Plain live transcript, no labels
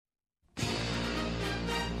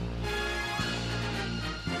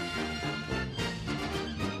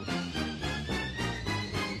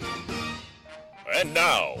And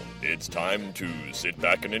now, it's time to sit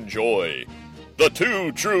back and enjoy the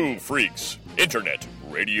Two True Freaks Internet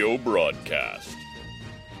Radio Broadcast.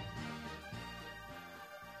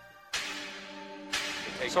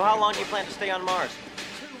 So how long do you plan to stay on Mars?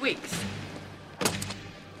 2 weeks.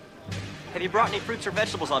 Have you brought any fruits or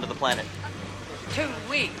vegetables onto the planet? 2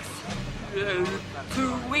 weeks. 2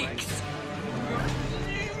 weeks.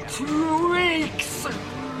 2 weeks.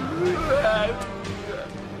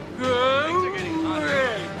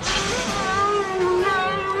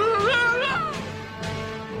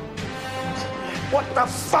 What the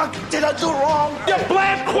fuck did I do wrong? You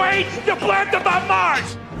plant Quaid! You planted on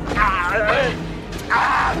Mars!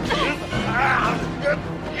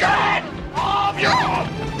 Get off your...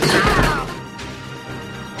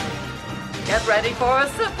 Get ready for a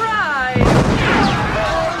surprise.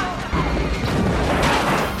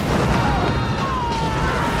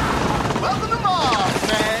 Welcome to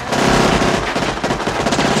Mars, man.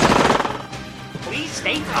 Please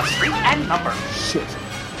state a street and number.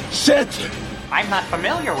 Shit. I'm not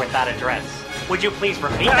familiar with that address. Would you please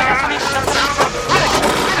repeat that?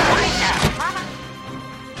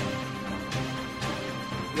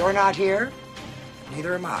 You're not here,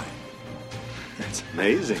 neither am I. That's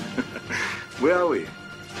amazing. Where are we?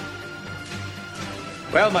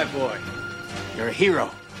 Well, my boy, you're a hero.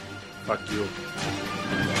 Fuck you.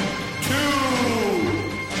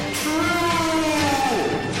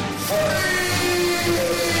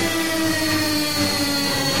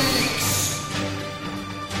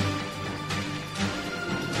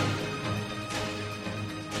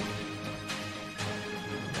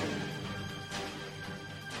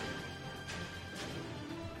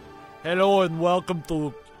 Hello and welcome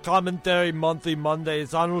to Commentary Monthly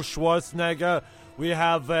Mondays. Arnold Schwarzenegger. We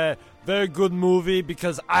have a very good movie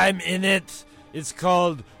because I'm in it. It's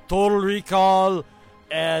called Total Recall,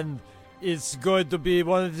 and it's going to be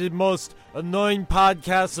one of the most annoying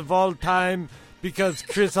podcasts of all time because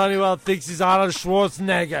Chris Honeywell thinks he's Arnold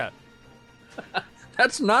Schwarzenegger.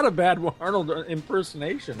 That's not a bad Arnold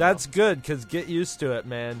impersonation. That's good, because get used to it,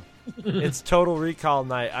 man. It's Total Recall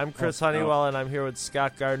night. I'm Chris Honeywell, and I'm here with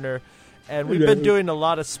Scott Gardner. And we've been doing a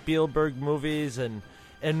lot of Spielberg movies and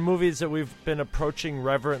movies that we've been approaching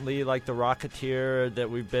reverently, like The Rocketeer, that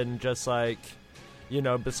we've been just like, you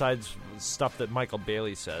know, besides stuff that Michael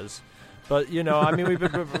Bailey says. But, you know, I mean, we've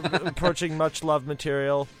been approaching much-loved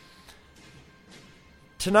material.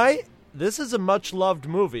 Tonight, this is a much-loved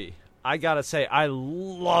movie. I gotta say, I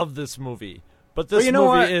love this movie. But this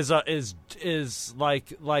movie is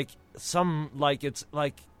like it's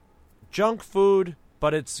like junk food,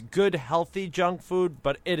 but it's good, healthy junk food,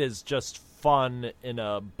 but it is just fun in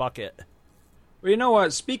a bucket. Well, you know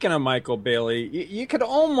what? Speaking of Michael Bailey, you could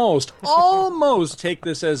almost take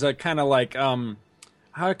this as a kind of like,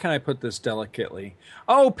 how can I put this delicately?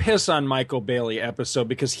 Oh, piss on Michael Bailey episode,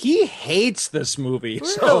 because he hates this movie.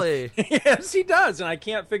 Really? So, yes, he does, and I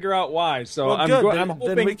can't figure out why. So well, I'm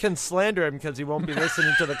hoping then we can slander him because he won't be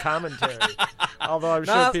listening to the commentary. Although I'm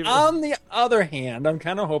sure people. On the other hand, I'm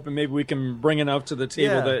kind of hoping maybe we can bring enough to the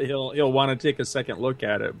table that he'll want to take a second look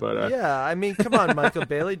at it. But yeah, I mean, come on, Michael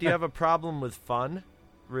Bailey, do you have a problem with fun?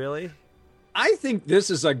 Really? I think this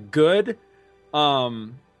is a good.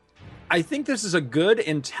 I think this is a good,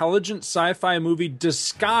 intelligent sci-fi movie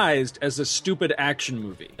disguised as a stupid action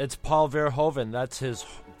movie. It's Paul Verhoeven. That's his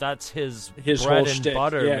bread and shtick.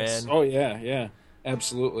 butter, yes. man. Oh yeah,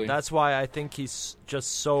 absolutely. That's why I think he's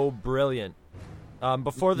just so brilliant.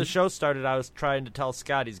 Before the show started, I was trying to tell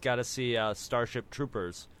Scott he's got to see Starship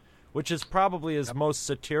Troopers, which is probably his most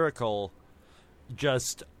satirical.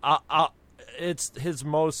 Just it's his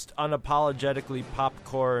most unapologetically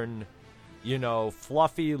popcorn, you know,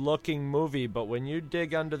 fluffy-looking movie, but when you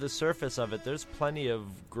dig under the surface of it, there's plenty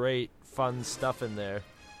of great, fun stuff in there.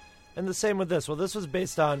 And the same with this. Well, this was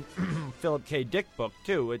based on Philip K. Dick book,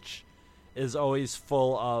 too, which is always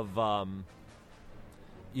full of,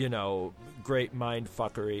 you know, great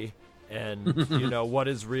mind-fuckery and, you know, what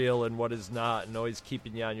is real and what is not, and always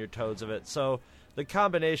keeping you on your toes of it. So the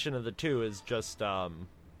combination of the two is just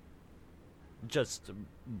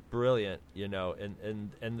brilliant, you know,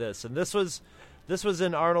 in this. And this was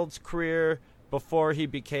in Arnold's career before he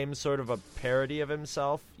became sort of a parody of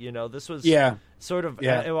himself. You know, this was sort of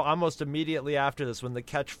almost immediately after this, when the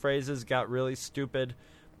catchphrases got really stupid.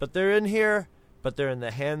 But they're in here, but they're in the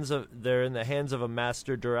hands of a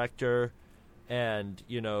master director, and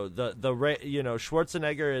you know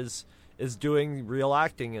Schwarzenegger is doing real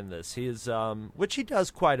acting in this. He's which he does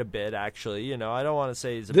quite a bit, actually. You know, I don't want to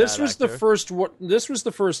say he's a bad actor. This was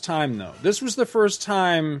the first time, though. This was the first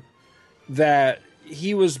time that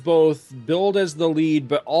he was both billed as the lead,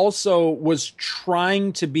 but also was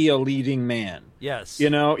trying to be a leading man. Yes. You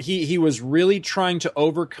know, he was really trying to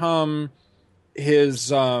overcome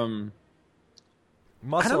his muscle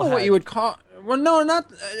I don't know head. what you would call. Well, no, not.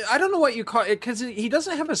 I don't know what you call it because he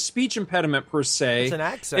doesn't have a speech impediment per se. It's an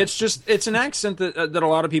accent. It's an accent that a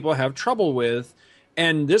lot of people have trouble with,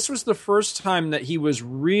 and this was the first time that he was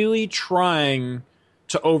really trying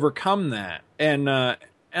to overcome that, and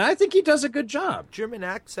I think he does a good job. German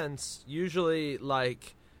accents usually,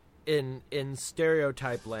 like in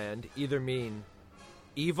stereotype land, either mean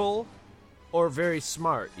evil or very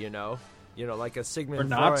smart. You know, like a Sigmund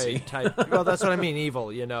Freud type. Well, that's what I mean,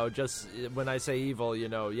 evil. You know, just when I say evil,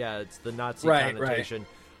 it's the Nazi connotation,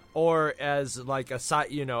 or as like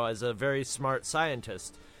as a very smart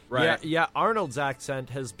scientist. Right. Yeah. Arnold's accent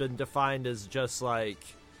has been defined as just like.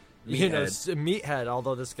 Meathead,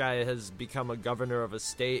 although this guy has become a governor of a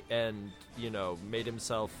state and, made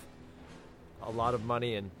himself a lot of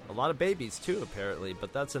money and a lot of babies too, apparently,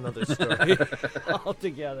 but that's another story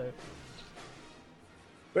altogether.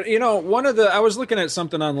 But, I was looking at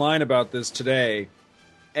something online about this today,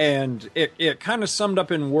 and it kind of summed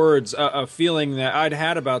up in words a feeling that I'd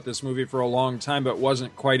had about this movie for a long time, but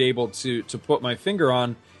wasn't quite able to put my finger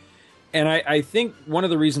on. And I think one of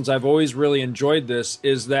the reasons I've always really enjoyed this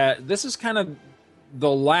is that this is kind of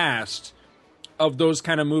the last of those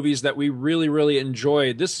kind of movies that we really, really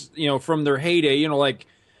enjoyed. This, from their heyday, like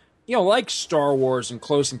Star Wars and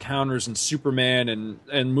Close Encounters and Superman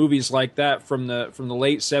and movies like that from the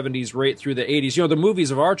late 70s right through the 80s. The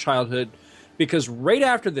movies of our childhood, because right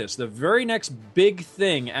after this, the very next big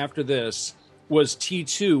thing after this was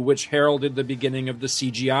T2, which heralded the beginning of the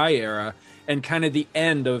CGI era. And kind of the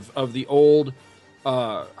end of the old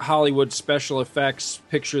Hollywood special effects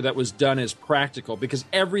picture that was done as practical, because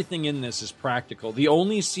everything in this is practical. The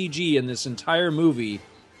only CG in this entire movie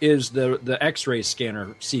is the X-ray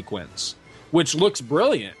scanner sequence, which looks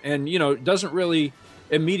brilliant and, doesn't really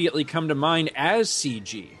immediately come to mind as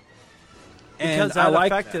CG. Because that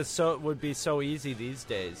effect would be so easy these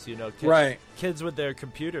days, Kids with their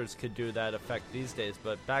computers could do that effect these days,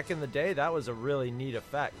 but back in the day, that was a really neat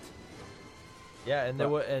effect. Yeah, and they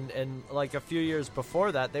would, and like a few years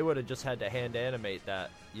before that, they would have just had to hand animate that,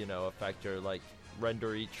 effect, or like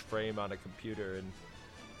render each frame on a computer. And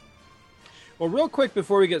well, real quick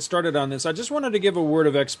before we get started on this, I just wanted to give a word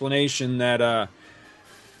of explanation that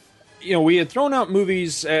we had thrown out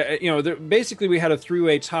movies. Basically we had a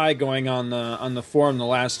three-way tie going on the forum the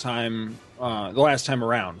last time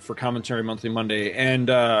around for Commentary Monthly Monday, and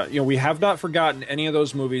we have not forgotten any of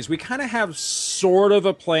those movies. We kind of have sort of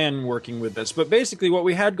a plan working with this, but basically what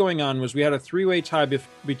we had going on was we had a three-way tie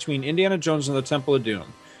between Indiana Jones and the Temple of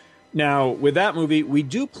Doom. Now, with that movie, we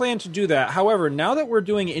do plan to do that. However, now that we're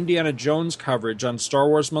doing Indiana Jones coverage on Star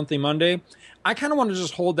Wars Monthly Monday, I kind of want to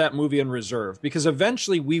just hold that movie in reserve, because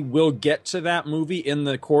eventually we will get to that movie in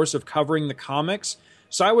the course of covering the comics.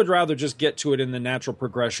 So I would rather just get to it in the natural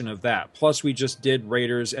progression of that. Plus, we just did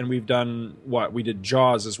Raiders, and we've done we did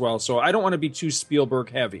Jaws as well. So I don't want to be too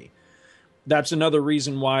Spielberg heavy. That's another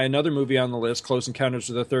reason why another movie on the list, Close Encounters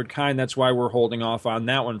of the Third Kind, that's why we're holding off on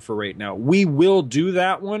that one for right now. We will do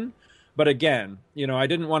that one, but again, I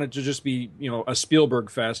didn't want it to just be, a Spielberg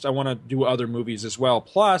fest. I want to do other movies as well.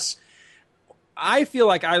 Plus, I feel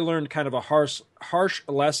like I learned kind of a harsh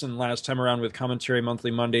lesson last time around with Commentary Monthly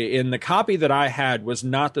Monday. In the copy that I had was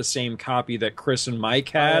not the same copy that Chris and Mike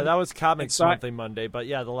had. That was Comics Monthly Monday, but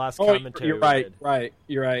yeah, the last commentary you're right,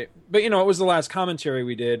 you're right. But, it was the last commentary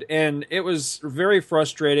we did, and it was very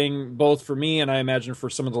frustrating, both for me and I imagine for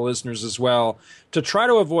some of the listeners as well, to try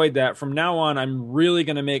to avoid that. From now on, I'm really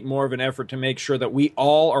going to make more of an effort to make sure that we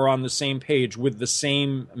all are on the same page with the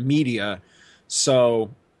same media.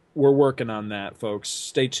 So we're working on that, folks.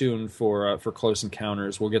 Stay tuned for Close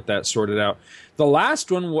Encounters. We'll get that sorted out. The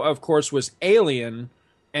last one, of course, was Alien,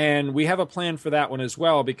 and we have a plan for that one as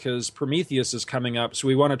well, because Prometheus is coming up, so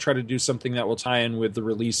we want to try to do something that will tie in with the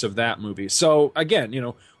release of that movie. So, again,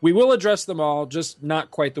 we will address them all, just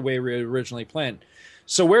not quite the way we originally planned.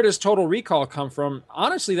 So where does Total Recall come from?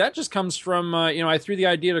 Honestly, that just comes from, I threw the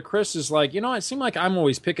idea to Chris, is like, it seemed like I'm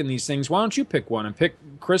always picking these things. Why don't you pick one? And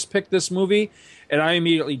Chris picked this movie, and I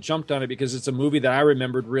immediately jumped on it because it's a movie that I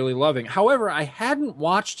remembered really loving. However, I hadn't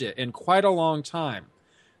watched it in quite a long time.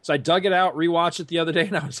 So I dug it out, rewatched it the other day,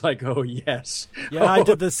 and I was like, oh, yes. Yeah, I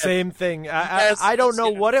did the same thing. I don't know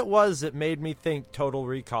what it was that made me think Total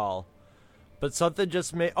Recall. But something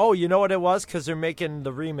just made... Oh, you know what it was? Because they're making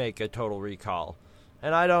the remake of Total Recall.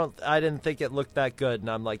 And I didn't think it looked that good, and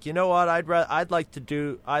I'm like, you know what? I'd like to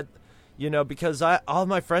do. because all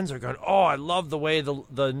my friends are going, oh, I love the way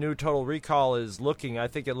the new Total Recall is looking. I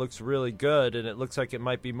think it looks really good, and it looks like it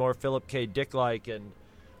might be more Philip K. Dick-like and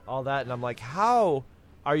all that. And I'm like, how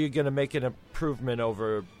are you going to make an improvement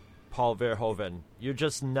over Paul Verhoeven? You're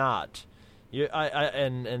just not.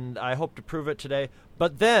 And I hope to prove it today.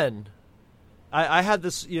 But then I had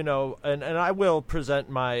this, and I will present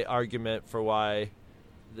my argument for why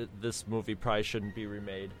this movie probably shouldn't be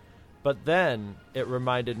remade. But then it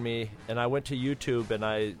reminded me, and I went to YouTube and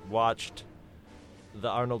I watched the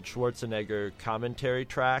Arnold Schwarzenegger commentary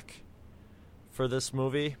track for this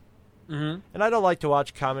movie. Mm-hmm. And I don't like to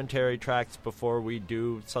watch commentary tracks before we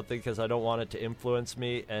do something because I don't want it to influence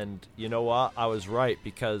me. And you know what? I was right,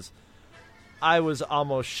 because I was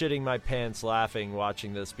almost shitting my pants laughing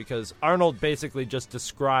watching this, because Arnold basically just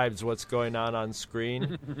describes what's going on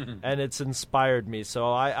screen, and it's inspired me.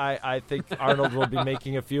 So I think Arnold will be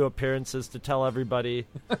making a few appearances to tell everybody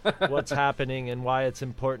what's happening and why it's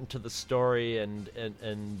important to the story and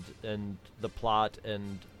the plot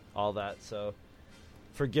and all that. So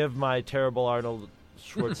forgive my terrible Arnold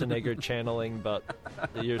Schwarzenegger channeling, but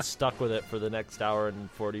you're stuck with it for the next hour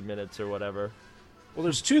and 40 minutes or whatever. Well,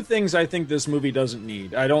 there's two things I think this movie doesn't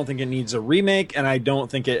need. I don't think it needs a remake, and I don't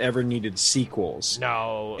think it ever needed sequels.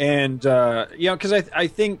 No. And, because I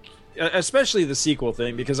think, especially the sequel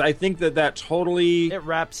thing, because I think that totally... It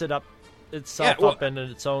wraps it up itself up in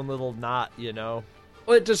its own little knot, Well,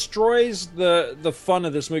 it destroys the fun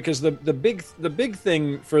of this movie, because the big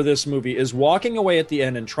thing for this movie is walking away at the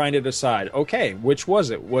end and trying to decide, okay, which was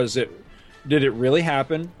it? Did it really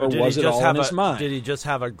happen, or was it all in his mind? Did he just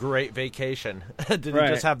have a great vacation? Did he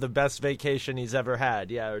just have the best vacation he's ever had?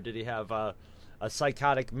 Yeah, or did he have a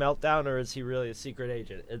psychotic meltdown, or is he really a secret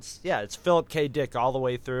agent? It's Philip K. Dick all the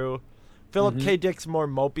way through. Philip K. Dick's more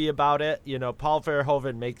mopey about it. Paul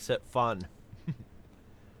Verhoeven makes it fun.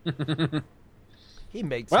 He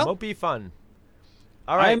makes mopey fun.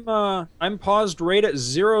 All right. I'm paused right at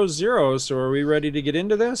 0-0, so are we ready to get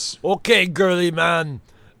into this? Okay, girly man.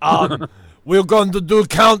 We're going to do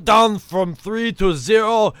countdown from 3 to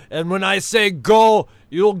 0, and when I say go,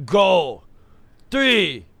 you'll go.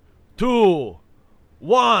 3, 2,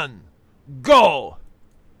 1, go.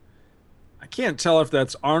 I can't tell if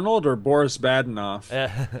that's Arnold or Boris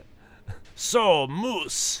Badenov. So,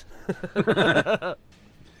 Moose.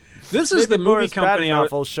 This is the movie Boris company.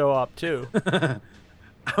 Badenov will show up too. I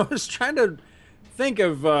was trying to think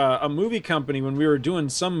of a movie company when we were doing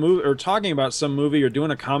some movie or talking about some movie or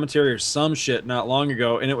doing a commentary or some shit not long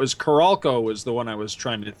ago, and it was Carolco was the one I was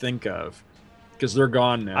trying to think of, because they're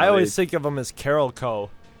gone now. I always think of them as Carolco.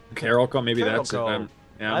 Maybe Carolco. that's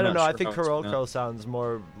it. I don't know. I think Carolco sounds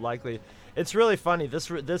more likely. It's really funny.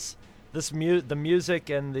 The music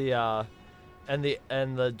and the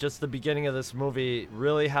just the beginning of this movie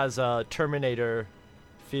really has a Terminator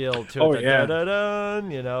feel to it. Oh, yeah.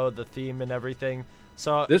 The theme and everything.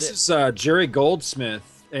 So this is Jerry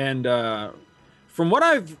Goldsmith, and from what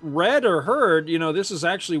I've read or heard, this is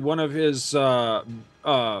actually one of his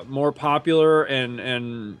more popular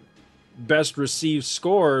and best received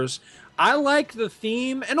scores. I like the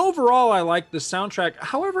theme, and overall I like the soundtrack.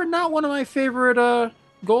 However, not one of my favorite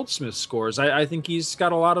Goldsmith scores. I think he's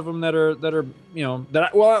got a lot of them that are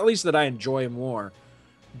at least that I enjoy more.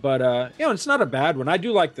 But it's not a bad one. I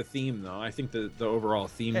do like the theme, though. I think the overall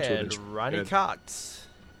theme to it is Ronnie good. Cox.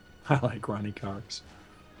 I like Ronnie Cox.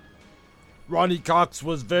 Ronnie Cox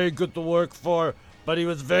was very good to work for, but he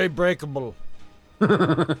was very breakable.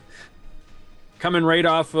 Coming right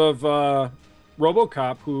off of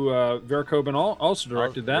RoboCop, who Verhoeven also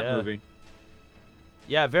directed that movie.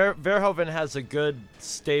 Yeah, Verhoeven has a good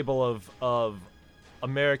stable of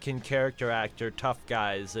American character actor tough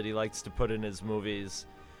guys that he likes to put in his movies,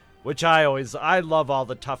 which I love all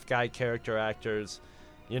the tough guy character actors,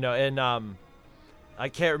 and I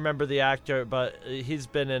can't remember the actor, but he's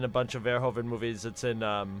been in a bunch of Verhoeven movies. It's in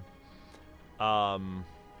the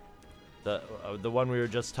one we were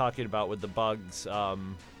just talking about with the bugs.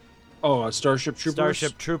 Starship Troopers.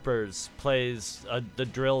 Starship Troopers plays a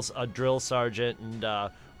drill sergeant, and I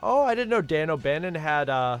didn't know Dan O'Bannon had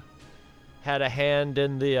a hand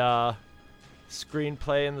in the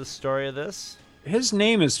screenplay and the story of this. His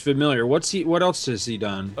name is familiar. What else has he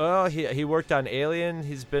done? Oh, he worked on Alien.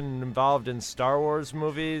 He's been involved in Star Wars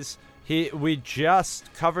movies. We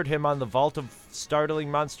just covered him on the Vault of Startling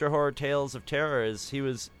Monster Horror Tales of Terror.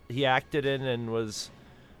 He acted in and was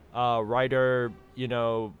a writer,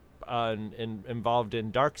 involved in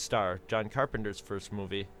Dark Star, John Carpenter's first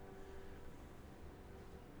movie.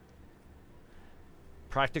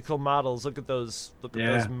 Practical models. Look at those. Look at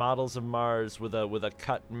those models of Mars with a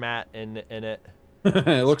cut mat in it.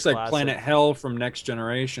 It looks like Classic. Planet Hell from Next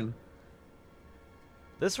Generation.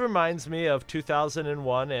 This reminds me of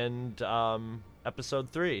 2001 and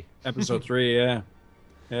Episode 3. Episode 3, yeah.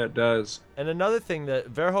 Yeah, it does. And another thing,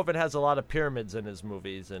 that Verhoeven has a lot of pyramids in his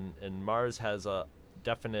movies, and Mars has a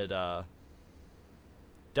definite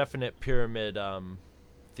pyramid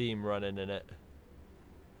theme running in it.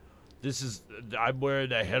 I'm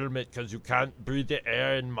wearing a helmet because you can't breathe the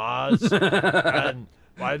air in Mars. And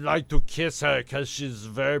I'd like to kiss her because she's a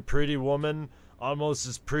very pretty woman, almost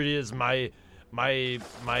as pretty as my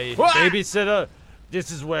babysitter. This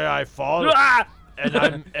is where I fall,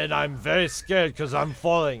 and I'm very scared because I'm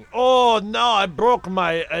falling. Oh no, I broke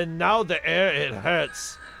and now the air, it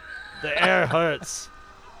hurts. The air hurts.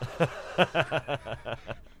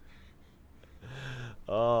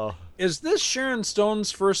 Oh. Is this Sharon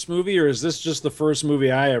Stone's first movie, or is this just the first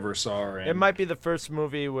movie I ever saw her in? It might be the first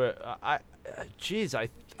movie where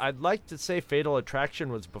I'd like to say Fatal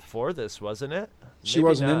Attraction was before this, wasn't it? She Maybe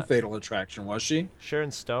wasn't in not. Fatal Attraction, was she?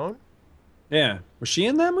 Sharon Stone? Yeah. Was she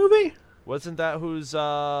in that movie? Wasn't that whose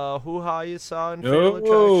hoo-ha you saw in Fatal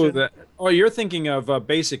Attraction? You're thinking of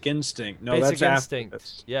Basic Instinct. No, Basic that's Instinct. After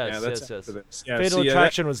this. Yes, yeah, that's yes. after this. Yeah, Fatal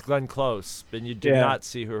Attraction was Glenn Close, and you did not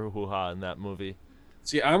see her hoo-ha in that movie.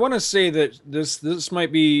 See, I want to say that this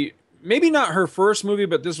might be maybe not her first movie,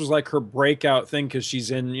 but this was like her breakout thing because she's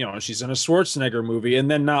in a Schwarzenegger movie, and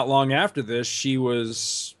then not long after this, she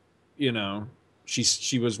was,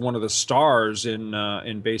 she was one of the stars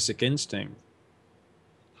in Basic Instinct.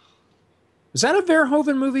 Is that a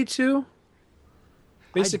Verhoeven movie too?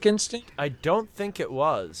 Basic Instinct? I don't think it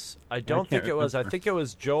was. I think it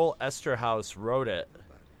was Joel Esterhaus wrote it.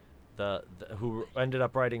 Who ended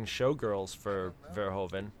up writing Showgirls for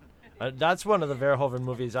Verhoeven. That's one of the Verhoeven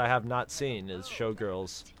movies I have not seen, is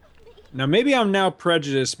Showgirls. Now, maybe I'm now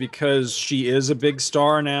prejudiced because she is a big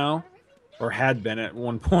star now, or had been at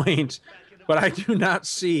one point, but I do not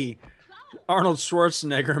see Arnold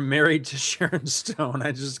Schwarzenegger married to Sharon Stone.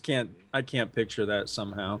 I can't picture that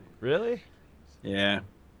somehow. Really? Yeah.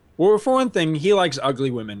 Well, for one thing, he likes ugly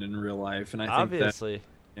women in real life, and I think obviously.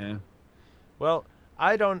 Yeah. Well,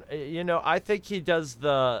 I don't, I think he does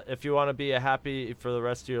if you want to be happy for the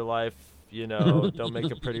rest of your life, don't make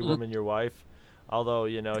a pretty woman your wife. Although,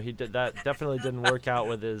 he did that definitely didn't work out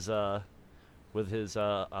with his I'm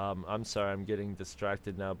sorry, I'm getting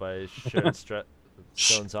distracted now by Sharon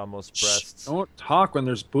Stone's almost breasts. Don't talk when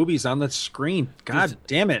there's boobies on the screen. God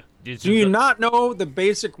damn it. Do you not know the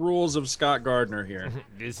basic rules of Scott Gardner here?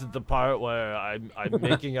 This is the part where I'm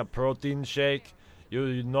making a protein shake.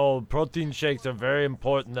 You know, protein shakes are very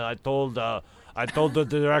important. I told the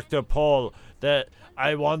director Paul that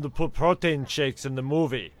I wanted to put protein shakes in the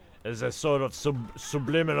movie as a sort of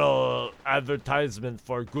subliminal advertisement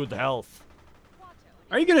for good health.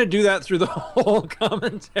 Are you going to do that through the whole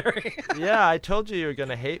commentary? Yeah, I told you were going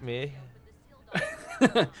to hate me.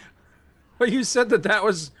 But you said that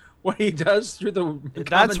was what he does through the commentary.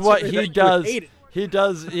 That's what he does. He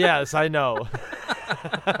does. Yes, I know.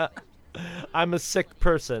 I'm a sick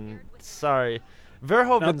person. Sorry.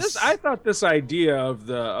 Verhoeven. I thought this idea of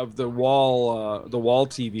the wall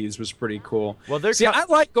TVs was pretty cool. Well, I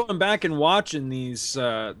like going back and watching these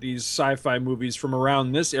sci-fi movies from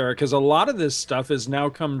around this era because a lot of this stuff has now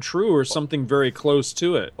come true or something very close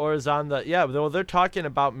to it. Or is on they're talking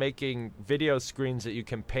about making video screens that you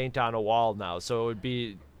can paint on a wall now, so it would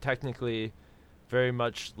be technically very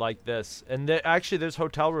much like this. And there's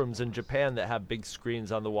hotel rooms in Japan that have big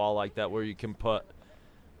screens on the wall like that where you can put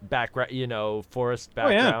forest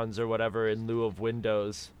backgrounds or whatever in lieu of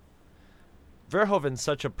windows. Verhoeven's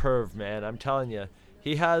such a perv, man. I'm telling you.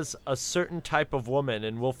 He has a certain type of woman,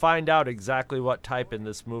 and we'll find out exactly what type in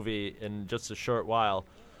this movie in just a short while.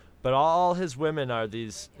 But all his women are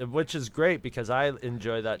these, which is great because I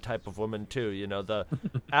enjoy that type of woman too. The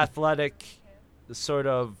athletic, sort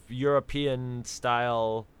of European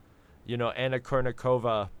style, Anna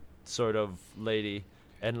Kournikova sort of lady.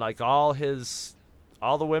 And like all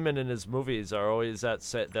the women in his movies are always that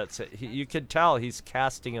set. You could tell he's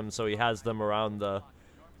casting them so he has them around the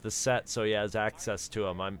set so he has access to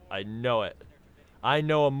them. I know it. I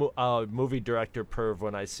know a movie director perv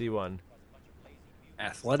when I see one.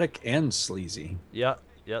 Athletic and sleazy. Yeah,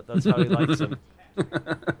 that's how he likes them.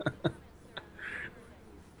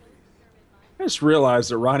 I just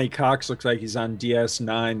realized that Ronnie Cox looks like he's on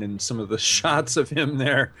DS9 and some of the shots of him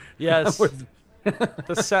there. Yes.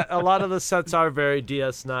 The set, a lot of the sets are very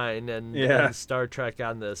DS9 and Star Trek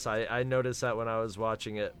on this. I noticed that when I was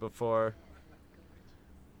watching it before.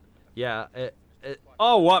 Yeah,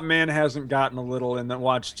 Oh, what man hasn't gotten a little and then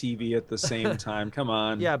watched TV at the same time? Come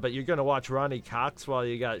on. Yeah, but you're gonna watch Ronnie Cox while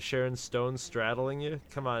you got Sharon Stone straddling you.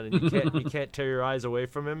 Come on, and you can't tear your eyes away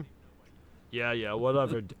from him. Yeah,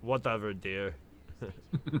 whatever, dear.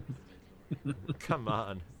 Come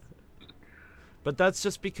on. But that's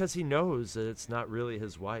just because he knows that it's not really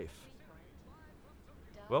his wife.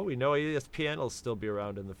 Well, we know ESPN will still be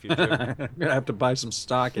around in the future. I'm going to have to buy some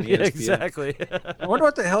stock in ESPN. Yeah, exactly. I wonder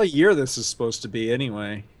what the hell year this is supposed to be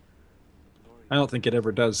anyway. I don't think it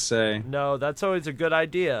ever does say. No, that's always a good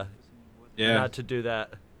idea. Yeah. Not to do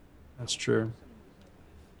that. That's true.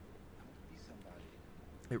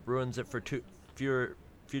 It ruins it for future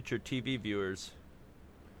TV viewers.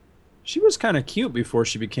 She was kind of cute before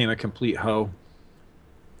she became a complete hoe.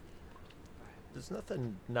 There's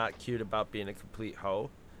nothing not cute about being a complete hoe.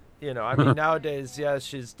 You know, I mean, nowadays, yeah,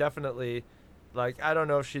 she's definitely, like, I don't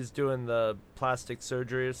know if she's doing the plastic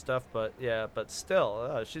surgery or stuff, but yeah, but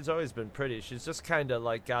still, she's always been pretty. She's just kind of,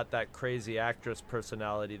 like, got that crazy actress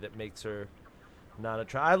personality that makes her not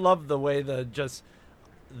attractive. I love the way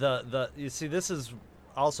you see, this is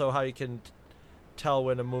also how you can tell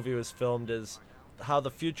when a movie was filmed is how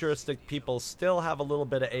the futuristic people still have a little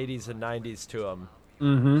bit of 80s and 90s to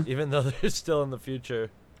them, even though they're still in the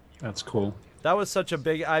future. That's cool. That was such a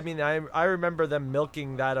big. I mean, I remember them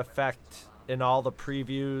milking that effect in all the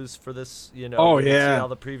previews for this. You know, oh yeah, all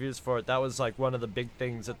the previews for it. That was like one of the big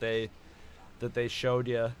things that they showed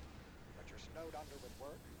you.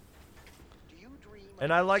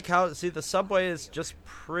 And I like how the subway is just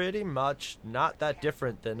pretty much not that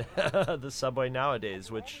different than the subway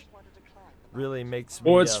nowadays, which really makes me...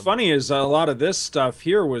 Well, what's funny is a lot of this stuff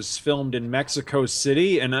here was filmed in Mexico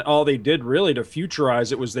City, and all they did really to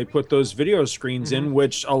futurize it was they put those video screens in,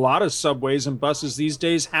 which a lot of subways and buses these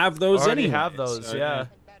days have those already anyway. Have those, so, yeah.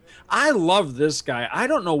 I love this guy. I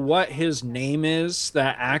don't know what his name is,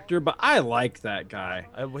 that actor, but I like that guy.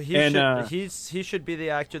 He should be the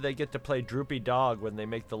actor they get to play Droopy Dog when they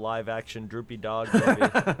make the live-action Droopy Dog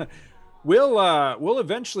movie. We'll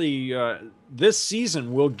eventually this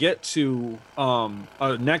season we'll get to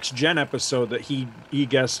a Next Gen episode that he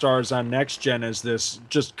guest stars on Next Gen as this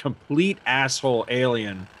just complete asshole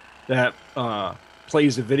alien that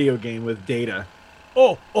plays a video game with Data.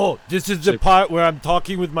 Oh, this is the part where I'm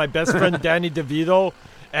talking with my best friend Danny DeVito,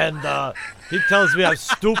 and he tells me I'm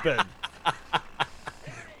stupid.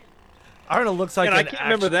 I don't know, looks like I can't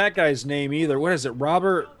remember that guy's name either. What is it,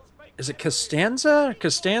 Robert? Is it Costanza?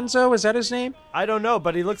 Costanzo? Is that his name? I don't know,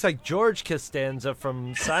 but he looks like George Costanza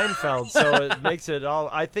from Seinfeld, so it makes it all...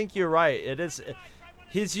 I think you're right. It is...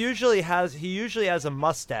 He usually has a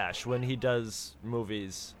mustache when he does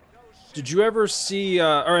movies. Did you ever see...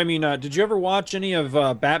 did you ever watch any of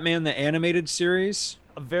Batman the Animated Series?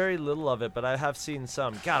 Very little of it, but I have seen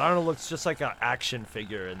some. God, Arnold looks just like an action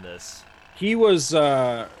figure in this. He was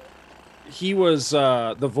the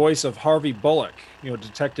voice of Harvey Bullock,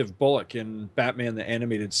 Detective Bullock in Batman the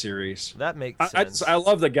Animated Series. That makes sense. I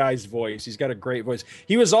love the guy's voice. He's got a great voice.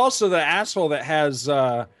 He was also the asshole that has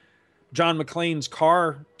John McClane's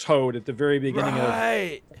car towed at the very beginning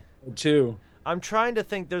of 2. I'm trying to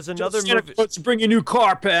think. There's another movie. Let's bring a new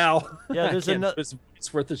car, pal. Yeah, there's another.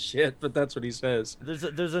 It's worth of shit, but that's what he says.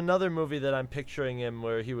 There's another movie that I'm picturing him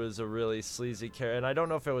where he was a really sleazy character, and I don't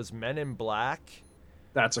know if it was Men in Black.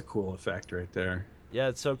 That's a cool effect right there. Yeah,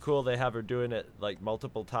 it's so cool they have her doing it like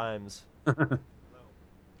multiple times.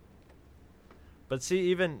 But see,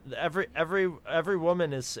 even every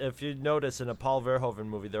woman is, if you notice in a Paul Verhoeven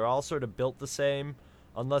movie, they're all sort of built the same,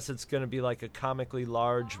 unless it's going to be like a comically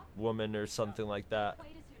large woman or something like that.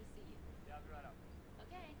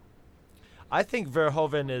 I think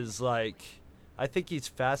Verhoeven is like, I think he's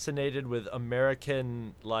fascinated with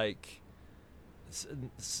American, like,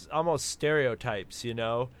 almost stereotypes,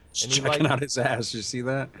 and checking out his ass. You see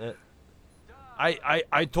that?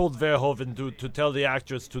 I told Verhoeven to tell the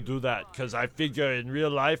actress to do that because I figure in real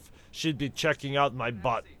life she'd be checking out my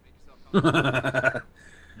butt.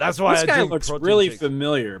 That's why this guy looks really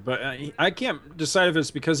familiar, but I can't decide if it's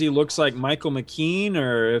because he looks like Michael McKean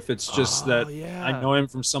or if it's just that I know him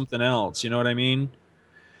from something else. You know what I mean?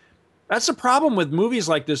 That's the problem with movies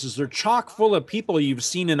like this is they're chock full of people you've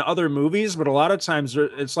seen in other movies, but a lot of times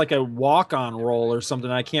it's like a walk-on role or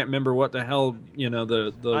something. I can't remember what the hell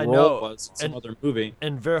the role was in some other movie.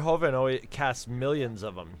 And Verhoeven always casts millions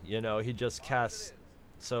of them. He just casts,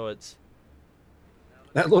 so it's.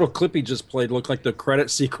 That little clip he just played looked like the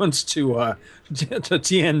credit sequence to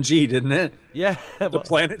TNG, didn't it? Yeah. The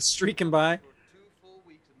planet streaking by.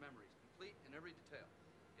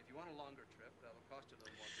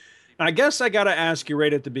 I guess I got to ask you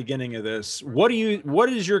right at the beginning of this. What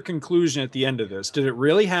is your conclusion at the end of this? Did it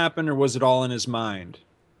really happen, or was it all in his mind?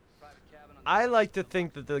 I like to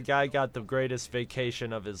think that the guy got the greatest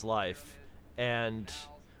vacation of his life. And,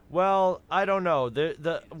 well, I don't know.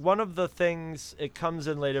 One of the things, it comes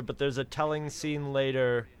in later, but there's a telling scene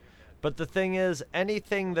later. But the thing is,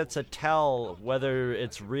 anything that's a tell, whether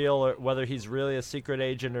it's real or whether he's really a secret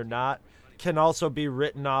agent or not, can also be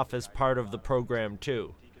written off as part of the program,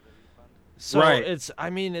 too. So right.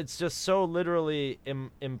 it's just so literally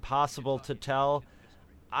impossible to tell.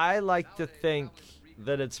 I like to think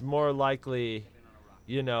that it's more likely,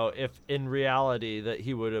 if in reality that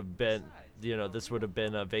he would have been, this would have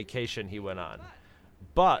been a vacation he went on.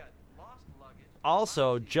 But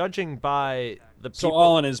also, judging by the people... So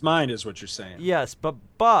all in his mind is what you're saying. Yes,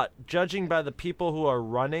 but judging by the people who are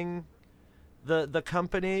running the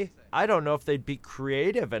company, I don't know if they'd be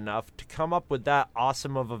creative enough to come up with that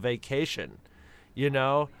awesome of a vacation,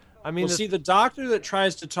 see, the doctor that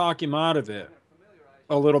tries to talk him out of it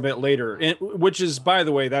a little bit later, which is, by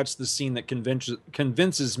the way, that's the scene that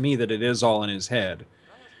convinces me that it is all in his head.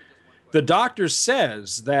 The doctor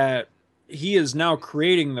says that he is now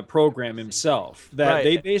creating the program himself, that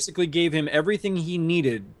they basically gave him everything he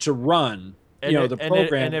needed to run the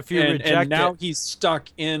program, and if you reject and now it, he's stuck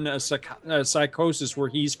in a psychosis where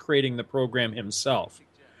he's creating the program himself.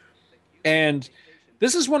 And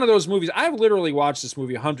this is one of those movies, I've literally watched this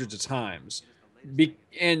movie hundreds of times,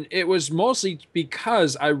 and it was mostly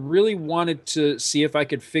because I really wanted to see if I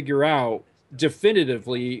could figure out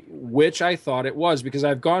definitively which I thought it was, because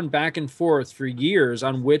I've gone back and forth for years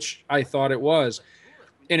on which I thought it was.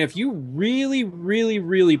 And if you really, really,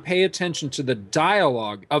 really pay attention to the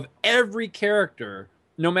dialogue of every character,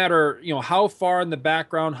 no matter, how far in the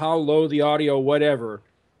background, how low the audio, whatever,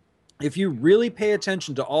 if you really pay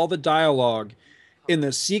attention to all the dialogue in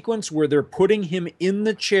the sequence where they're putting him in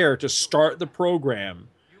the chair to start the program,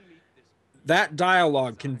 that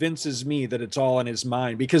dialogue convinces me that it's all in his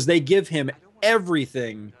mind, because they give him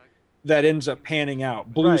everything that ends up panning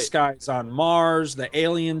out. Blue skies on Mars, the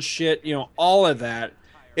alien shit, all of that.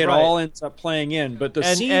 It all ends up playing in, but the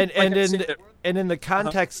scene, and in the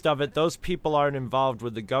context of it, those people aren't involved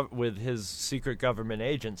with with his secret government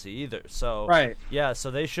agency either. So so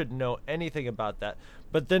they shouldn't know anything about that.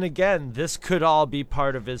 But then again, this could all be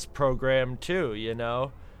part of his program too.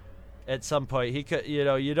 At some point, he could.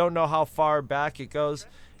 You don't know how far back it goes.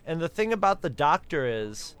 And the thing about the doctor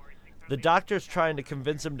is, the doctor's trying to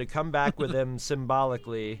convince him to come back with him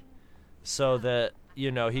symbolically, so that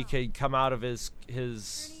he could come out of his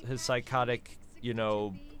psychotic,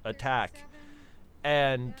 attack.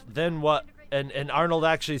 And then what? And Arnold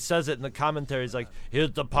actually says it in the commentary. He's like,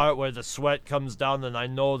 "Here's the part where the sweat comes down, and I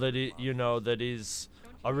know that that he's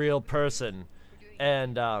a real person,"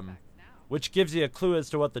 and which gives you a clue as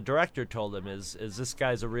to what the director told him is this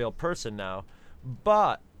guy's a real person now.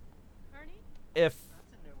 But if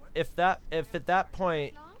at that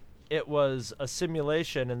point it was a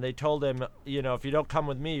simulation, and they told him, if you don't come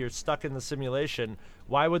with me, you're stuck in the simulation,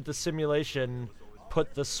 why would the simulation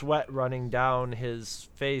put the sweat running down his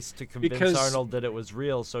face to convince Arnold that it was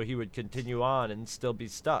real, so he would continue on and still be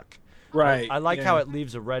stuck? Right. I like how it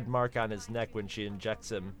leaves a red mark on his neck when she injects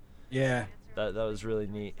him. Yeah. That was really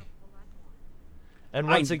neat. And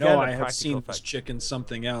once again, I have seen this chick in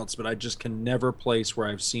something else, but I just can never place where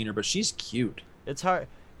I've seen her. But she's cute. It's hard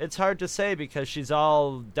to say, because she's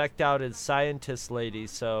all decked out as scientist lady.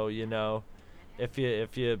 So if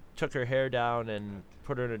you took her hair down and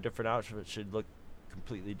put her in a different outfit, she'd look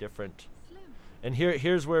completely different. And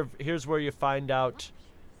here's where you find out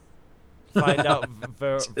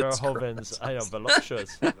Verhoeven's, I know,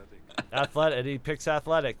 voluptuous. Athletic, and he picks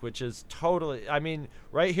athletic, which is totally,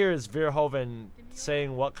 right here is Verhoeven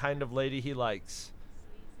saying what kind of lady he likes,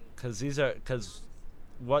 because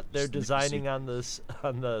what they're designing on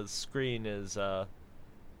the screen is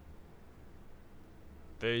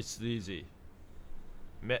very sleazy.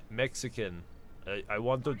 Mexican. I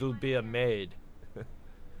want her to be a maid.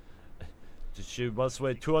 She must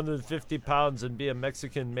weigh 250 pounds and be a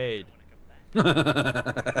Mexican maid.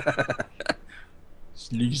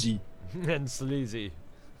 Sleazy. And sleazy.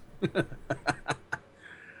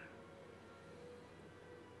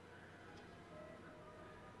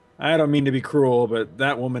 I don't mean to be cruel, but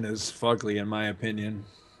that woman is fugly, in my opinion.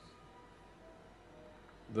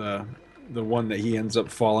 The one that he ends up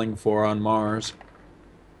falling for on Mars.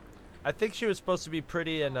 I think she was supposed to be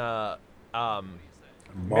pretty in a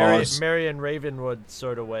Marion Ravenwood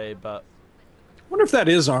sort of way, but I wonder if that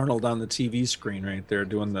is Arnold on the TV screen right there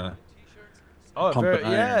doing the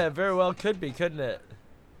it very well could be, couldn't it?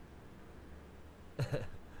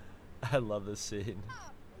 I love this scene.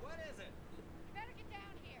 What is it? You better get down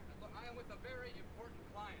here. I am with a very important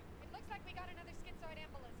client. It looks like we got another schizoid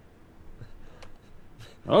embolism.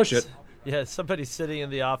 Oh shit. Yeah, somebody sitting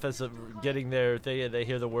in the office getting their thing, they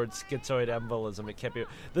hear the word schizoid embolism. It can't be.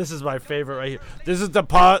 This is my favorite right here. This is the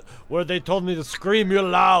part where they told me to scream real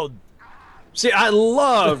loud. See, I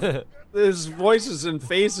love his voices and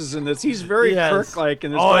faces in this. He's very Kirk-like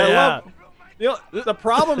in this. Oh, but yeah. I love, the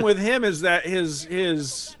problem with him is that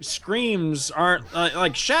his screams aren't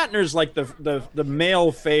like Shatner's like the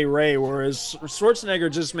male Fay Ray, whereas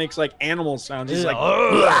Schwarzenegger just makes like animal sounds. He's like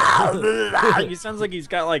he sounds like he's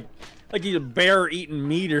got like he's a bear eating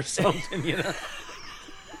meat or something, you know.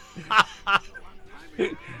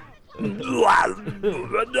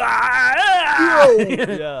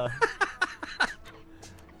 Yeah.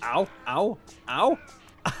 Ow! Ow! Ow!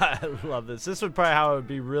 I love this. This would probably how it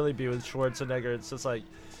would really be with Schwarzenegger. It's just like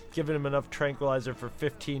giving him enough tranquilizer for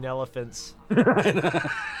 15 elephants. Then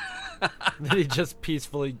he just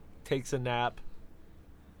peacefully takes a nap.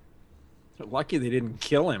 Lucky they didn't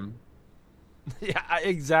kill him. Yeah,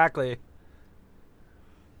 exactly. Are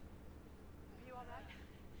you all right?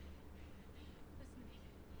 Listen to me.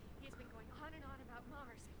 He has been going on and on about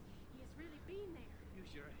Mars. He has really been there.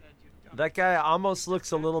 Use your head, you dumb. That guy almost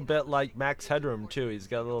looks a little bit like Max Headroom, too. He's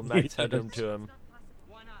got a little Max Headroom to him.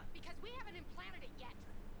 Why not? Because we haven't implanted it yet.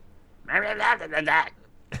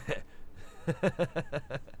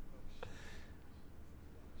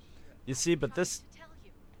 You see, but this... Tell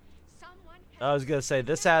you. Someone has I was gonna say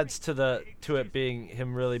this adds to it being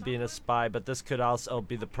him really being a spy, but this could also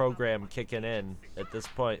be the program kicking in at this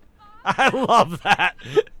point. I love that.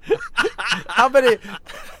 How many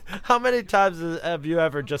times have you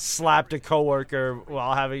ever just slapped a coworker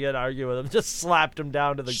while having an argument with him? Just slapped him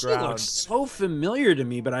down to the She ground. looks so familiar to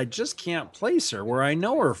me, but I just can't place her where I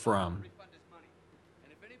know her from. refund his money.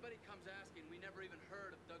 And if anybody comes asking, we never even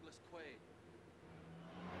heard of Douglas Quaid.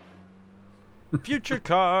 Future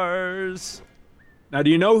cars. Now, do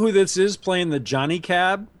you know who this is playing the Johnny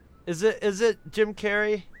Cab? Is it Jim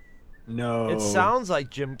Carrey? No. It sounds like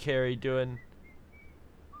Jim Carrey doing.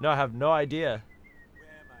 No, I have no idea.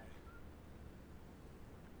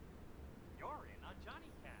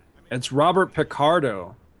 It's Robert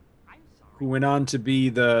Picardo, who went on to be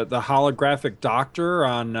the holographic doctor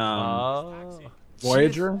on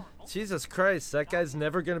Voyager. Jesus Christ, that guy's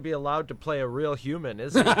never going to be allowed to play a real human,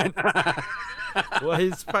 is he? Well,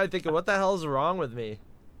 he's probably thinking, what the hell's wrong with me?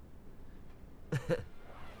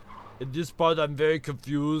 In this part, I'm very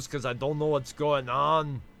confused because I don't know what's going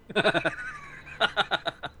on.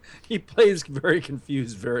 He plays very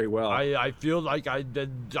confused very well. I feel like I've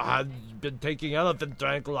been taking elephant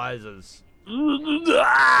tranquilizers.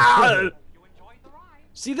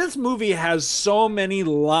 See, this movie has so many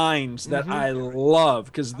lines that I love,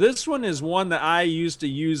 because this one is one that I used to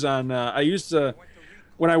use on.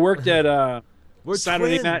 When I worked at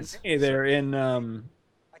Saturday Matinee there in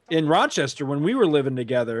Rochester when we were living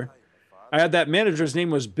together. I had that manager. His name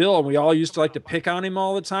was Bill, and we all used to like to pick on him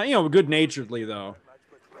all the time. You know, good-naturedly though.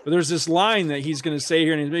 But there's this line that he's going to say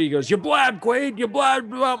here, and he goes, "You blabbed, Quaid. You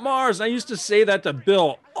blabbed about Mars." And I used to say that to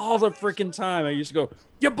Bill all the freaking time. I used to go,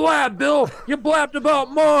 "You blabbed, Bill. You blabbed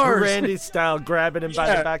about Mars." Randy style, grabbing him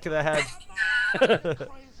by the back of the head.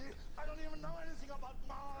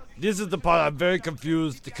 This is the part I'm very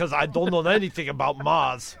confused because I don't know anything about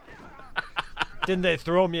Mars. Then they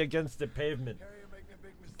throw me against the pavement.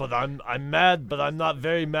 But I'm mad, but I'm not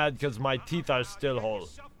very mad because my teeth are still whole.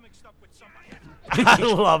 I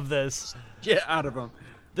love this. Get out of him.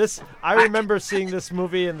 I remember seeing this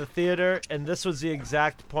movie in the theater, and this was the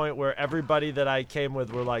exact point where everybody that I came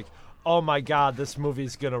with were like, oh my god, this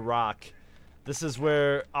movie's gonna rock. This is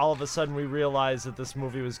where all of a sudden we realized that this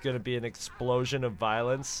movie was gonna be an explosion of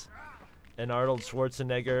violence. And Arnold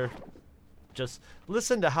Schwarzenegger, just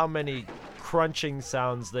listen to how many crunching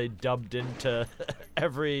sounds they dubbed into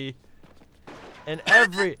every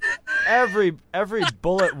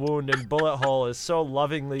bullet wound and bullet hole is so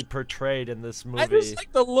lovingly portrayed in this movie. I just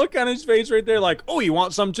like the look on his face right there, like, "Oh, you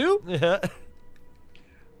want some too?" Yeah.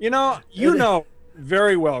 You know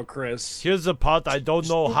very well, Chris. Here's the part I don't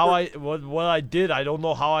know how what I did. I don't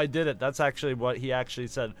know how I did it. That's actually what he actually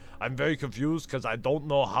said. I'm very confused because I don't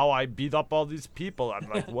know how I beat up all these people. I'm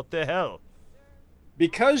like, what the hell?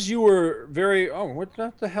 Because you were very... Oh, what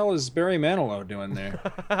the hell is Barry Manilow doing there?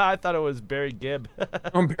 I thought it was Barry Gibb.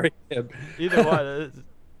 Oh, Barry Gibb. Either one.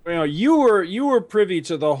 You were privy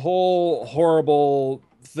to the whole horrible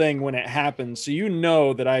thing when it happened, so you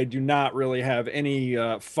know that I do not really have any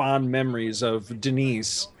fond memories of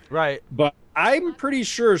Denise. Right. But I'm pretty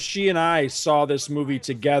sure she and I saw this movie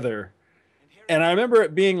together. And I remember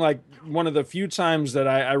it being like one of the few times that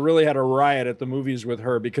I really had a riot at the movies with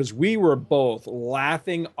her, because we were both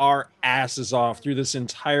laughing our asses off through this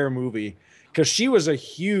entire movie, because she was a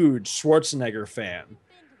huge Schwarzenegger fan.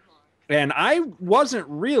 And I wasn't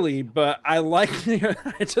really, but I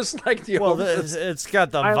just like the. Well, it's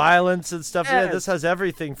got the violence and stuff. Yeah, this has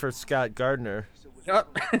everything for Scott Gardner.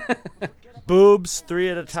 Yep. Boobs,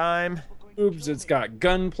 3 at a time. Boobs. It's got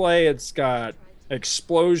gunplay. It's got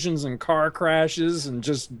explosions and car crashes and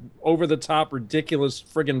just over the top, ridiculous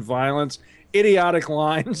friggin' violence. Idiotic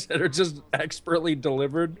lines that are just expertly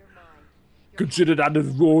delivered. Consider that a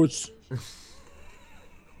divorce.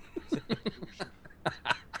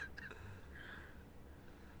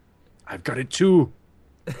 I've got it too.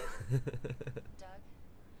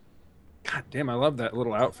 God damn, I love that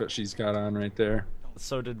little outfit she's got on right there.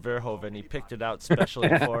 So did Verhoeven. He picked it out specially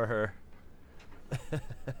for her.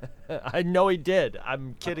 I know he did.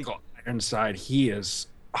 I'm kidding. Ironside, he is.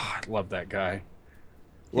 Oh, I love that guy.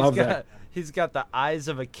 He's got the eyes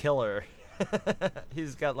of a killer.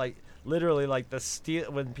 He's got literally the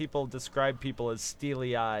steel. When people describe people as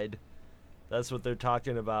steely-eyed, that's what they're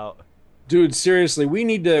talking about. Dude, seriously, we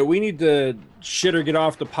need to shit or get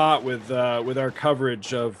off the pot with our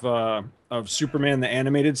coverage of Superman the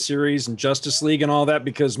animated series and Justice League and all that,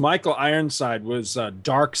 because Michael Ironside was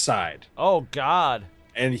Darkseid. Oh God!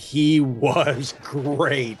 And he was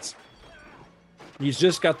great. He's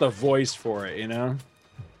just got the voice for it, you know.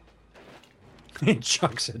 He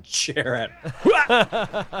chucks a chair at.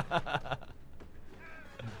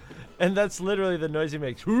 And that's literally the noise he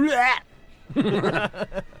makes.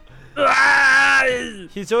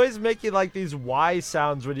 He's always making these Y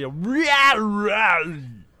sounds when you.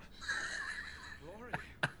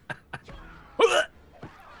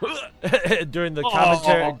 During the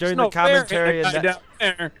commentary,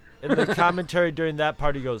 in the commentary during that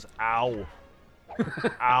part, he goes, "Ow,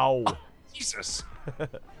 ow." Jesus.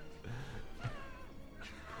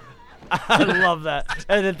 I love that.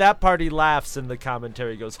 And at that part, he laughs in the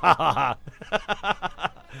commentary. He goes, "Ha ha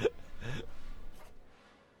ha."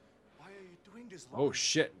 Oh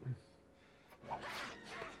shit!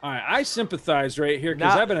 All right, I sympathize right here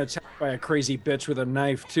because I've been attacked by a crazy bitch with a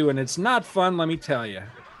knife too, and it's not fun. Let me tell you.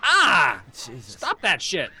 Ah! Jesus. Stop that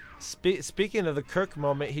shit! Speaking of the Kirk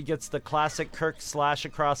moment, he gets the classic Kirk slash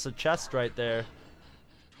across the chest right there.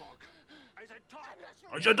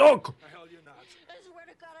 What's your dog?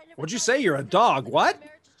 What'd you say? You're a dog? What?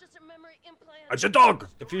 What's your dog?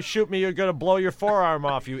 If you shoot me, you're gonna blow your forearm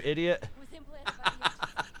off, you idiot.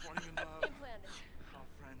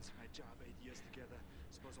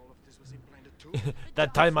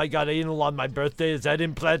 That time I got anal on my birthday, is that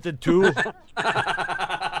implanted too?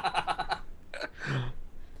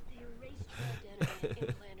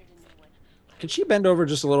 Can she bend over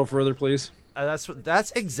just a little further, please?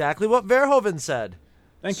 That's exactly what Verhoeven said.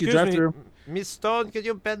 Thank you, drive through. Miss Stone, could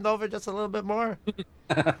you bend over just a little bit more?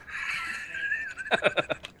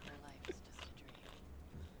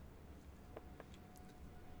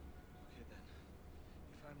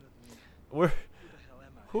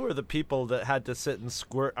 Who are the people that had to sit and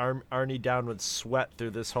squirt Arnie down with sweat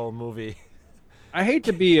through this whole movie? I hate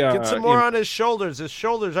to be... Get some more on his shoulders. His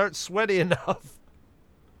shoulders aren't sweaty enough.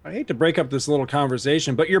 I hate to break up this little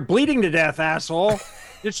conversation, but you're bleeding to death, asshole.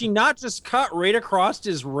 Did she not just cut right across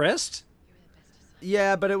his wrist?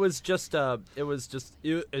 Yeah, but it was just a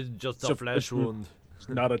flesh wound. It's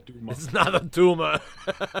not a tumor. It's not a tumor.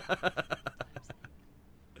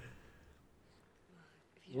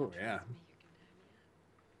 Oh, yeah.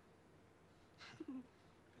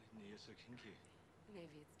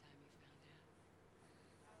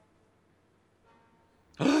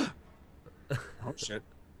 Oh shit.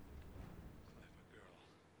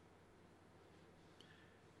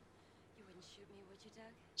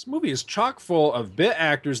 This movie is chock full of bit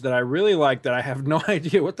actors that I really like that I have no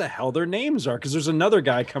idea what the hell their names are, because there's another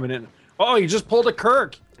guy coming in. Oh, he just pulled a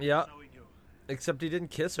Kirk. Yeah. Except he didn't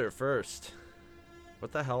kiss her first.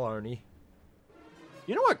 What the hell, Arnie?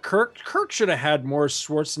 You know what? Kirk should have had more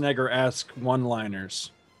Schwarzenegger-esque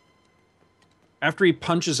one-liners. After he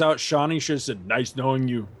punches out Sean, he should have said, "Nice knowing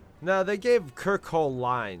you." No, they gave Kirk whole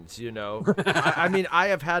lines, you know. I mean, "I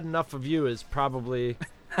have had enough of you" is probably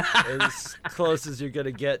as close as you're going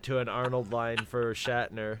to get to an Arnold line for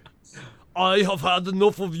Shatner. "I have had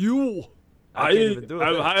enough of you." I can't even do it.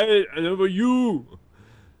 I've had enough of you.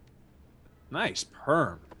 Nice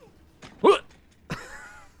perm.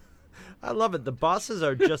 I love it. The bosses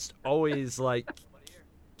are just always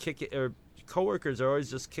kicking, or coworkers are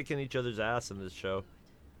always just kicking each other's ass in this show.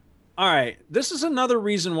 All right, this is another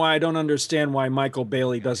reason why I don't understand why Michael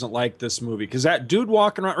Bailey doesn't like this movie. Because that dude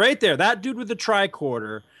walking around right there, that dude with the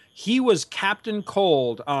tricorder, he was Captain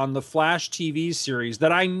Cold on the Flash TV series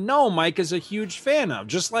that I know Mike is a huge fan of,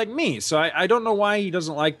 just like me. So I don't know why he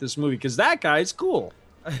doesn't like this movie, because that guy's cool.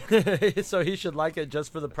 So he should like it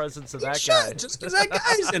just for the presence of that guy. guy. Just because that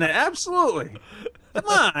guy's in it, absolutely. Come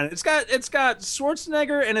on, it's got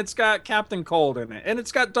Schwarzenegger and it's got Captain Cold in it, and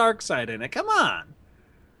it's got Darkseid in it. Come on.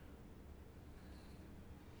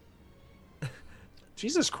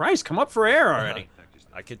 Jesus Christ, come up for air already.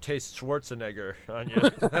 I could taste Schwarzenegger on you.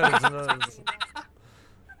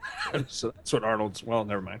 So that's what Arnold's... Well,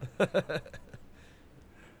 never mind.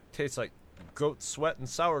 Tastes like goat sweat and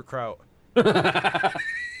sauerkraut. That's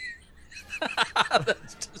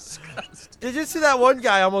disgusting. Did you see that one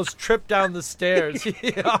guy almost tripped down the stairs?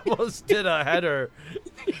 He almost did a header.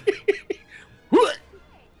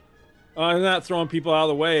 I'm not throwing people out of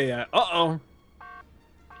the way. Uh-oh.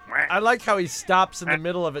 I like how he stops in the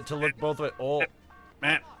middle of it to look both ways. Oh,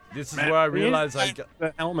 this is where I realize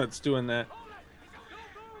the helmet's doing that.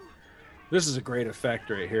 This is a great effect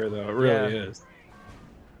right here, though. It really is.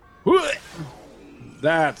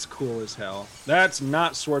 That's cool as hell. That's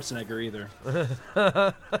not Schwarzenegger either.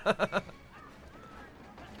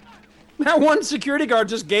 That one security guard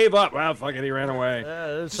just gave up. Wow, fuck it, he ran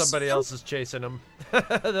away. Somebody else is chasing him.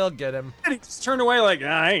 They'll get him. And he just turned away like,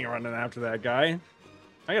 I ain't running after that guy.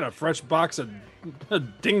 I got a fresh box of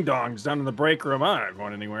ding-dongs down in the break room. I'm not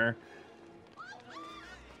going anywhere.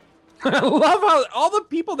 I love how all the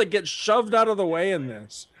people that get shoved out of the way in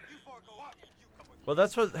this. Well,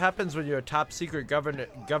 that's what happens when you're a top-secret government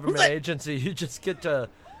agency. You just get to...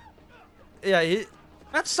 Yeah,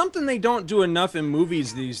 That's something they don't do enough in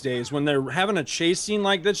movies these days. When they're having a chase scene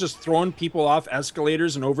like this, just throwing people off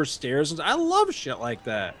escalators and over stairs. I love shit like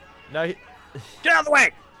that. Now, get out of the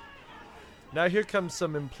way! Now here comes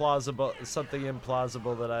something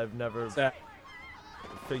implausible that I've never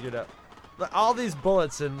figured out. All these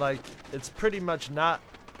bullets and it's pretty much not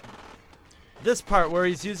this part where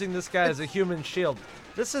he's using this guy as a human shield.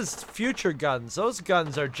 This is future guns. Those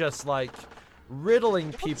guns are just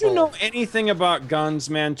riddling people. Don't you know anything about guns,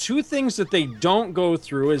 man? Two things that they don't go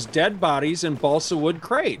through is dead bodies and balsa wood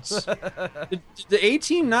crates. Did the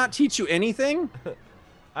A-Team not teach you anything?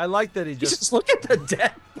 I like that he just look at the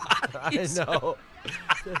dead bodies. I know.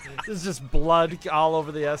 There's just blood all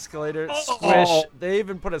over the escalator. Squish. They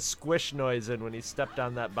even put a squish noise in when he stepped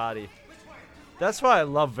on that body. That's why I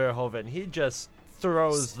love Verhoeven. He just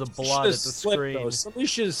throws the blood at the screen. Somebody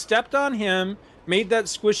should have stepped on him, made that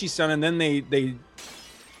squishy sound, and then they that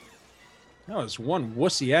was one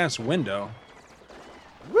wussy ass window.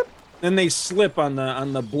 Whoop. Then they slip on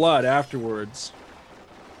the blood afterwards.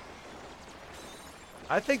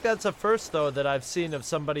 I think that's a first, though, that I've seen of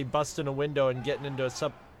somebody busting a window and getting into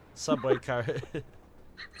a subway car.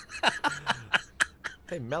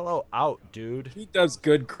 Hey, mellow out, dude. He does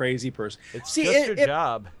good, crazy person. It's just your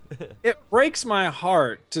job. It breaks my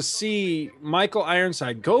heart to see Michael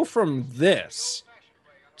Ironside go from this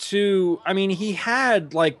to, I mean, he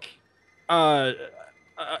had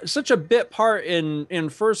such a bit part in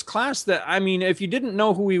First Class that, I mean, if you didn't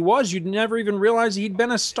know who he was, you'd never even realize he'd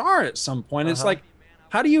been a star at some point. It's like,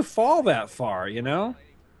 how do you fall that far, you know?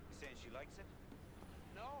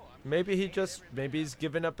 Maybe he's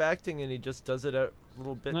given up acting and he just does it at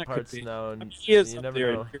little bit parts now, and he is you up never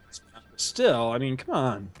there. know. Still, I mean, come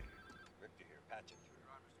on.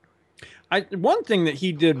 One thing that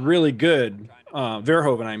he did really good,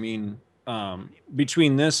 Verhoeven, I mean,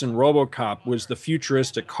 between this and RoboCop was the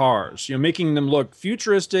futuristic cars. You know, making them look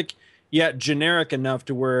futuristic yet generic enough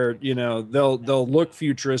to where, you know, they'll look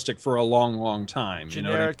futuristic for a long, long time.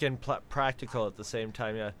 Generic and practical at the same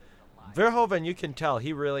time, yeah. Verhoeven, you can tell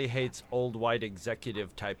he really hates old white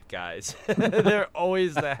executive type guys. They're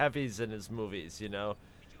always the heavies in his movies, you know.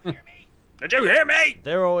 Did you hear me?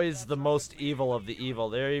 They're always the most evil of the evil.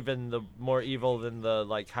 They're even the more evil than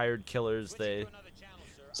the hired killers. So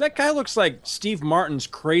that guy looks like Steve Martin's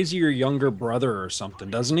crazier younger brother or something,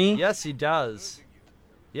 doesn't he? Yes, he does.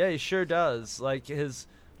 Yeah, he sure does. Like his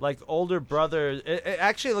older brother. It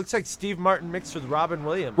actually looks like Steve Martin mixed with Robin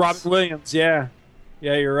Williams. Robin Williams, yeah.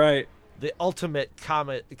 Yeah, you're right. The ultimate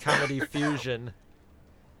comedy fusion.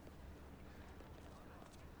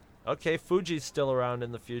 Okay, Fuji's still around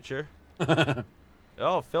in the future.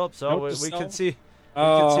 Oh, Philips. Oh, we can see. We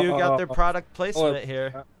can see who got their product placement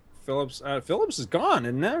here. Philips. Philips is gone,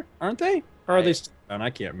 isn't there? Aren't they? Or are they still gone?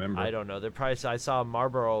 I can't remember. I don't know. They're probably. I saw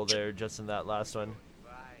Marlboro there just in that last one.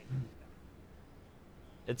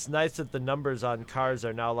 It's nice that the numbers on cars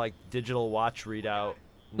are now like digital watch readout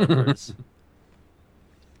numbers.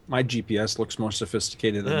 My GPS looks more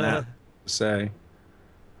sophisticated than that. Say,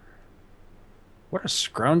 what a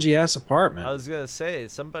scroungy ass apartment. I was gonna say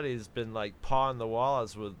somebody's been like pawing the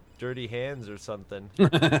walls with dirty hands or something.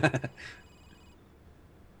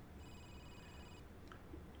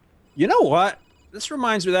 You know what? This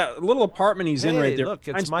reminds me of that little apartment he's in right there. Look,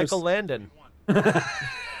 it's Michael Landon.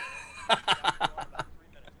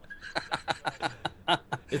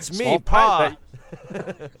 It's me, Pa.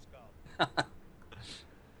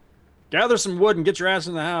 Gather some wood and get your ass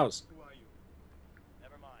in the house.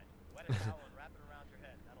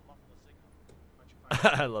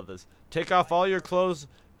 I love this. Take off all your clothes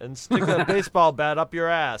and stick a baseball bat up your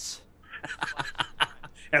ass.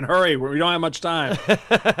 And hurry, we don't have much time.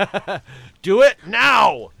 Do it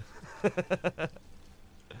now!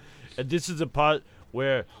 And this is the part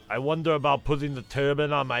where I wonder about putting the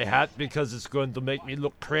turban on my hat because it's going to make me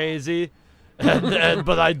look crazy.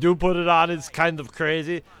 But I do put it on. It's kind of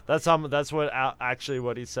crazy. That's what actually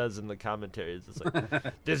what he says in the commentaries. It's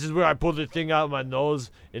like, this is where I pull the thing out of my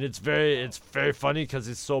nose, and it's very funny because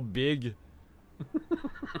it's so big.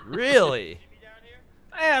 Really?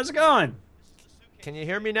 Hey, how's it going? Can you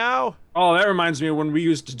hear me now? Oh, that reminds me of when we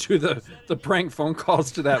used to do the prank phone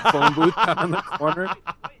calls to that phone booth down in the corner.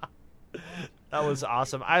 That was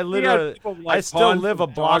awesome. I still live a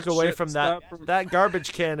block away from that. That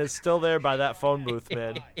garbage can is still there by that phone booth,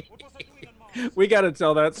 man. We got to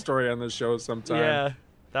tell that story on the show sometime. Yeah,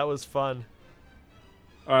 that was fun.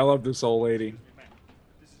 Oh, I love this old lady.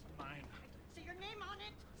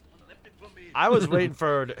 I was waiting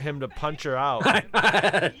for him to punch her out.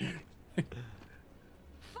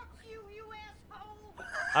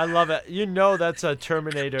 I love it. You know that's a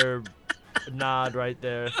Terminator nod right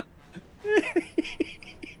there.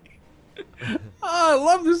 Oh, I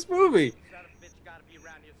love this movie.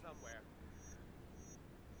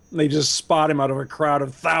 They just spot him out of a crowd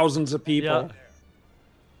of thousands of people. Yeah.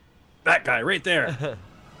 That guy right there.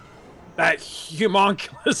 That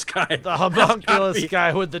homunculus guy. The homunculus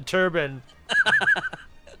guy with the turban.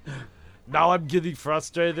 Now I'm getting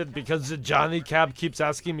frustrated because the Johnny Cab keeps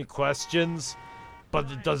asking me questions, but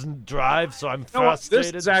it doesn't drive, so I'm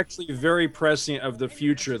frustrated. This is actually very prescient of the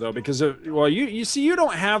future, though, because, you see, you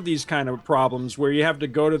don't have these kind of problems where you have to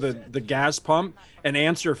go to the gas pump and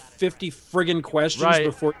answer 50 friggin' questions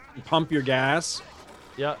before you pump your gas.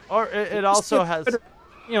 Yeah, or it also has...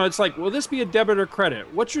 It's like, will this be a debit or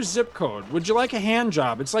credit? What's your zip code? Would you like a hand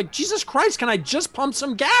job? It's like, Jesus Christ, can I just pump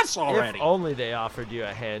some gas already? If only they offered you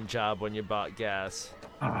a hand job when you bought gas.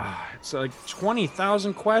 It's like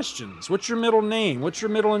 20,000 questions. What's your middle name? What's your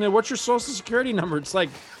middle name? What's your social security number? It's like,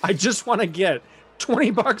 I just want to get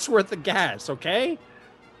 $20 worth of gas, okay?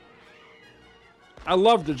 I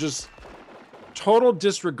love the just total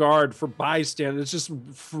disregard for bystanders. It's just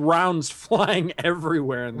rounds flying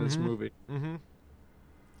everywhere in this movie. Mm-hmm.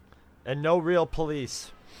 And no real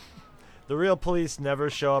police. The real police never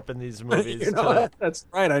show up in these movies. That's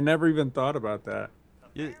right. I never even thought about that.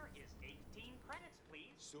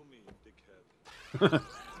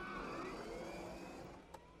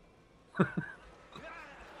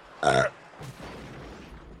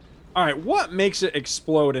 All right, what makes it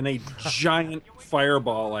explode in a giant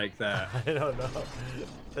fireball like that? I don't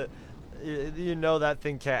know. You know that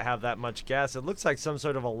thing can't have that much gas. It looks like some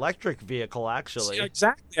sort of electric vehicle, actually.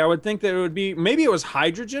 Exactly. I would think that it would be... Maybe it was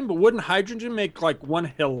hydrogen, but wouldn't hydrogen make, like,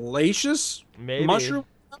 one hellacious mushroom?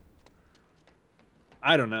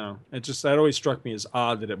 I don't know. That always struck me as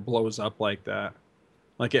odd that it blows up like that.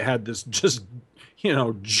 Like it had this just,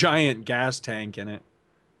 giant gas tank in it.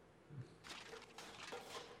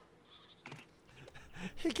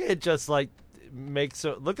 He can't just, look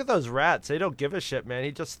at those rats. They don't give a shit, man.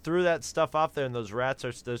 He just threw that stuff off there, and those rats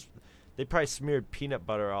they probably smeared peanut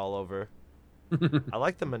butter all over. I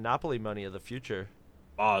like the Monopoly money of the future.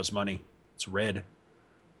 Oz money. It's red.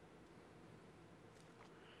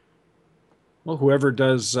 Well, whoever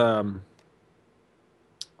does, what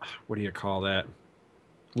do you call that?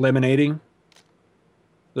 Lemonading.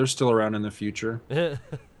 They're still around in the future. Hey,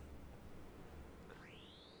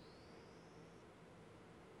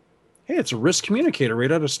 it's a risk communicator right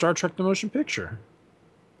out of Star Trek The Motion Picture.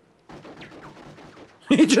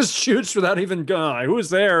 He just shoots without even going. Who's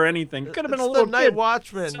there or anything? Could have been a little the Night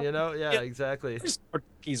Watchman, Yeah, exactly.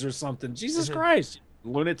 Keys or something. Jesus Christ.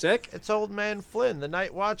 Lunatic. It's old man Flynn, the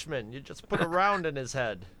Night Watchman. You just put a round in his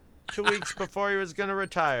head. 2 weeks before he was going to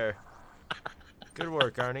retire. Good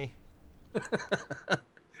work, Arnie.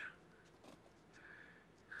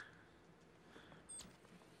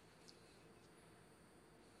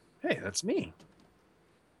 Hey, that's me.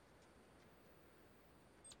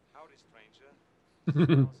 Howdy,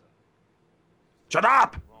 stranger. Shut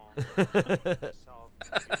up!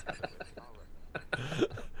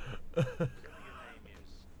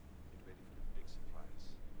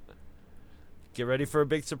 Get ready for a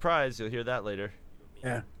big surprise. You'll hear that later.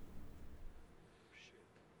 Yeah.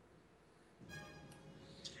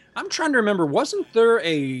 I'm trying to remember, wasn't there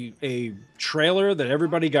a trailer that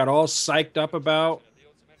everybody got all psyched up about?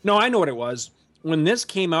 No, I know what it was. When this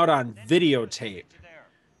came out on videotape,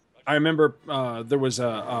 I remember there was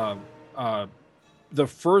the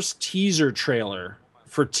first teaser trailer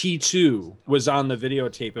for T2 was on the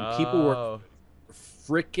videotape, and people were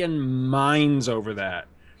freaking minds over that.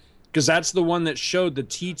 Because that's the one that showed the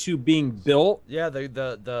T2 being built. Yeah,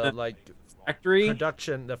 the like factory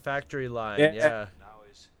production, the factory line. Yeah.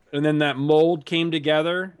 And then that mold came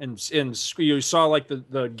together, and you saw like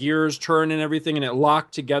the gears turn and everything, and it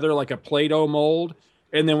locked together like a Play-Doh mold.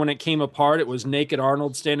 And then when it came apart, it was naked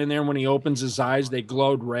Arnold standing there. And when he opens his eyes, they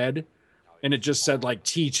glowed red, and it just said like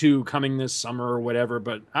T2 coming this summer or whatever.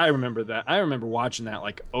 But I remember that. I remember watching that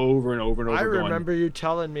like over and over and over. I remember you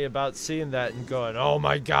telling me about seeing that and going, "Oh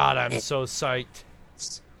my God, I'm so psyched."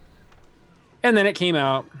 And then it came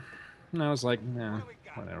out, and I was like, "Nah,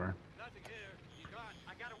 whatever."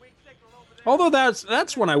 Although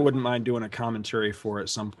that's one I wouldn't mind doing a commentary for at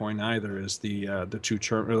some point either, is the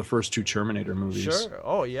first two Terminator movies. Sure.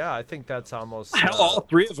 Oh yeah, I think that's almost all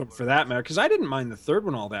three of them for that matter, because I didn't mind the third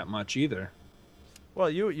one all that much either.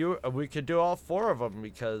 Well, we could do all four of them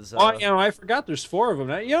because. I forgot there's four of them.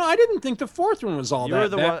 I didn't think the fourth one was all that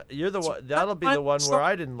bad. You're the one. That'll be the one where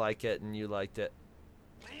I didn't like it and you liked it.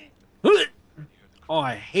 Oh,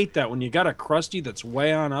 I hate that when you got a Krusty that's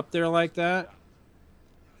way on up there like that.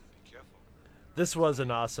 This was an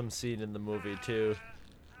awesome scene in the movie, too.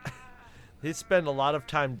 He spent a lot of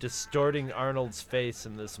time distorting Arnold's face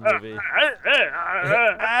in this movie.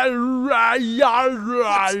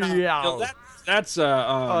 That's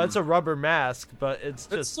it's a rubber mask, but it's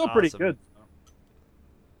just still awesome. pretty good.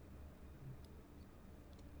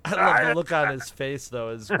 I love the look on his face,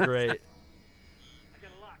 though. Is great.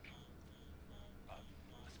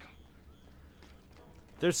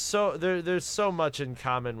 There's so much in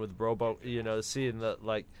common with Robo, seeing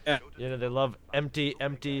that they love empty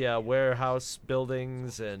warehouse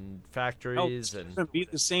buildings and factories it's gonna be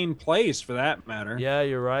the same place for that matter. Yeah,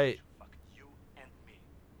 you're right. You and me.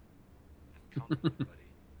 And count on me, buddy.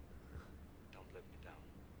 Don't let me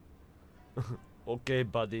down. Okay,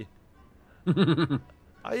 buddy.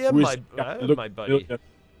 I am my buddy.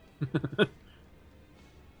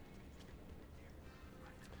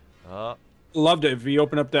 Loved it if he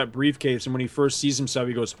opened up that briefcase and when he first sees himself,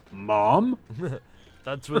 he goes, "Mom?"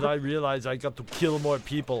 That's when I realized I got to kill more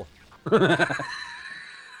people. That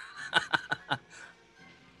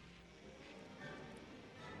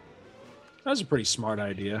was a pretty smart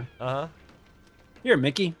idea. Uh-huh. Here,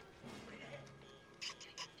 Mickey.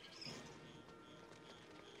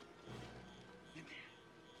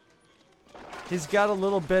 He's got a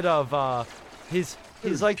little bit of he's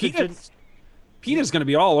like Peter's going to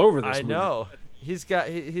be all over this I movie. know. He's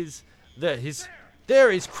there.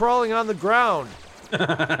 He's crawling on the ground.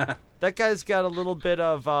 That guy's got a little bit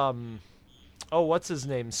of what's his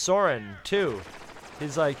name? Soren too.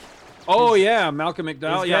 He's like Malcolm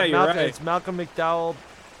McDowell. Yeah, you're right. It's Malcolm McDowell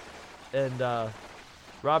and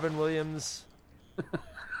Robin Williams,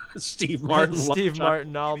 Steve Martin, and Steve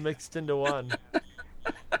Martin all mixed into one.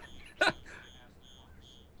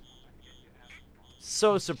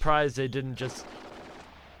 So surprised they didn't just.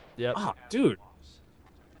 Yep. Oh, dude.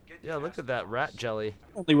 Yeah, look at that rat jelly.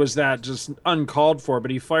 Not only was that just uncalled for, but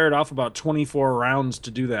he fired off about 24 rounds to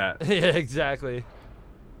do that. Yeah, exactly.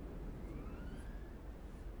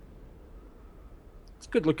 It's a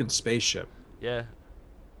good-looking spaceship. Yeah.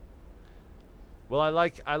 Well, I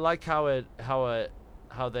like how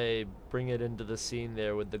they bring it into the scene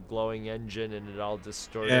there with the glowing engine and it all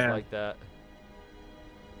distorted like that.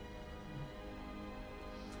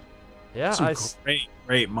 Yeah, Some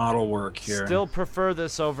great model work here. Still prefer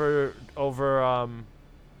this over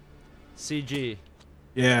CG.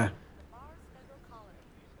 Yeah.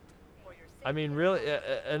 I mean, really,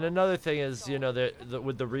 and another thing is,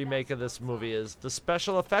 with the remake of this movie is the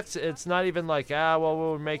special effects. It's not even like,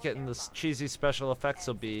 we'll make it and the cheesy special effects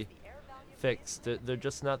will be fixed. They're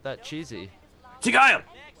just not that cheesy. Tigile!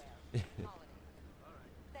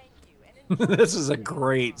 This is a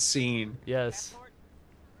great scene. Yes.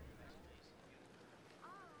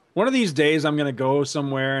 One of these days, I'm going to go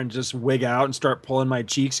somewhere and just wig out and start pulling my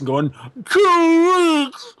cheeks and going, 2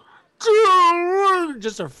 weeks! 2 weeks!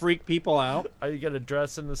 Just to freak people out. Are you going to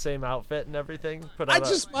dress in the same outfit and everything? I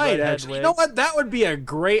just might, actually. You know what? That would be a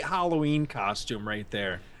great Halloween costume right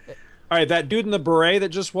there. All right, that dude in the beret that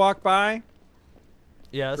just walked by.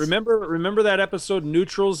 Yes. Remember that episode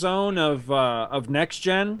Neutral Zone of Next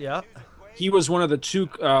Gen? Yeah. He was one of the two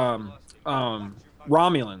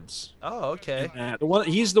Romulans. Oh, okay.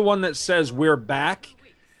 He's the one that says we're back.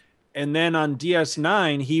 And then on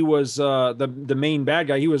DS9, he was the main bad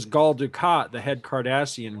guy. He was Gul Dukat, the head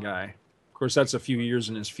Cardassian guy. Of course, that's a few years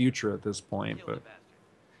in his future at this point, but.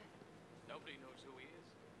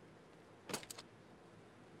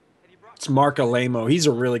 It's Mark Alamo. He's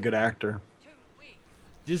a really good actor.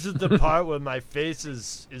 This is the part where my face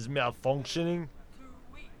is malfunctioning. 2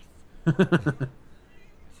 weeks.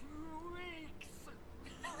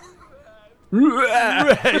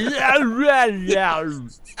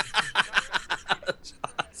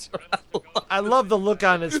 I love the look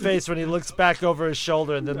on his face when he looks back over his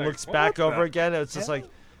shoulder and then looks back over again. It's just like.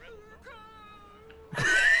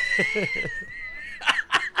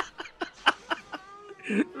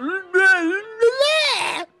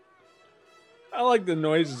 I like the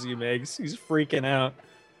noises he makes. He's freaking out.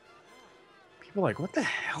 People are like, what the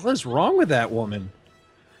hell is wrong with that woman?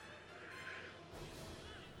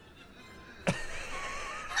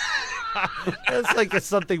 It's like it's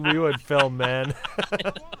something we would film, man.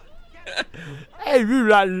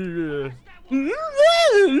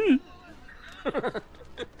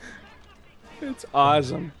 It's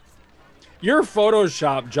awesome. Your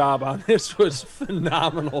Photoshop job on this was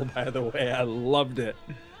phenomenal, by the way. I loved it.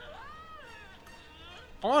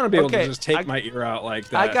 I want to be able to just take my ear out like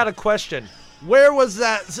that. I got a question. Where was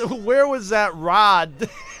that rod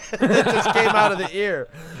that just came out of the ear?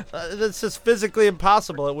 That's just physically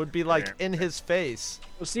impossible. It would be like in his face.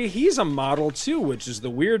 Well, see, he's a model too, which is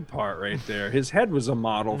the weird part right there. His head was a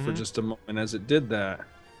model for just a moment as it did that.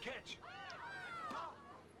 Get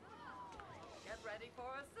ready for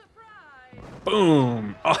a surprise.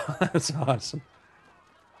 Boom! Oh, that's awesome.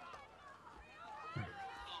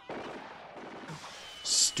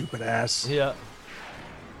 Stupid ass. Yeah.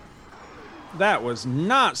 That was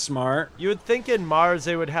not smart. You would think in Mars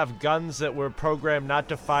they would have guns that were programmed not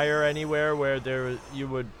to fire anywhere where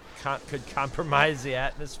you could compromise the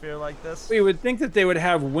atmosphere like this. You would think that they would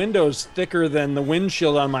have windows thicker than the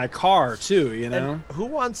windshield on my car too, you know? And who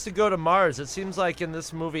wants to go to Mars? It seems like in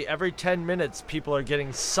this movie every 10 minutes people are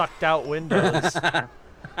getting sucked out windows and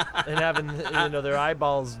having their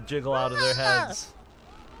eyeballs jiggle out of their heads.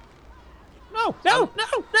 No.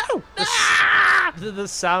 The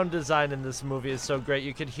sound design in this movie is so great.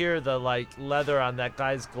 You could hear the leather on that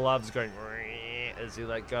guy's gloves going as he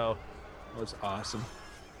let go. That was awesome.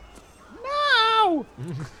 No!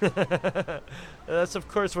 That's of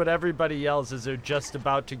course what everybody yells as they're just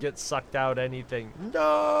about to get sucked out anything.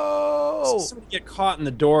 No! Somebody get caught in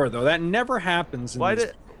the door though. That never happens.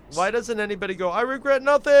 Why doesn't anybody go, I regret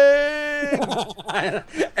nothing?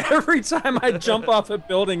 Every time I jump off a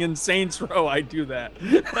building in Saints Row, I do that.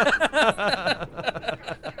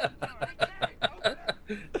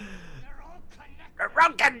 We're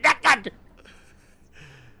all connected.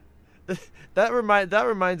 That reminds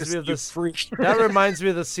me of this. That reminds me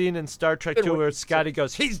of the scene in Star Trek 2 where Scotty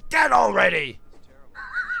goes, "He's dead already."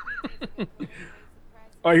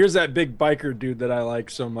 Oh, here's that big biker dude that I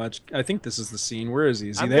like so much. I think this is the scene. Where is he?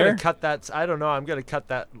 Is he there? I'm gonna cut that. I don't know. I'm gonna cut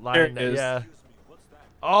that line. There it is. Yeah.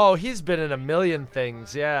 Oh, he's been in a million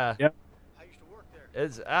things. Yeah. Yep.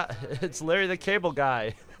 It's Larry the Cable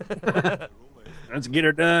Guy. Let's get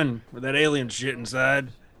her done with that alien shit inside.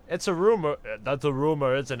 It's a rumor. That's a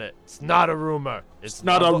rumor, isn't it? It's not a rumor. It's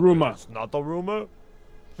not a rumor. It's not a rumor.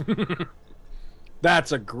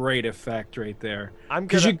 That's a great effect right there.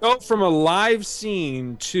 Because you go from a live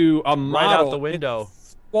scene to a model right out the window.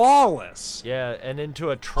 Flawless. Yeah, and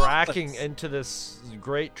into this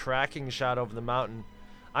great tracking shot over the mountain.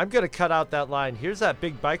 I'm going to cut out that line. Here's that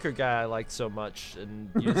big biker guy I like so much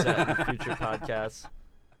and use that in future podcasts.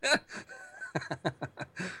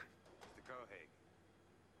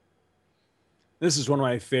 This is one of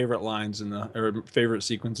my favorite lines or favorite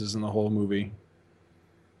sequences in the whole movie.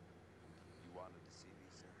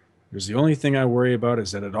 Because the only thing I worry about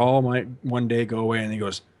is that it all might one day go away. And he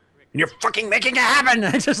goes, and you're fucking making it happen.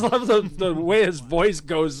 I just love the way his voice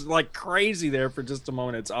goes like crazy there for just a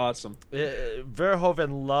moment. It's awesome.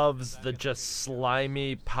 Verhoeven loves the just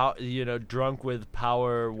slimy, drunk with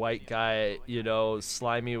power white guy,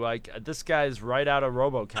 slimy white. This guy's right out of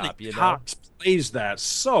RoboCop, Cox plays that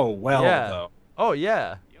so well, though. Oh,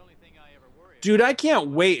 yeah. Dude, I can't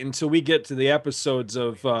wait until we get to the episodes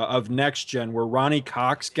of Next Gen where Ronnie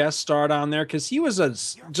Cox guest starred on there, because he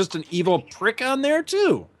was just an evil prick on there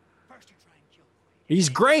too. He's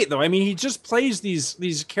great though. I mean, he just plays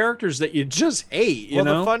these characters that you just hate. You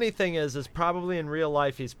know. The funny thing is probably in real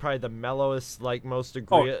life he's probably the mellowest, like most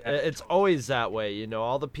agree. It's always that way, you know.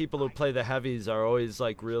 All the people who play the heavies are always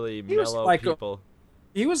like really mellow people.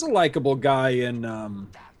 He was a likable guy in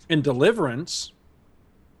Deliverance.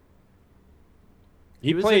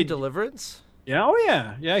 He was in Deliverance? Yeah, oh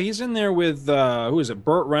yeah. Yeah, he's in there with who is it?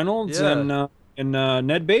 Burt Reynolds and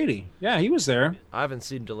Ned Beatty. Yeah, he was there. I haven't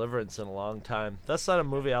seen Deliverance in a long time. That's not a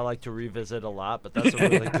movie I like to revisit a lot, but that's a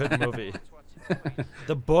really good movie.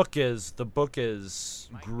 The book is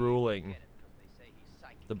grueling.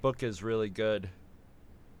 The book is really good.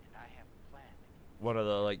 One of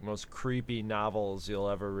the like most creepy novels you'll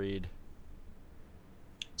ever read.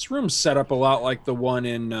 This room's set up a lot like the one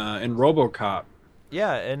in RoboCop.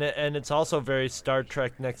 Yeah, and it's also very Star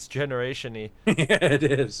Trek Next Generation-y. Yeah, it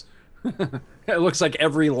is. It looks like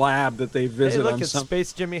every lab that they visit. Hey, look, it's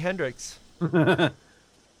Space Jimi Hendrix.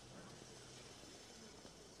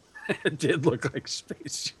 It did look like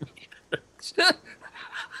Space Jimi Hendrix.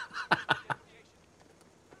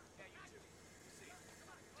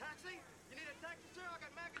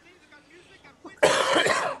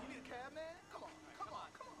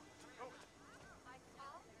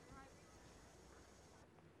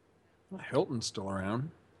 Hilton's still around.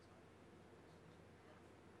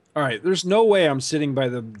 All right, there's no way I'm sitting by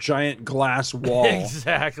the giant glass wall.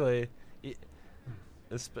 Exactly.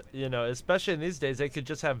 You know, especially in these days, they could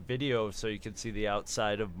just have video so you could see the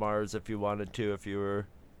outside of Mars if you wanted to, if you were...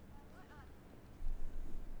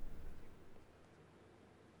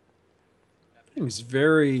 Thing's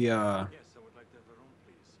very,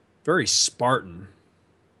 very Spartan.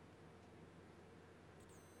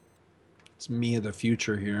 It's me of the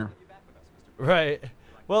future here. Right.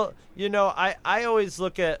 Well, you know, I always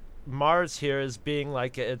look at Mars here as being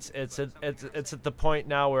like it's at the point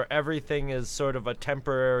now where everything is sort of a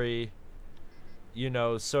temporary, you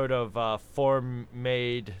know, sort of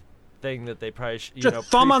form-made thing that they probably Your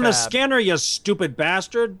thumb on the scanner, you stupid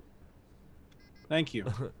bastard. Thank you.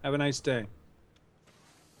 Have a nice day.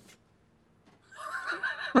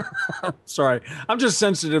 Sorry, I'm just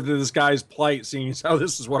sensitive to this guy's plight, seeing as how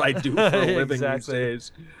this is what I do for a living these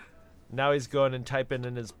days. Now he's going and typing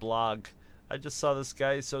in his blog. I just saw this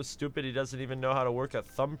guy. He's so stupid he doesn't even know how to work a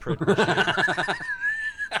thumbprint machine.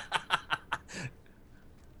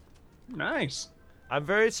 Nice. I'm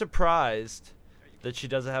very surprised that she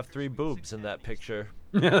doesn't have 3 boobs in that picture.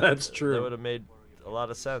 Yeah, that's true. That would have made a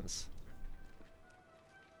lot of sense.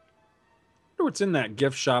 I wonder what's in that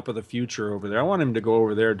gift shop of the future over there. I want him to go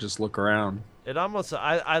over there and just look around. It almost,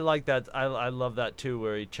 I like that. I love that too,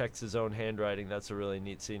 where he checks his own handwriting. That's a really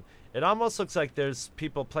neat scene. It almost looks like there's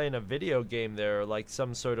people playing a video game there, or like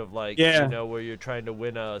some sort of like, you know, where you're trying to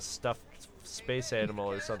win a stuffed space animal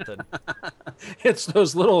or something. It's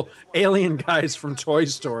those little alien guys from Toy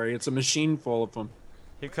Story. It's a machine full of them.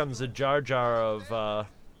 Here comes the Jar Jar of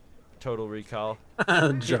Total Recall.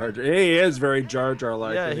 Jar Jar. He is very Jar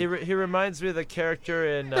Jar-like. Yeah, he reminds me of the character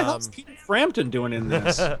in... What the hell's Peter Frampton doing in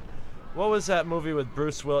this? What was that movie with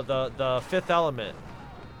Bruce Willis? The Fifth Element.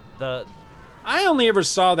 I only ever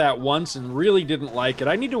saw that once and really didn't like it.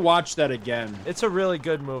 I need to watch that again. It's a really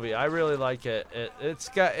good movie. I really like it. It's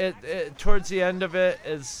got towards the end of it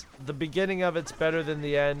is the beginning of it's better than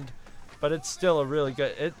the end, but it's still a really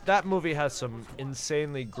good. That movie has some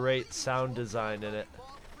insanely great sound design in it.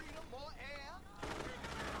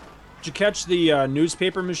 Did you catch the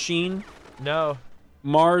newspaper machine? No.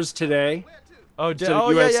 Mars Today. Oh,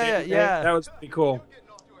 yeah. That was pretty cool.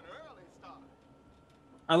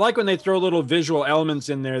 I like when they throw little visual elements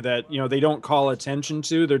in there that, you know, they don't call attention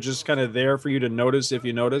to. They're just kind of there for you to notice if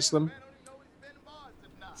you notice them.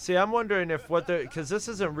 See, I'm wondering if because this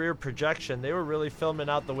isn't rear projection. They were really filming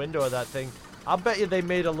out the window of that thing. I'll bet you they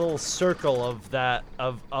made a little circle of that,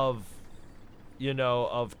 of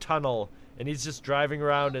tunnel, and he's just driving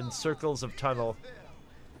around in circles of tunnel.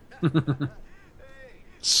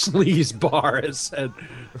 Sleaze bar has said.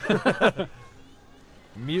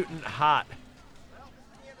 Mutant hot.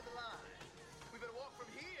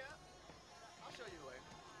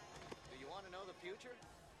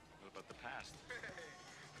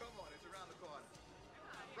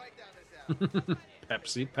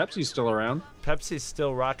 Pepsi's still around. Pepsi's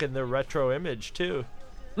still rocking their retro image too.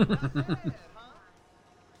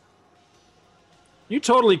 You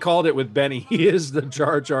totally called it with Benny. He is the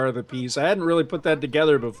Jar Jar of the piece. I hadn't really put that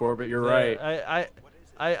together before, but you're right.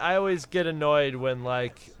 I always get annoyed when,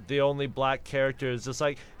 like, the only black character is just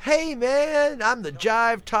like, hey, man, I'm the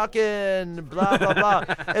jive talking, blah, blah, blah.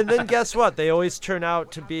 And then guess what? They always turn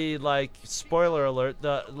out to be, like, spoiler alert,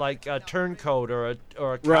 like a turncoat or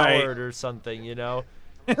a coward or something, you know?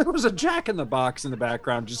 There was a Jack-in-the-Box in the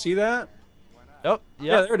background. Did you see that? Oh,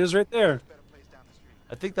 Yeah, there it is right there.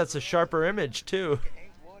 I think that's a sharper image, too.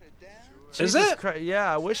 Is Jesus it? Christ.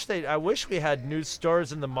 Yeah, I wish we had new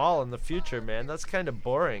stores in the mall in the future, man. That's kind of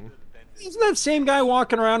boring. Isn't that same guy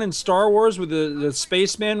walking around in Star Wars with the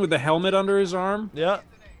spaceman with the helmet under his arm? Yeah.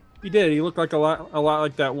 He did. He looked like a lot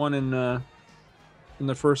like that one in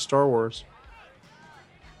the first Star Wars.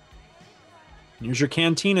 Here's your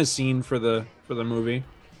cantina scene for the movie.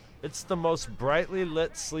 It's the most brightly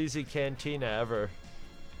lit sleazy cantina ever.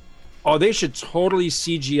 Oh, they should totally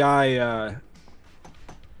CGI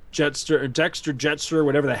Dexter Jetster,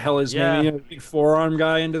 whatever the hell his name is, big forearm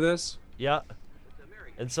guy into this. Yeah.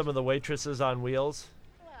 And some of the waitresses on wheels.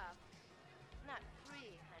 Well, not free,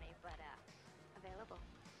 honey, but available.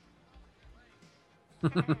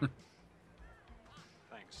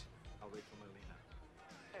 Thanks. I'll wait for Melina.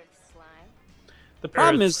 Earth slime. The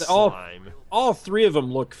problem is that Slime. all three of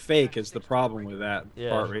them look fake is the problem with that Yeah.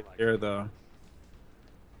 part right there, though.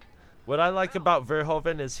 What I like about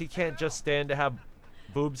Verhoeven is he can't just stand to have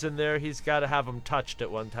boobs in there. He's got to have them touched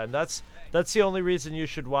at one time. That's the only reason you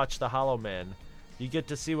should watch The Hollow Man. You get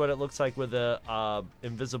to see what it looks like with a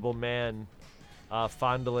invisible man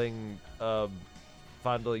fondling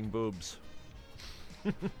boobs.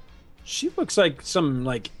 She looks like some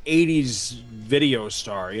 80s video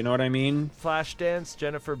star, you know what I mean? Flashdance,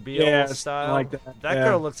 Jennifer Beal Yeah, style. like that, That yeah.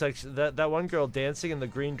 girl looks like that one girl dancing in the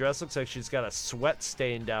green dress looks like she's got a sweat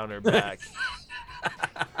stain down her back.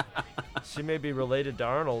 She may be related to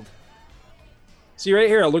Arnold. See right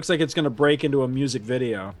here, it looks like it's going to break into a music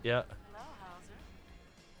video. Yeah. Hello, Hauser.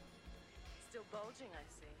 Still bulging,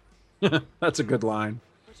 I see. That's a good line.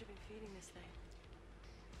 What you been feeding this thing?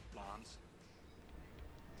 Blondes.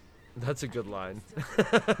 That's a good line.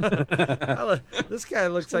 This guy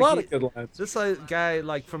looks A like lot of good lines. This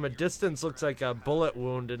guy, from a distance, looks like a bullet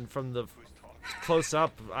wound, and from the close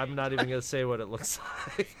up, I'm not even gonna say what it looks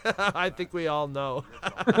like. I think we all know.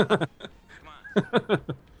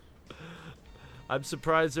 I'm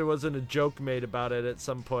surprised there wasn't a joke made about it at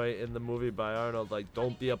some point in the movie by Arnold, like,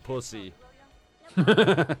 "Don't be a pussy."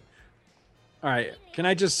 All right, can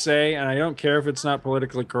I just say, and I don't care if it's not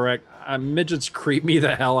politically correct, midgets creep me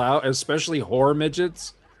the hell out, especially whore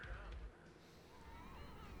midgets.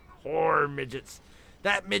 Whore midgets.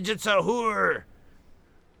 That midget's a whore.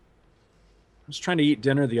 I was trying to eat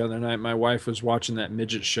dinner the other night. My wife was watching that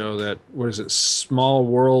midget show, that, what is it, Small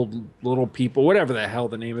World, Little People, whatever the hell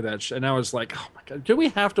the name of that show. And I was like, oh my God, do we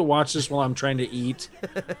have to watch this while I'm trying to eat?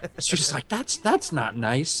 She's like, that's not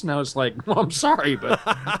nice. And I was like, well, I'm sorry, but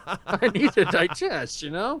I need to digest,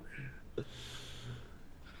 you know?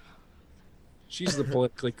 She's the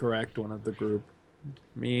politically correct one of the group.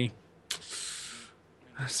 Me.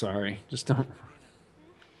 Sorry. Just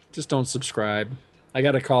don't subscribe. I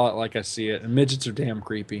gotta call it like I see it. And midgets are damn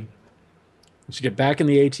creepy. You should get back in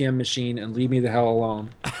the ATM machine and leave me the hell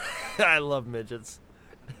alone. I love midgets.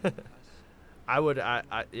 I would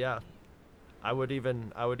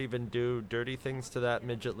even do dirty things to that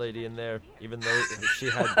midget lady in there, even though she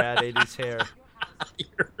had bad 80s hair.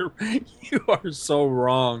 You are so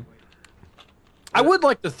wrong. I would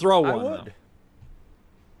like to throw one, I would. though.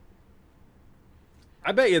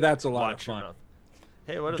 I bet you that's a lot of fun.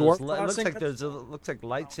 Hey, what are Dwarf those? It crossing? looks like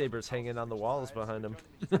lightsabers hanging on the walls behind them.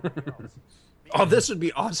 Oh, this would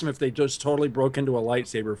be awesome if they just totally broke into a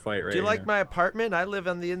lightsaber fight right Do you like here. my apartment? I live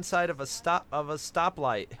on the inside of a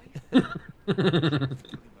stoplight. Oh, she isn't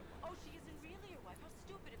really your wife. How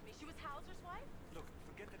stupid of me. She was Hauser's wife? Look,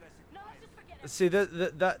 forget that I said No, let's just forget it. See,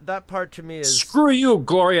 that part to me is Screw you,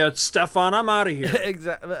 Gloria Stefan. I'm out of here.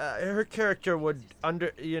 exactly. Her character would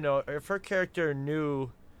if her character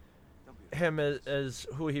knew him as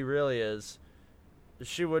who he really is,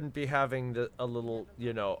 she wouldn't be having a little,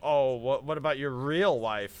 oh, what about your real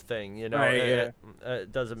wife thing, Right,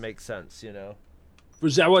 it doesn't make sense,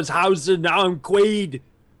 Because I was Hauser, now I'm Quaid.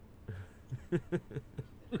 Melina,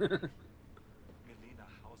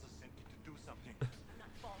 Hauser sent you to do something.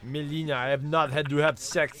 Melina, I have not had to have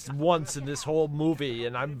sex once in this whole movie,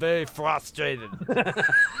 and I'm very frustrated.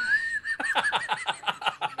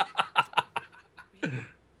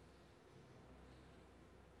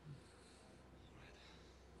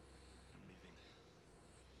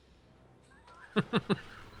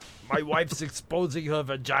 My wife's exposing her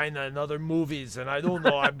vagina in other movies, and I don't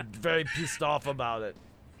know. I'm very pissed off about it.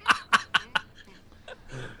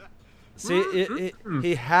 See,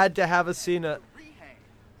 he had to have a scene of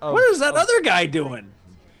what is that other guy doing?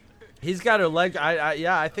 He's got her leg.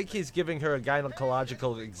 I think he's giving her a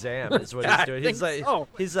gynecological exam. Is what he's doing. He's like,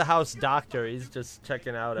 he's the house doctor. He's just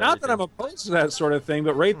checking out. Not everything. that I'm opposed to that sort of thing,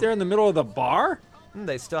 but right there in the middle of the bar.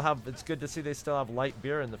 They still have. It's good to see they still have light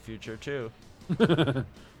beer in the future too. What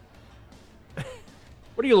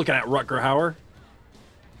are you looking at, Rutger Hauer?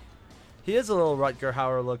 He is a little Rutger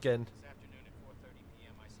Hauer looking.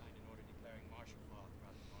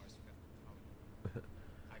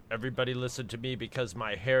 Everybody listen to me because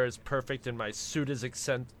my hair is perfect and my suit is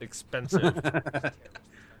expensive. Is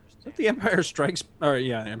that the Empire Strikes? Or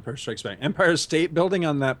yeah, Empire Strikes Back. Empire State Building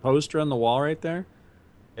on that poster on the wall right there.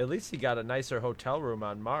 At least he got a nicer hotel room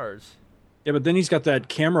on Mars. Yeah, but then he's got that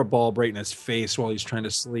camera bulb right in his face while he's trying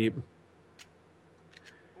to sleep.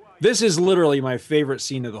 This is literally my favorite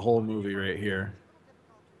scene of the whole movie right here.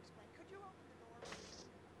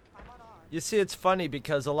 You see, it's funny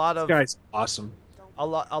because a lot of this guy's awesome. A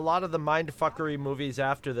lot of the mindfuckery movies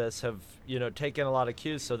after this have, taken a lot of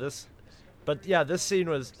cues. So this scene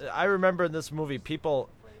was. I remember in this movie,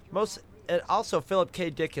 and also Philip K.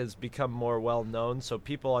 Dick has become more well known, so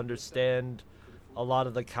people understand a lot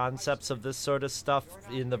of the concepts of this sort of stuff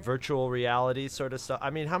in the virtual reality sort of stuff. I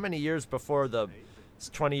mean, how many years before it's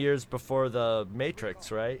 20 years before the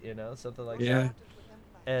Matrix, right? Something like that.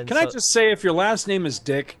 And Can I just say, if your last name is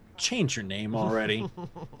Dick, change your name already.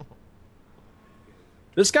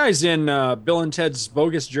 This guy's in Bill and Ted's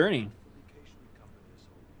Bogus Journey.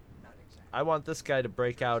 I want this guy to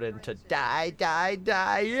break out into die, die,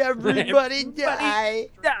 die, everybody die.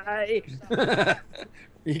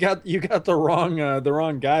 You got the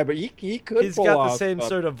wrong guy, but he could. He's pull got off the same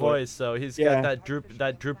sort of voice, though. He's got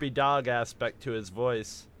that droopy dog aspect to his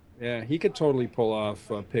voice. Yeah, he could totally pull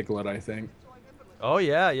off Piglet, I think. Oh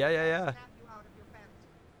yeah.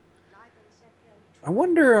 I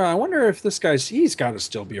wonder if this he's got to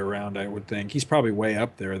still be around, I would think. He's probably way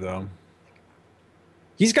up there, though.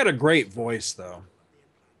 He's got a great voice, though.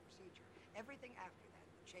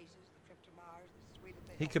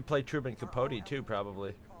 He could play Truman Capote, too,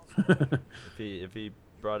 probably. if he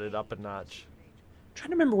brought it up a notch. I'm trying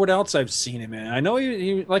to remember what else I've seen him in. I know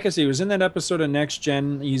he like I said, he was in that episode of Next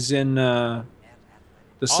Gen. He's in the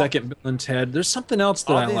second Bill and Ted. There's something else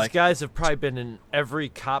that I like. All these guys have probably been in every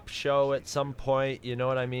cop show at some point. You know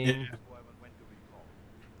what I mean? Yeah.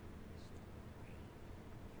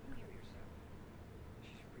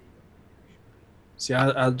 See,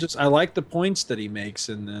 I like the points that he makes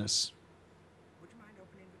in this.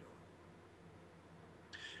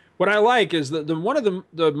 What I like is that one of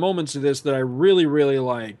the moments of this that I really, really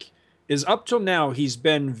like is up till now he's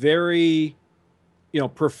been very,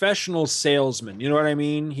 professional salesman. You know what I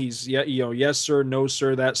mean? He's yes sir, no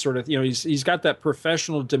sir, that sort of. He's got that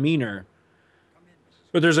professional demeanor.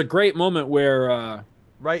 But there's a great moment where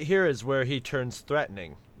right here is where he turns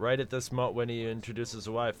threatening. Right at this moment when he introduces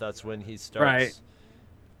a wife, that's when he starts. Right.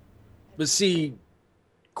 But see,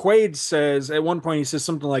 Quaid says at one point he says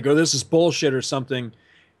something like, "Oh, this is bullshit" or something.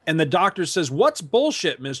 And the doctor says, "What's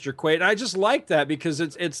bullshit, Mr. Quaid?" And I just like that because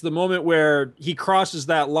it's the moment where he crosses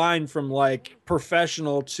that line from like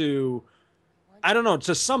professional to, I don't know,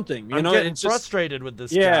 to something. I'm getting frustrated with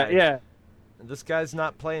this guy. Yeah. This guy's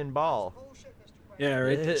not playing ball. Yeah,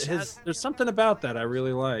 right. There's something about that I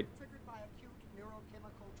really like.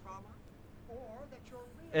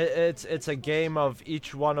 It's a game of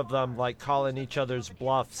each one of them like calling each other's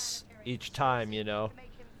bluffs each time,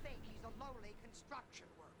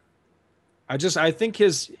 I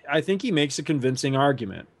think he makes a convincing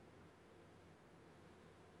argument.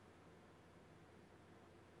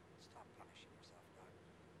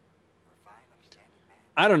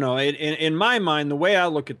 I don't know. In my mind, the way I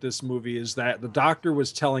look at this movie is that the doctor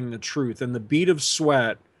was telling the truth, and the bead of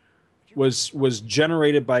sweat was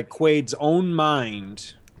generated by Quaid's own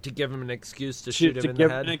mind to give him an excuse to shoot him in the head.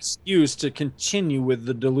 To give an excuse to continue with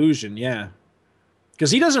the delusion. Yeah. Because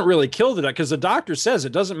he doesn't really kill the doctor, because the doctor says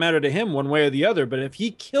it doesn't matter to him one way or the other, but if he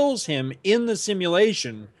kills him in the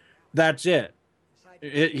simulation, that's it.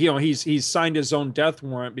 He's signed his own death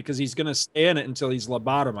warrant because he's going to stay in it until he's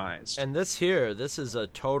lobotomized. And this is a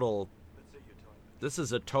total,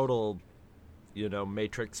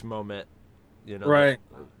 Matrix moment, right.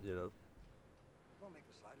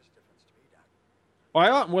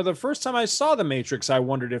 Well, the first time I saw The Matrix, I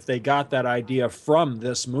wondered if they got that idea from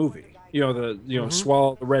this movie.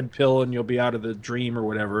 Swallow the red pill and you'll be out of the dream or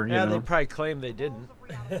whatever. Yeah, they probably claim they didn't.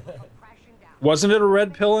 Wasn't it a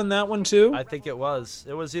red pill in that one too? I think it was.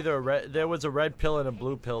 It was either there was a red pill and a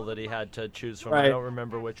blue pill that he had to choose from. Right. I don't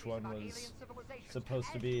remember which one was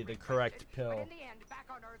supposed to be the correct pill.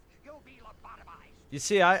 You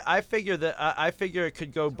see, I figure that I figure it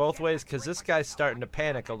could go both ways because this guy's starting to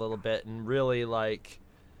panic a little bit and really like,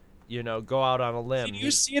 go out on a limb. Do you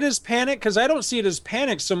see it as panic? Because I don't see it as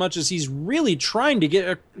panic so much as he's really trying to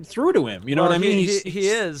get through to him. You know what I mean? He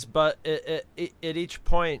is, but at each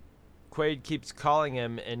point, Quaid keeps calling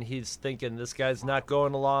him, and he's thinking, this guy's not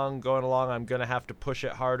going along. I'm going to have to push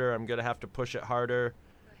it harder.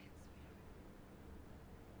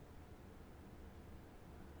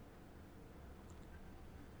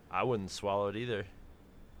 I wouldn't swallow it either.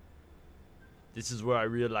 This is where I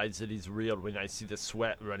realize that he's real, when I see the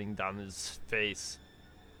sweat running down his face.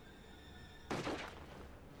 Did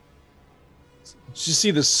you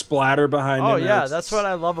see the splatter behind him? Oh yeah, that's what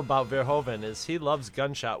I love about Verhoeven, is he loves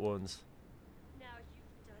gunshot wounds.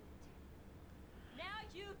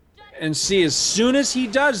 And see, as soon as he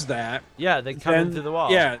does that, yeah, they come in through the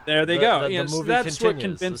wall. Yeah, there they go. The Yes, movie that's continues. what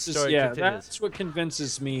convinces. The story Yeah, continues. that's what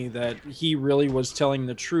convinces me that he really was telling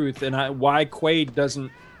the truth, and why Quaid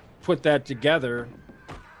doesn't put that together.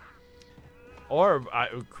 Or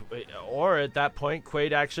at that point,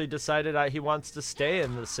 Quaid actually decided he wants to stay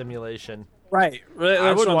in the simulation. Right.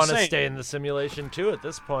 I would want to stay in the simulation too at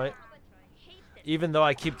this point, even though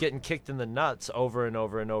I keep getting kicked in the nuts over and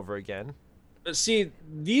over and over again. But see,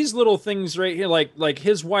 these little things right here, like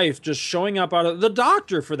his wife just showing up out of the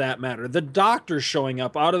doctor, for that matter, the doctor showing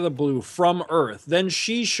up out of the blue from Earth. Then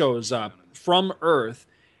she shows up from Earth,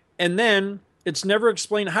 and then it's never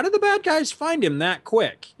explained. How did the bad guys find him that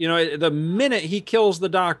quick? The minute he kills the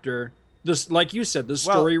doctor, this, like you said, the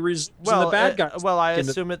story resumes and the bad guys. Well, I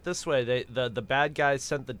assume it this way: the bad guys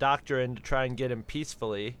sent the doctor in to try and get him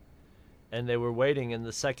peacefully. And they were waiting, and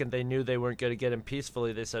the second they knew they weren't going to get him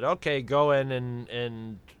peacefully, they said, okay, go in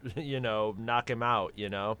and knock him out,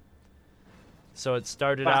 So it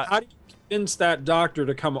started out... How do you convince that doctor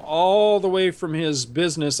to come all the way from his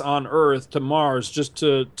business on Earth to Mars just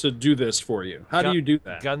to do this for you? How do you do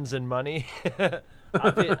that? Guns and money.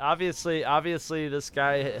 Obviously, this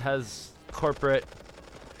guy has corporate...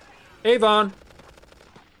 Avon!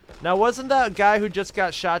 Now, wasn't that guy who just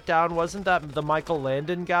got shot down, wasn't that the Michael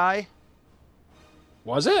Landon guy?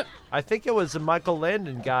 Was it? I think it was the Michael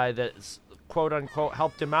Landon guy that, quote unquote,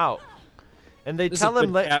 helped him out. And they tell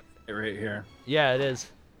him right here. Yeah, it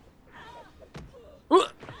is.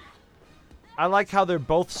 I like how they're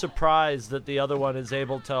both surprised that the other one is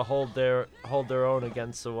able to hold their own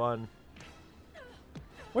against the one.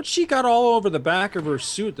 What's she got all over the back of her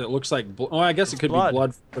suit that looks like... I guess it could be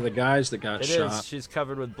blood for the guys that got shot. It is. She's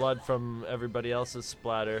covered with blood from everybody else's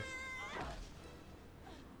splatter.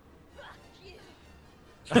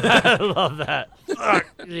 I love that. Fuck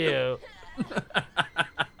you.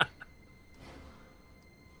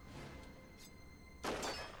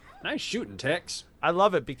 Nice shooting, Tex. I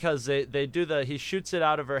love it because they do he shoots it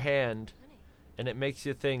out of her hand, and it makes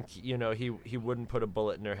you think, he wouldn't put a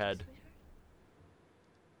bullet in her head.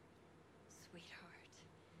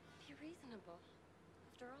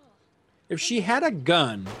 If she had a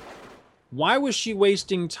gun, why was she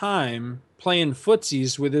wasting time playing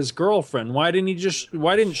footsies with his girlfriend? Why didn't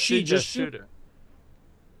she just shoot her?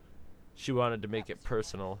 She wanted to make it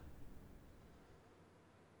personal.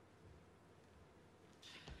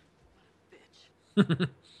 Bitch.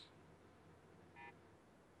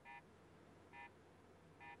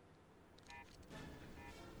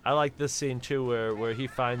 I like this scene too, where he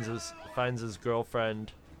finds his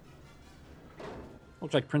girlfriend.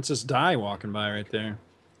 Looks like Princess Di walking by right there.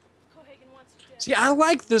 See, I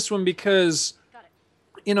like this one because,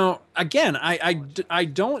 again, I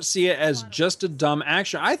don't see it as just a dumb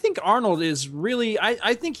action. I think Arnold is really,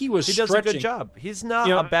 I think he was stretching. Does a good job. He's not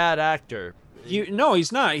a bad actor. No,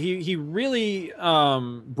 he's not. He really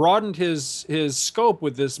broadened his scope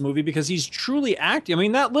with this movie because he's truly acting. I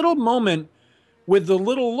mean, that little moment with the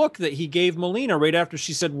little look that he gave Melina right after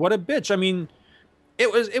she said, "What a bitch." I mean,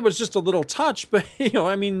 it was just a little touch, but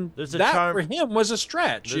that for him was a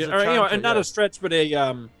stretch. Not a stretch, but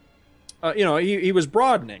a he was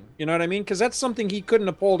broadening. You know what I mean? Because that's something he couldn't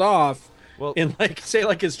have pulled off in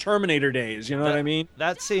his Terminator days. You know what I mean?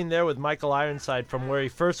 That scene there with Michael Ironside, from where he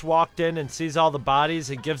first walked in and sees all the bodies,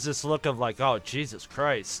 and gives this look of like, oh Jesus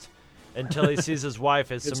Christ, until he sees his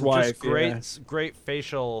wife. Is some great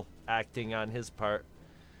facial acting on his part.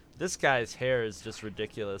 This guy's hair is just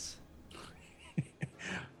ridiculous.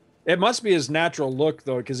 It must be his natural look,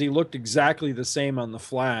 though, because he looked exactly the same on The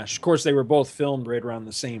Flash. Of course, they were both filmed right around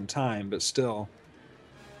the same time, but still.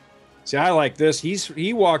 See, I like this.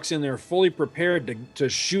 He walks in there fully prepared to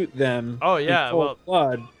shoot them. Oh yeah, in cold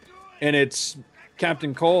blood, and it's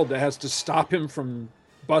Captain Cold that has to stop him from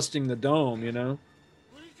busting the dome.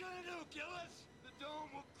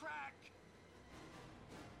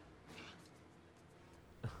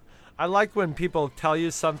 I like when people tell you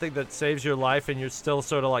something that saves your life and you're still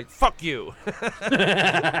sort of like, fuck you. What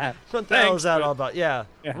the hell is that all about? Yeah.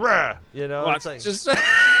 Rah, you know, Well, it's like... just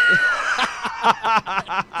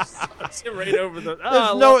right over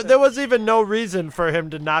the. There was even no reason for him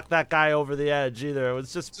to knock that guy over the edge either. It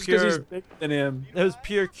was just because he's pure. bigger than him. It was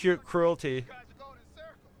pure cruelty.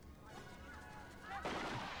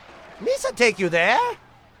 Misa take you there?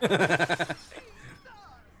 It's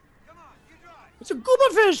a gooba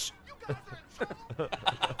fish.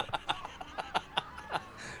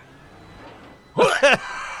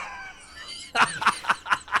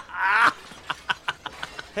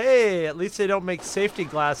 Hey, at least they don't make safety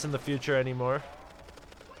glass in the future anymore.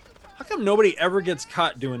 How come nobody ever gets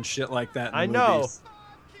caught doing shit like that in I the know. movies?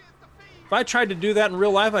 If I tried to do that in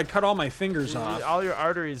real life, I'd cut all my fingers off. All your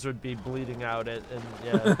arteries would be bleeding out, and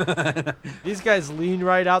yeah. These guys lean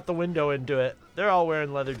right out the window into it. They're all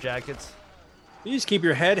wearing leather jackets. You just keep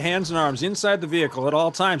your head, hands, and arms inside the vehicle at all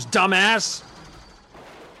times, dumbass!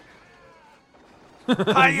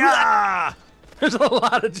 Hiya! There's a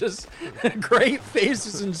lot of just great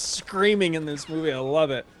faces and screaming in this movie. I love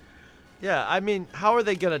it. Yeah, I mean, how are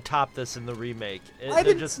they going to top this in the remake? Why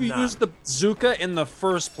They're did just you not. use the bazooka in the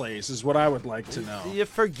first place is what I would like to know. You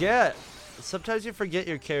forget. Sometimes you forget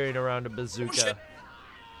you're carrying around a bazooka.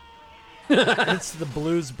 It's the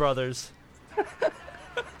Blues Brothers.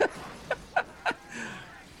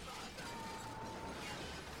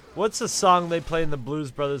 What's the song they play in the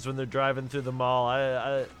Blues Brothers when they're driving through the mall?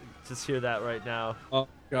 I just hear that right now. Oh,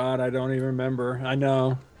 God, I don't even remember. I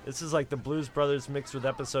know. This is like the Blues Brothers mixed with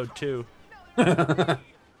episode 2. I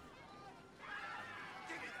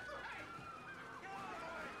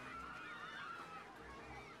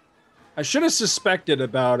should have suspected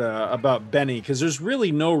about Benny, because there's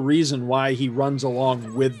really no reason why he runs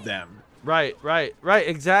along with them. Right,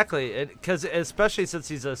 exactly. Because especially since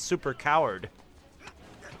he's a super coward.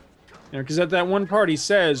 Because at that one part he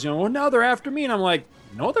says, well, now they're after me, and I'm like,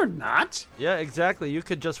 no, they're not. Yeah, exactly. You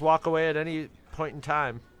could just walk away at any point in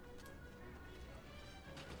time.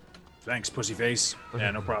 Thanks, pussyface.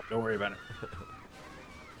 Yeah, no problem. Don't worry about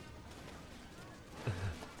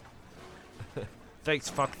it.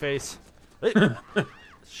 Thanks, fuckface. Hey,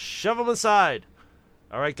 shove them aside.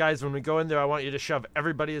 All right, guys, when we go in there, I want you to shove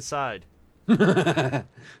everybody aside. Hey, you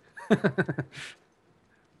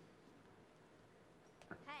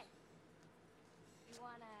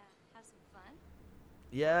wanna have some fun?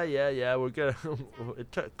 Yeah. We're gonna.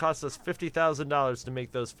 It cost us $50,000 to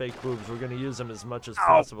make those fake boobs. We're gonna use them as much as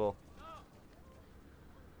possible.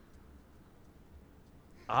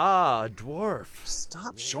 Ah, a dwarf.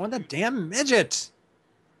 Stop showing the damn midget.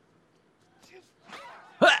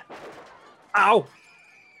 Ow.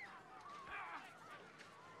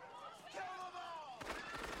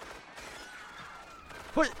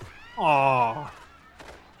 What? Aw.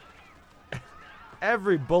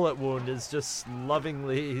 Every bullet wound is just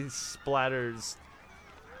lovingly splatters.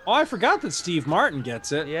 Oh, I forgot that Steve Martin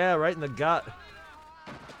gets it. Yeah, right in the gut.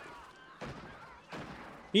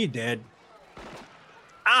 He did.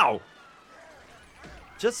 Ow.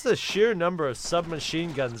 Just the sheer number of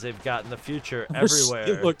submachine guns they've got in the future everywhere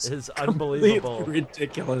It looks is unbelievable. completely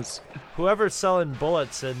ridiculous. Whoever's selling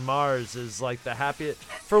bullets in Mars is like the happiest.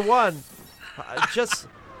 For one, just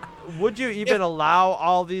would you even allow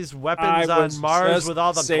all these weapons on Mars with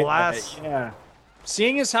all the glass? Yeah.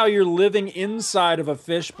 Seeing as how you're living inside of a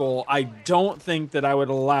fishbowl, I don't think that I would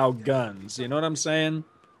allow guns. You know what I'm saying?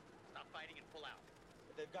 Stop fighting and pull out.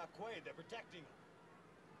 They've got Quaid. They're protecting him.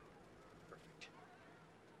 Perfect.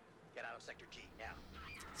 Get out of Sector G now.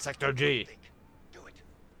 Sector G. Do it.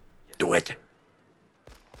 Do it.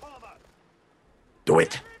 Do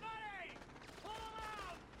it.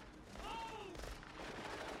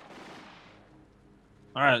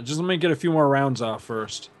 All right, just let me get a few more rounds off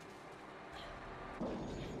first.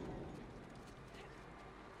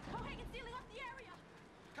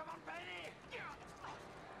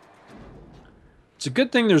 It's a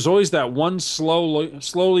good thing there's always that one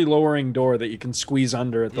slowly lowering door that you can squeeze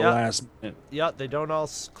under at the last minute. Yeah, they don't all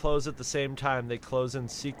close at the same time. They close in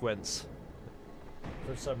sequence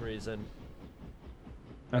for some reason.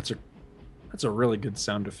 That's a really good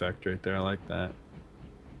sound effect right there. I like that.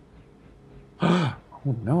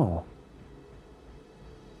 Oh no.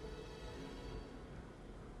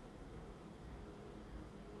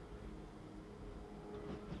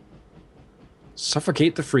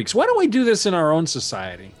 Suffocate the freaks. Why don't we do this in our own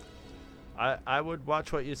society? I would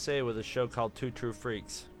watch what you say with a show called Two True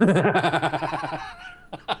Freaks. What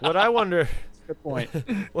I wonder. Good point.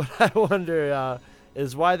 What I wonder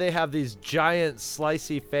is why they have these giant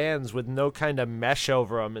slicey fans with no kind of mesh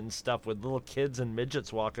over them and stuff, with little kids and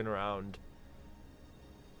midgets walking around.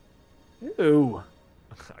 Ew.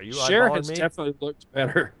 Are you Cher eyeballing has me? definitely looked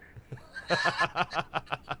better.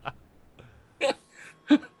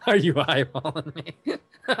 Are you eyeballing me?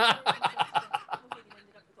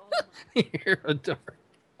 You're a dork.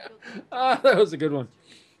 That was a good one.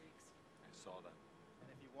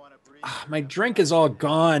 My drink is all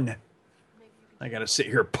gone. I gotta sit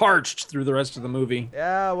here parched through the rest of the movie.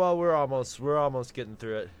 Yeah, well, we're almost getting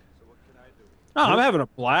through it. Oh, I'm having a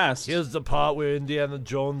blast. Here's the part where Indiana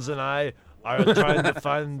Jones and I are trying to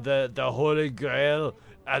find the Holy Grail,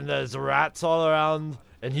 and there's rats all around,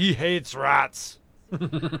 and he hates rats.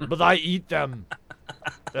 But I eat them.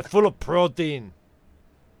 They're full of protein.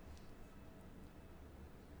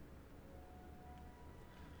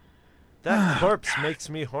 That corpse makes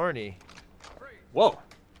me horny. Whoa.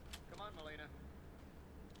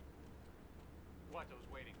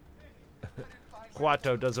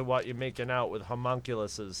 Quato doesn't want you making out with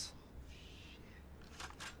homunculuses.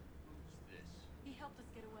 He helped us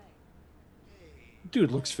get away.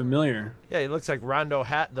 Dude looks familiar. Yeah, he looks like the Rondo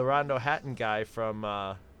Hatton guy from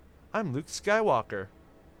I'm Luke Skywalker.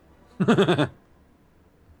 All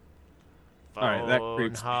right, that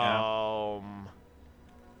creeps me out. Home.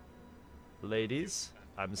 Ladies,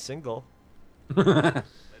 I'm single. That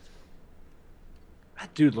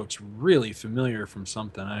dude looks really familiar from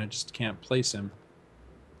something. I just can't place him.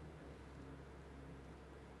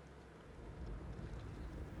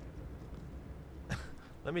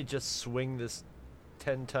 Let me just swing this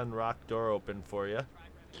 10-ton rock door open for you.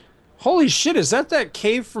 Holy shit, is that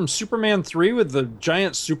cave from Superman 3 with the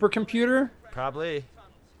giant supercomputer? Probably.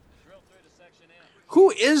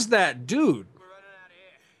 Who is that dude?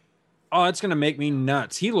 Oh, it's gonna make me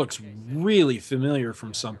nuts. He looks really familiar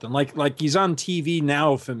from something. Like he's on TV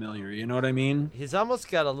now familiar, you know what I mean? He's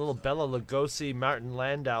almost got a little Bela Lugosi, Martin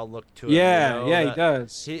Landau look to him. Yeah, you know, yeah, he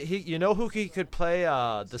does. He you know who he could play?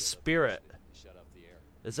 The Spirit.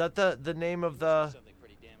 Is that the name of the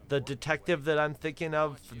detective that I'm thinking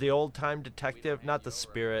of? The old time detective, not the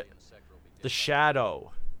Spirit. The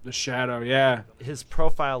Shadow. The Shadow, yeah. His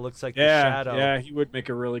profile looks like the Shadow. Yeah, he would make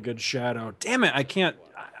a really good Shadow. Damn it, I can't.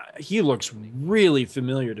 He looks really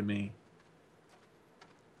familiar to me.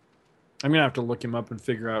 I'm going to have to look him up and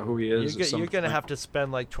figure out who he is. You're going to have to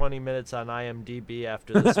spend like 20 minutes on IMDb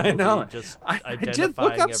after this movie. I know. Just I did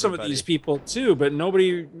look up some of these people too, but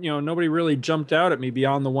nobody really jumped out at me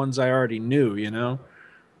beyond the ones I already knew, you know?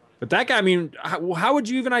 But that guy, I mean, how would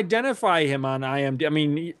you even identify him on IMDb? I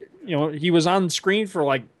mean, he was on screen for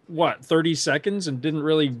like, 30 seconds and didn't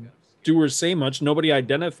really do or say much. Nobody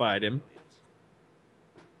identified him.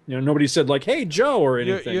 Nobody said like, "Hey, Joe" or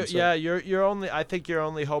anything. Yeah, I think your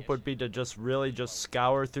only hope would be to just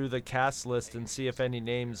scour through the cast list and see if any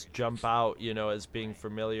names jump out, as being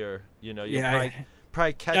familiar.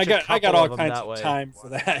 Probably catch a couple I got all of them kinds that of way. time for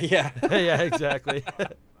that. Yeah. Yeah, exactly.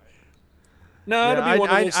 No, it'll be one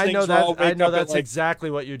of those I things know where I'll wake up that's at, like,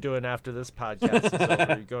 exactly what you're doing after this podcast is over.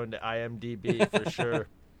 You're going to IMDb for sure.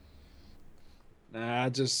 Nah,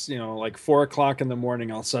 just, like 4 o'clock in the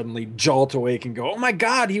morning, I'll suddenly jolt awake and go, "Oh my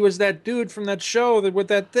God, he was that dude from that show with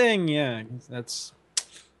that thing." Yeah, that's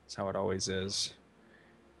how it always is.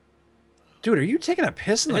 Dude, are you taking a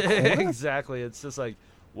piss in the corner? Exactly. It's just like,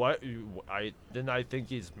 what? I think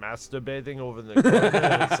he's masturbating over the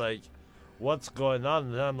corner. It's like, what's going on?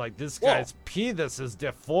 And I'm like, this guy's penis is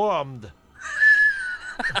deformed.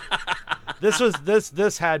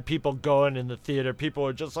 This had people going in the theater. People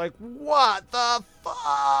were just like, "What the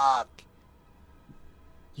fuck?"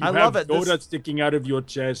 I love it. Soda sticking out of your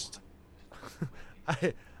chest.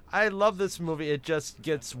 I love this movie. It just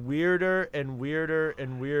gets weirder and weirder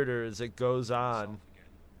and weirder as it goes on.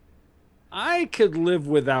 I could live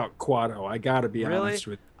without Quato. I gotta be honest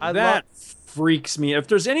with you. That freaks me. If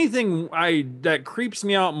there's anything that creeps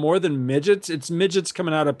me out more than midgets, it's midgets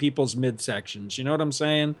coming out of people's midsections. You know what I'm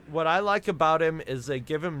saying? What I like about him is they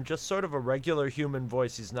give him just sort of a regular human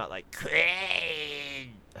voice. He's not like,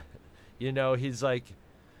 he's like,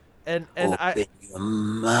 and open your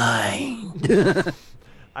mind.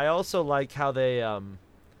 I also like how they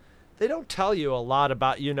don't tell you a lot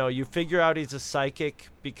about, you figure out he's a psychic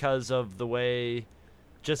because of the way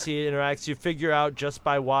just he interacts. You figure out just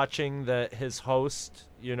by watching his host,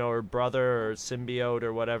 or brother or symbiote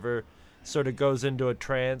or whatever, sort of goes into a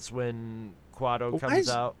trance when Quato comes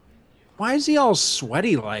out. Why is he all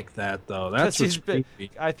sweaty like that, though? That's what's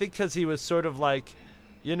creepy. I think because he was sort of like,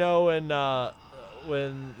 when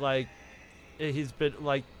like he's been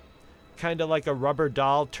like kind of like a rubber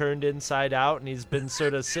doll turned inside out, and he's been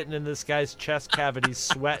sort of sitting in this guy's chest cavity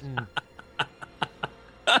sweating.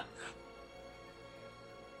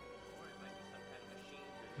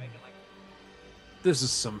 This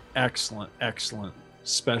is some excellent, excellent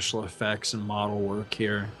special effects and model work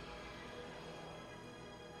here.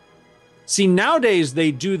 See, nowadays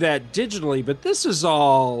they do that digitally, but this is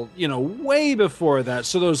all, way before that.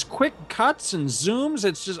 So those quick cuts and zooms,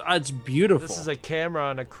 it's beautiful. This is a camera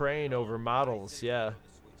on a crane over models, yeah.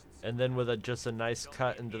 And then with just a nice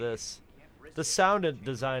cut into this. The sound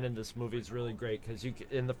design in this movie is really great because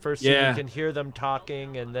in the first scene you can hear them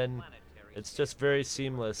talking, and then it's just very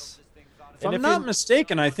seamless. If I'm not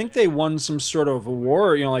mistaken, I think they won some sort of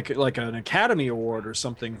award, like an Academy Award or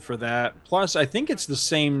something for that. Plus, I think it's the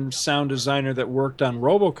same sound designer that worked on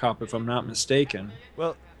RoboCop, if I'm not mistaken.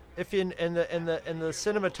 Well, if you and the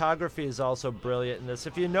cinematography is also brilliant in this.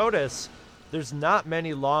 If you notice, there's not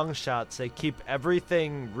many long shots. They keep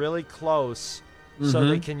everything really close, so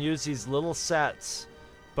they can use these little sets,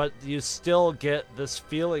 but you still get this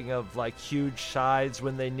feeling of like huge size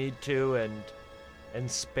when they need to, and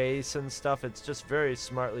space and stuff. It's just very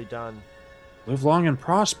smartly done. Live long and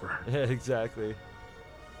prosper. Yeah, exactly.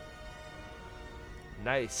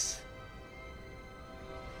 Nice.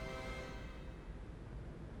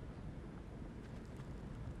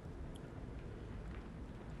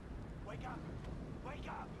 Wake up! Wake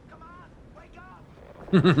up! Come on! Wake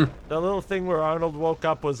up! The little thing where Arnold woke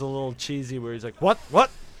up was a little cheesy, where he's like, "What? What?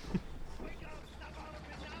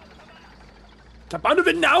 Step out of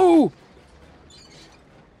it now!"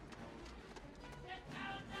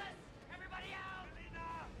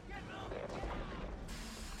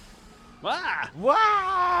 Wah!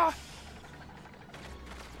 Wah!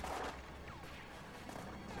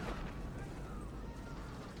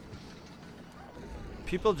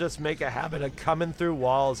 People just make a habit of coming through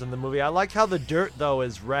walls in the movie. I like how the dirt, though,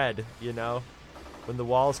 is red, When the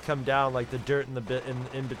walls come down, like the dirt in the bit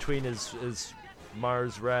in between is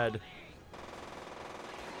Mars red.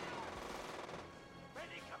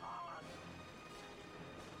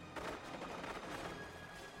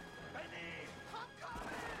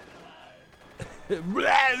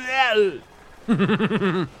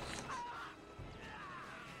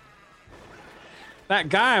 That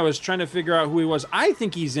guy, I was trying to figure out who he was. I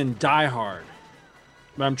think he's in Die Hard,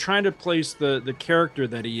 but I'm trying to place the character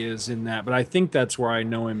that he is in that. But I think that's where I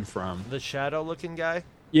know him from. The shadow-looking guy?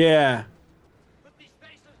 Yeah.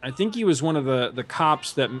 I think he was one of the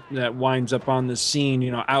cops that winds up on the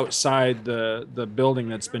scene, outside the building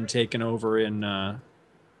that's been taken over in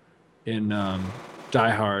Die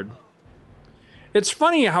Hard. It's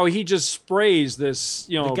funny how he just sprays this,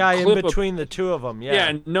 the guy in between the two of them, yeah. Yeah,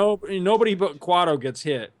 and nobody but Quado gets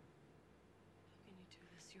hit. Can you do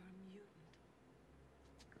this? You're a mutant.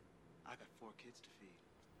 I got 4 kids to feed.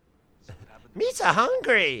 Me's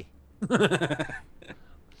hungry.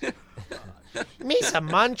 Me's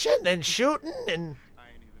munching and shooting and... I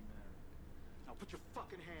ain't even mad. Now put your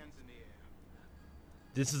fucking hands in the air.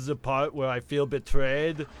 This is the part where I feel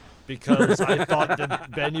betrayed because I thought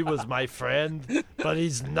that Benny was my friend, but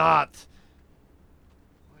he's not.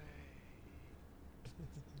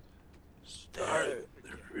 Start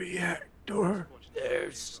the reactor.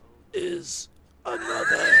 There's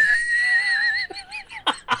another.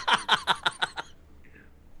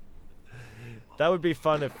 That would be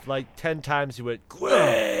fun if, 10 times he went,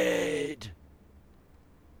 Quaid!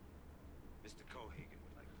 Mr. Cohagen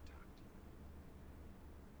would like to talk to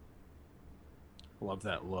you. Love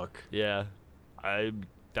that look. Yeah.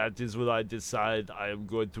 That is what I decide. I am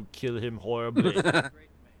going to kill him horribly.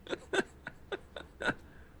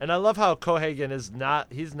 And I love how Cohagen is not,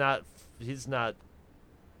 he's not.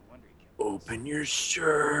 Open your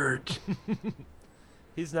shirt.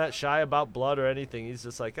 He's not shy about blood or anything. He's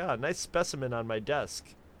just like, nice specimen on my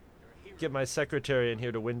desk. Get my secretary in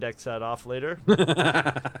here to Windex that off later. Resistance has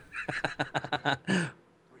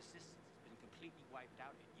been completely wiped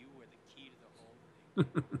out, and you are the key to the whole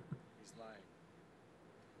thing. He's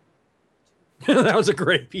lying. That was a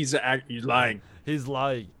great piece of act. He's lying. He's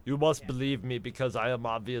lying. You must believe me because I am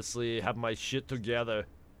obviously have my shit together.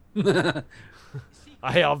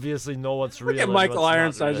 I obviously know what's real. Look at Michael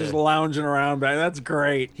Ironside just lounging around back. That's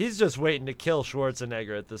great. He's just waiting to kill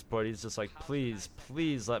Schwarzenegger at this point. He's just like, please,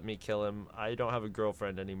 please let me kill him. I don't have a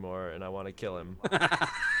girlfriend anymore, and I want to kill him. That's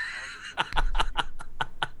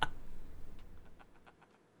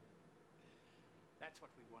what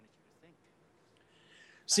we wanted you to think.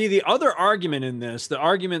 See, the other argument in this, the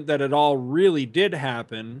argument that it all really did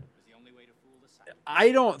happen,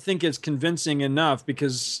 I don't think it's convincing enough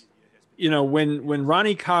because when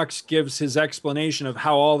Ronnie Cox gives his explanation of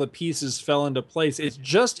how all the pieces fell into place, it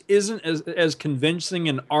just isn't as convincing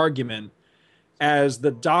an argument as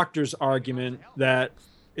the doctor's argument that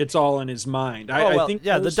it's all in his mind. I think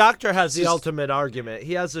the doctor has the ultimate argument.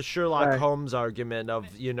 He has a Sherlock Holmes argument of,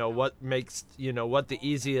 what makes, what the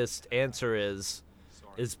easiest answer is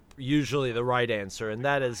usually the right answer. And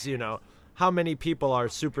that is, how many people are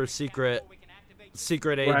super secret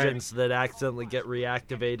agents that accidentally get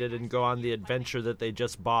reactivated and go on the adventure that they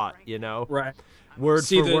just bought, Right. Word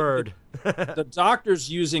for word. The doctor's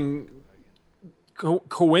using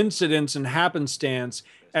coincidence and happenstance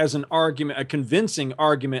as an argument, a convincing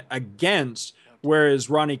argument against, whereas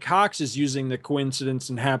Ronnie Cox is using the coincidence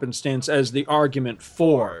and happenstance as the argument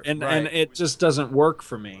for. And it just doesn't work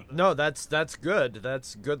for me. No, that's good.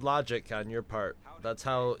 That's good logic on your part. That's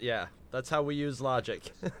how we use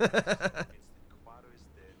logic.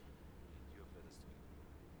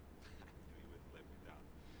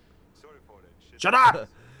 Shut up!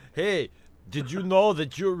 Hey, did you know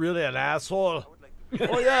that you're really an asshole?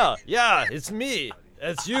 Oh, yeah, it's me.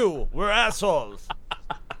 It's you. We're assholes.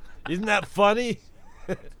 Isn't that funny?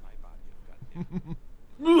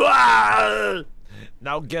 Now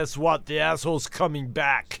guess what? The asshole's coming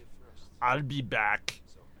back. I'll be back.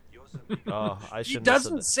 Oh, He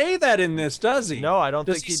doesn't say that in this, does he? No, I don't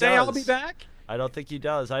think he does. Does he say I'll be back? I don't think he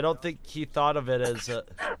does. I don't think he thought of it as a...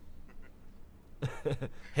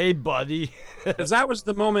 Hey, buddy. Because that was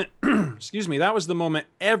the moment, excuse me, that was the moment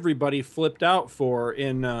everybody flipped out for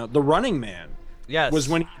in The Running Man. Yes. Was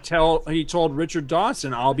when he told Richard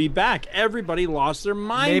Dawson, I'll be back. Everybody lost their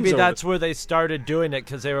minds. Maybe that's where they started doing it,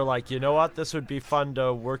 because they were like, you know what? This would be fun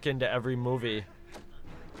to work into every movie.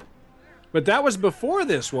 But that was before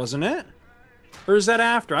this, wasn't it? Or is that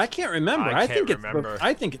after? I can't remember. I can't remember.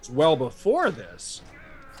 I think it's well before this.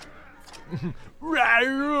 Right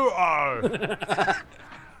you are.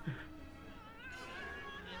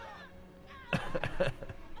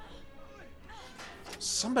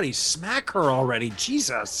 Somebody smack her already,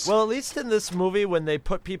 Jesus. Well, at least in this movie, when they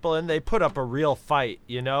put people in, they put up a real fight,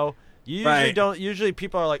 You usually don't. Usually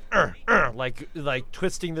people are like, like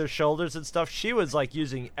twisting their shoulders and stuff. She was like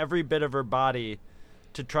using every bit of her body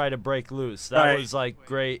to try to break loose. That was like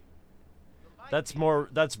great. That's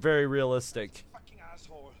very realistic.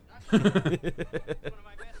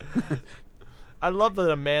 I love that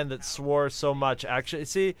a man that swore so much actually.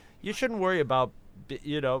 See, you shouldn't worry about.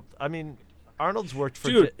 I mean, Arnold's worked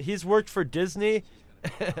for. He's worked for Disney.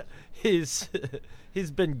 He's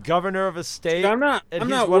been governor of a state. I'm not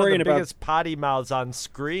worried about biggest potty mouths on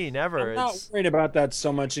screen ever. I'm not worried about that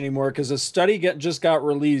so much anymore because a study just got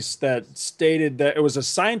released that stated that it was a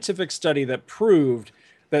scientific study that proved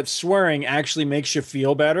that swearing actually makes you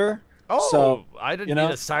feel better. Oh, so, I didn't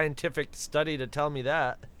need a scientific study to tell me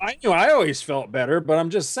that. I knew I always felt better, but I'm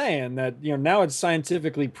just saying that, now it's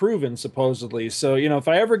scientifically proven, supposedly. So, if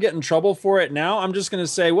I ever get in trouble for it now, I'm just going to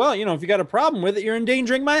say, well, if you got a problem with it, you're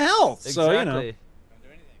endangering my health. Exactly. So,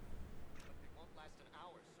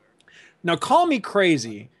 Now, call me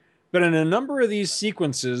crazy, but in a number of these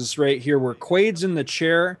sequences right here where Quaid's in the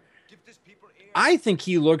chair, I think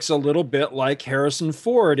he looks a little bit like Harrison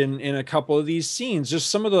Ford in a couple of these scenes. Just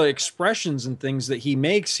some of the expressions and things that he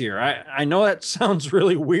makes here. I know that sounds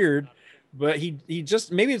really weird, but he just,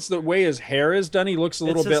 maybe it's the way his hair is done. He looks a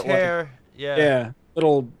little bit like,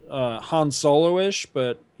 little Han Solo-ish,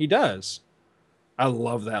 but he does. I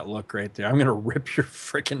love that look right there. I'm going to rip your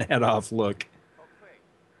freaking head off look.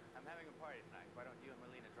 I'm having a party tonight. Why don't you and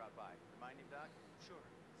Melina drop by? Remind him, Doc? Sure.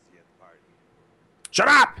 See you at the party. Shut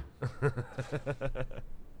up!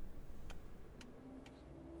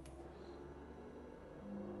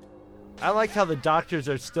 I like how the doctors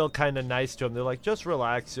are still kind of nice to him. They're like, just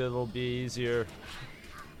relax, it'll be easier.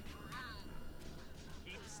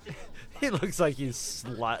 He looks like he's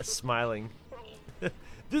smiling.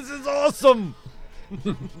 This is awesome!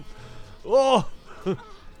 Oh! Man,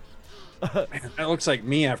 that looks like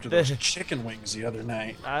me after those chicken wings the other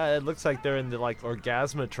night. It looks like they're in the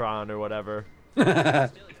Orgasmatron or whatever.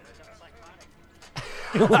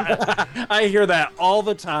 I hear that all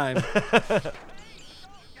the time.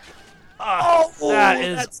 That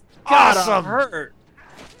is that's awesome. Hurt.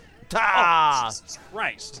 Ta! Oh, Jesus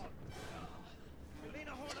Christ.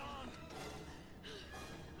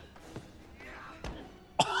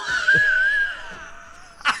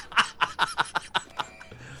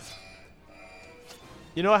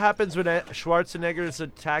 You know what happens when Schwarzenegger is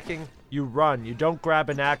attacking? You run. You don't grab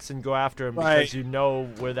an axe and go after him because you know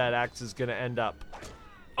where that axe is going to end up.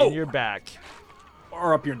 In your back.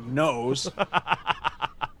 Or up your nose. Are you all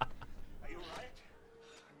right?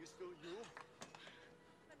 Are you still you?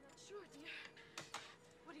 I'm not sure,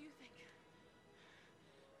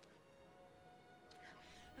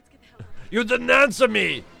 You didn't answer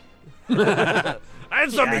me.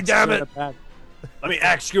 Answer me, damn it. Let me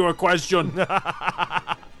ask you a question.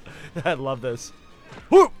 I love this.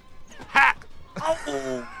 Whoop! Ha!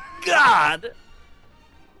 Oh, God.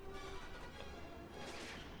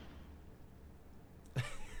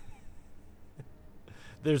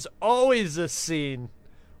 There's always a scene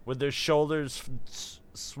with their shoulders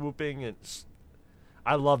swooping, and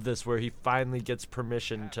I love this where he finally gets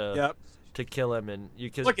permission to kill him, and you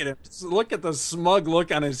can look at him. Look at the smug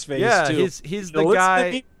look on his face. Yeah, too. he's the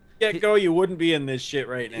guy. You wouldn't be in this shit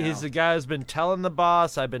right now. He's the guy who's been telling the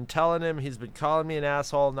boss. I've been telling him. He's been calling me an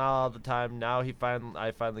asshole now all the time. Now I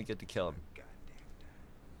finally get to kill him,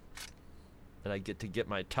 and I get to get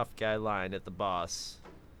my tough guy line at the boss.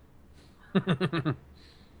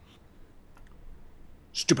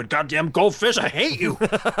 Stupid goddamn goldfish, I hate you.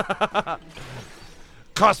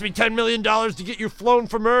 Cost me $10 million to get you flown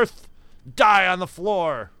from Earth. Die on the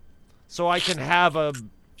floor, so I can have a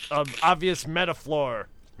obvious metaphor.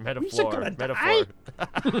 Metaphor.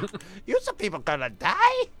 You some people gonna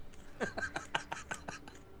die.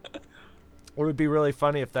 It would be really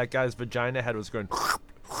funny if that guy's vagina head was going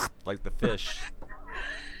like the fish.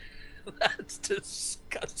 That's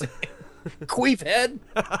disgusting. Queef head.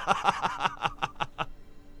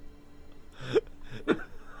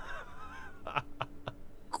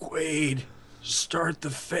 Quaid, start the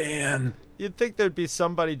fan. You'd think there'd be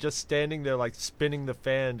somebody just standing there like spinning the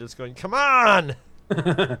fan, just going, come on!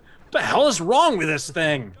 What the hell is wrong with this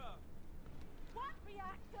thing?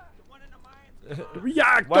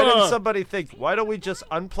 Reactor! Why didn't somebody think, why don't we just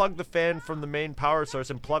unplug the fan from the main power source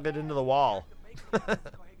and plug it into the wall?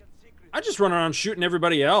 I just run around shooting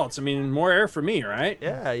everybody else. I mean, more air for me, right?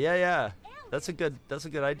 Yeah. That's a good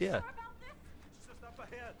idea.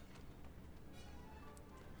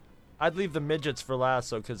 I'd leave the midgets for last,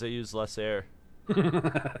 though, because they use less air.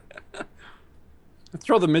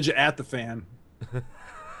 Throw the midget at the fan.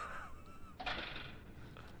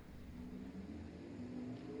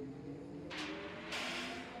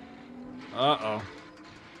 Uh-oh.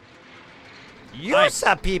 You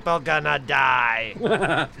some people gonna die.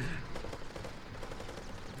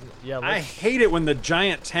 Yeah, I hate it when the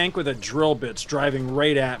giant tank with a drill bit's driving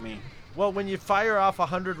right at me. Well, when you fire off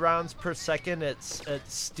 100 rounds per second at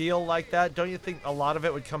steel like that, don't you think a lot of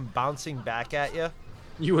it would come bouncing back at you?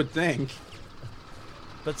 You would think.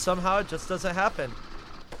 But somehow it just doesn't happen.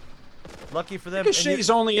 Lucky for them. Ricoche's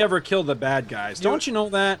only ever killed the bad guys. Don't you know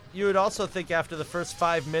that? You would also think after the first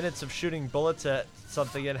 5 minutes of shooting bullets at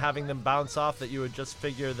something and having them bounce off that you would just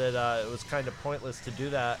figure that it was kind of pointless to do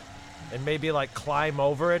that. And maybe like climb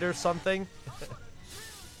over it or something.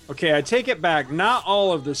 Okay, I take it back. Not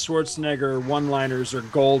all of the Schwarzenegger one-liners are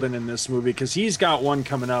golden in this movie, because he's got one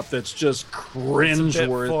coming up that's just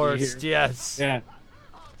cringe-worthy. Forced, yes. Yeah.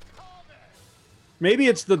 Maybe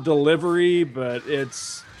it's the delivery, but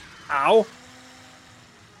it's... Ow.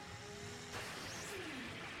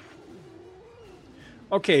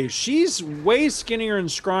 Okay, she's way skinnier and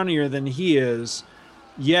scrawnier than he is,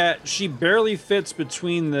 yet she barely fits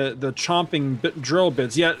between the chomping drill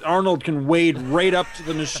bits, yet Arnold can wade right up to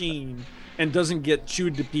the machine and doesn't get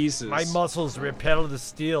chewed to pieces. My muscles repel the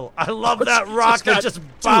steel. I love that rock that just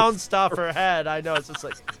bounced off her head. I know, it's just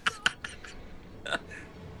like...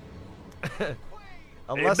 Hey,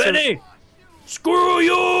 Benny! Screw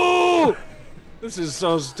you! This is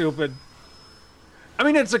so stupid. I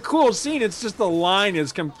mean, it's a cool scene. It's just the line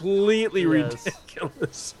is completely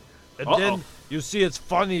ridiculous. And then you see it's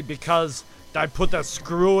funny because I put that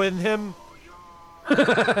screw in him.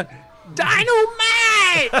 Dynamite!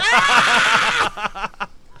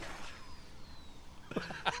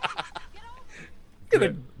 Look at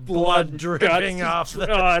the blood dripping off. Oh,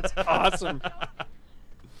 that's awesome.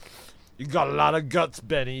 You got a lot of guts,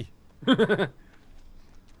 Benny.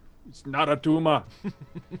 It's not a tumor.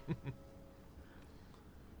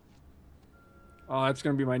 Oh, that's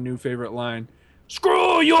going to be my new favorite line.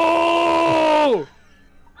 Screw you! I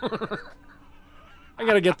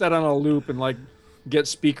got to get that on a loop and, like, get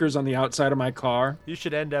speakers on the outside of my car. You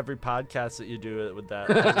should end every podcast that you do with that.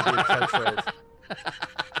 Catchphrase.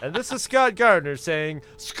 And this is Scott Gardner saying,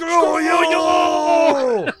 Screw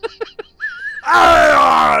you!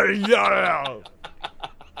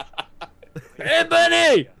 Hey,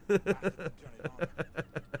 Benny!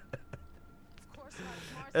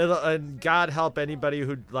 And God help anybody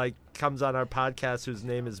who like comes on our podcast whose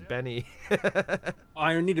name is Benny.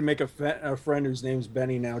 I need to make a friend whose name's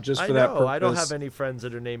Benny now, just for that purpose. I don't have any friends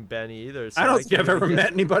that are named Benny either. So I don't think I've ever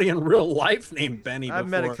met anybody in real life named Benny before. I've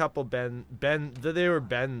met a couple Ben. They were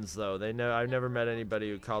Bens though. I've never met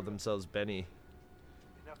anybody who called themselves Benny.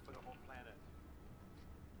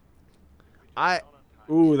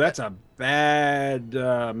 Ooh, that's a bad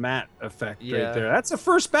matte effect right there. That's the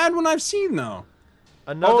first bad one I've seen, though.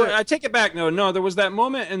 I take it back. No, there was that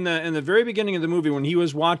moment in the very beginning of the movie when he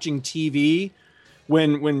was watching TV,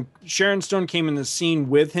 when Sharon Stone came in the scene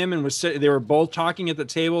with him and they were both talking at the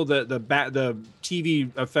table. The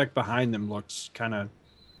TV effect behind them looks kind of,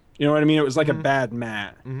 you know what I mean? It was like a bad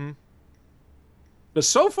matte. Mm-hmm. But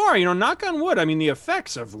so far, knock on wood, I mean, the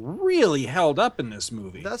effects have really held up in this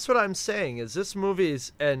movie. That's what I'm saying, is this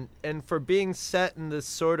movie's, and for being set in this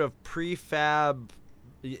sort of prefab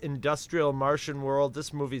industrial Martian world,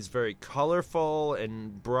 this movie's very colorful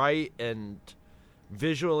and bright and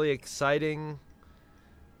visually exciting.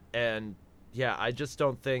 And, yeah, I just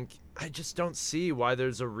don't see why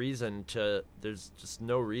there's just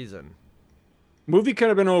no reason. Movie could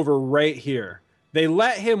have been over right here. They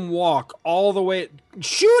let him walk all the way.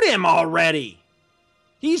 Shoot him already.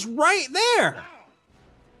 He's right there.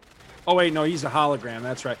 Oh, wait, no, he's a hologram.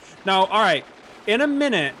 That's right. Now, all right, in a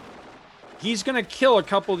minute, he's going to kill a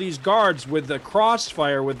couple of these guards with the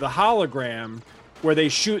crossfire with the hologram, where they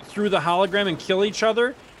shoot through the hologram and kill each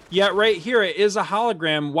other. Yet right here, it is a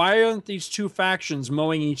hologram. Why aren't these two factions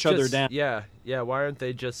mowing each other down? Yeah. Why aren't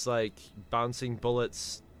they just, like, bouncing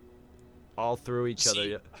bullets all through each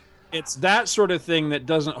other? It's that sort of thing that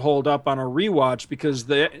doesn't hold up on a rewatch, because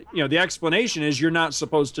the explanation is you're not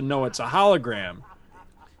supposed to know it's a hologram.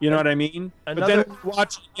 You know what I mean? But then when you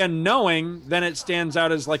watch it again knowing, then it stands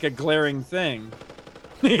out as like a glaring thing.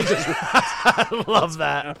 I love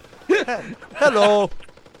that. Hello.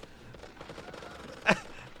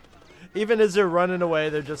 Even as they're running away,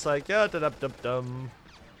 they're just like, yeah, da-dum-dum-dum.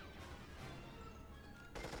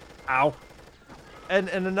 Ow. And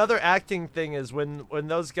another acting thing is when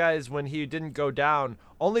those guys, when he didn't go down,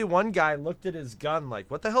 only one guy looked at his gun like,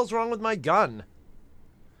 what the hell's wrong with my gun?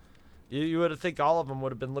 You would think all of them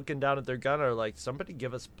would have been looking down at their gun, or like, somebody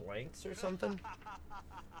give us blanks or something?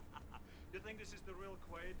 You think this is the real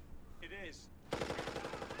Quaid? It is.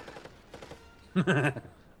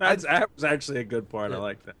 That was actually a good part. Yeah. I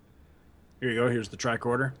like that. Here you go. Here's the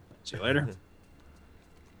tricorder. See you later.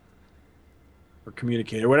 Or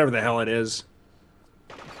communicator, whatever the hell it is.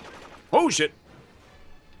 Oh, shit.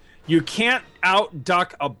 You can't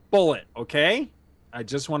out-duck a bullet, okay? I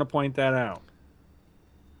just want to point that out.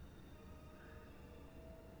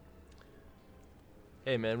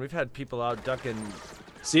 Hey, man, we've had people out-ducking...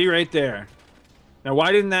 See, right there. Now,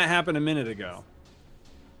 why didn't that happen a minute ago?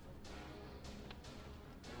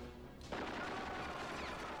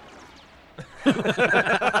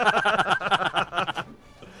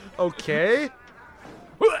 Okay.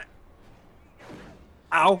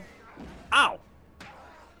 Ow. Ow.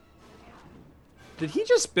 Did he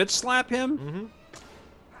just bitch slap him? Mm-hmm.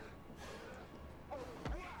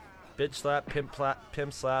 Bitch slap,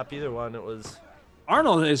 pimp slap, either one. It was...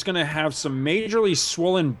 Arnold is going to have some majorly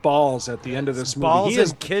swollen balls at the end of this movie. Balls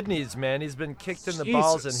and kidneys, man. He's been kicked in the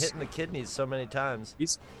balls and hitting the kidneys so many times.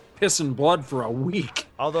 He's pissing blood for a week.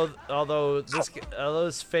 Although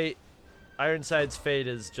his fate, Ironside's fate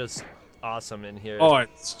is just awesome in here. Oh,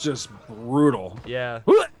 it's just brutal. Yeah.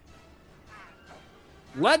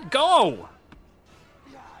 Let go!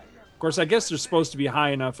 Of course, I guess they're supposed to be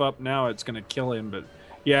high enough up now it's going to kill him, but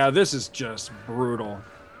yeah, this is just brutal.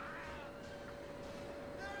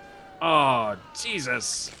 Oh,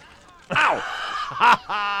 Jesus. Ow!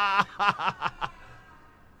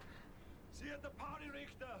 See you at the party,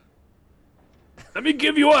 Richter. Let me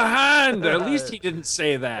give you a hand. At least he didn't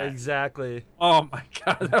say that. Exactly. Oh, my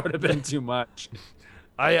God. That would have been too much.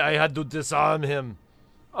 I had to disarm him.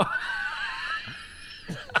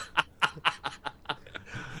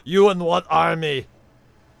 You and what army?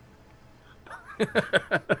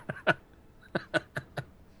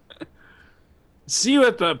 See you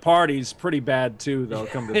at the party's pretty bad, too, though,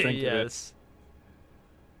 come to think of it. Yes.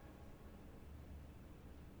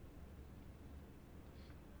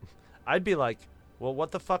 I'd be like, well,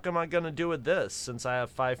 what the fuck am I going to do with this since I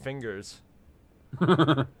have 5 fingers?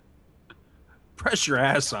 Press your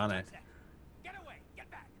ass on it. Get away,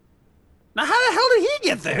 get back. Now, how the hell did he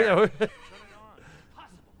get there?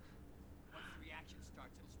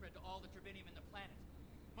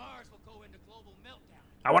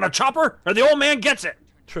 I want a chopper, or the old man gets it.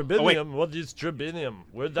 Tribinium? What is tribinium?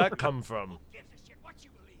 Where'd that come from?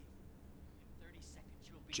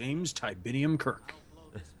 James Tibinium Kirk.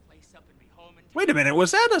 Wait a minute,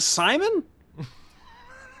 was that a Simon?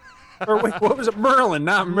 Or wait, what was it? Merlin,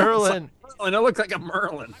 not Merlin. Merlin, it looked like a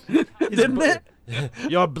Merlin. Didn't it?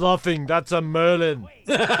 You're bluffing, that's a Merlin.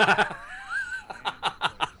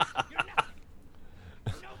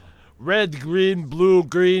 Red, green, blue,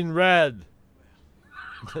 green, red.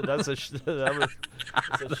 That's a that was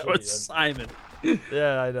That was Simon.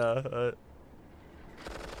 Yeah, I know.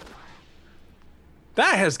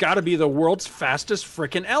 That has got to be the world's fastest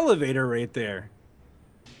frickin' elevator right there.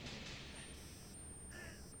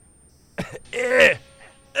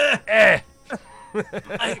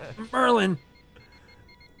 Merlin.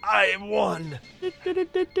 I won.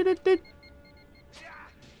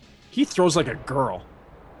 He throws like a girl.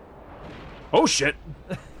 Oh shit.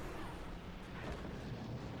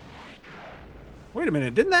 Wait a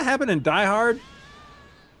minute, didn't that happen in Die Hard?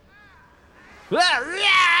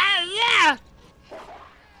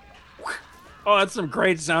 Oh, that's some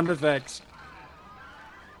great sound effects.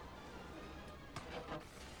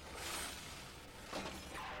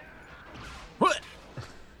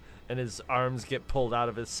 And his arms get pulled out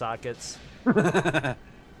of his sockets.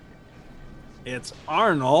 It's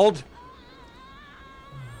Arnold.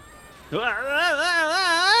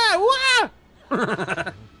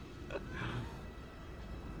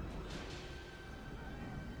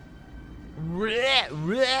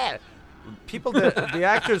 People, the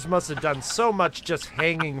actors must have done so much just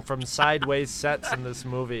hanging from sideways sets in this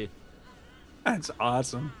movie. That's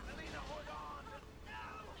awesome.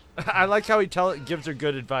 I like how he gives her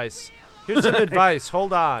good advice. Here's some advice.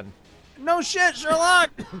 Hold on. No shit, Sherlock.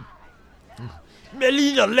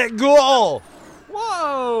 Melina, let go.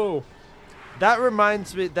 Whoa. That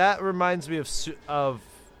reminds me of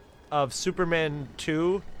Superman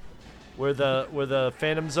 2, where the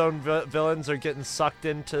Phantom Zone villains are getting sucked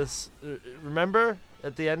into. Remember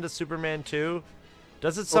at the end of Superman 2,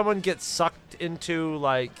 doesn't someone get sucked into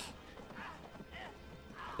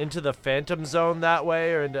the Phantom Zone that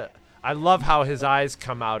way, or into? I love how his eyes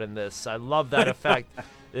come out in this. I love that effect.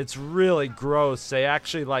 It's really gross. They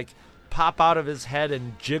actually pop out of his head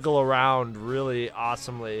and jiggle around really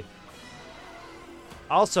awesomely.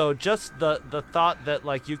 Also, just the thought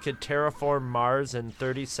that you could terraform Mars in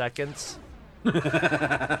 30 seconds.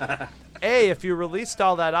 If you released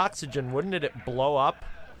all that oxygen, wouldn't it blow up?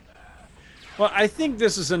 Well, I think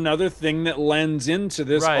this is another thing that lends into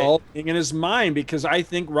this all thing in his mind, because I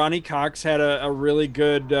think Ronnie Cox had a really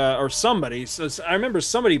good, or somebody, so I remember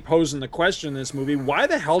somebody posing the question in this movie, why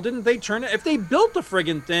the hell didn't they turn it? If they built the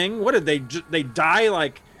friggin' thing, what did they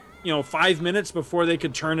die 5 minutes before they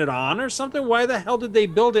could turn it on or something? Why the hell did they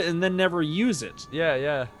build it and then never use it?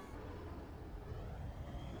 Yeah.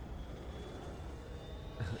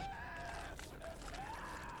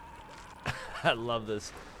 I love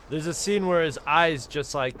this. There's a scene where his eyes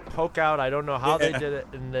just poke out. I don't know how they did it,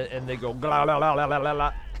 and they go blah blah blah blah blah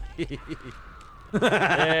blah.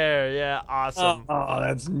 There, yeah, awesome. Oh,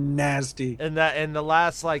 that's nasty. And that in the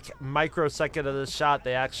last microsecond of the shot,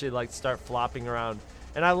 they actually start flopping around.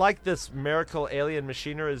 And I like this miracle alien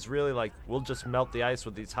machinery is really we'll just melt the ice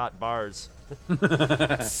with these hot bars.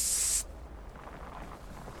 This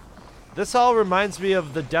all reminds me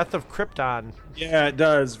of the death of Krypton. Yeah, it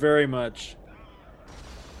does very much.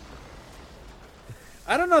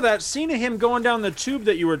 I don't know, that scene of him going down the tube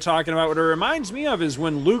that you were talking about, what it reminds me of is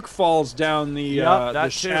when Luke falls down the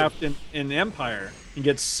shaft in Empire and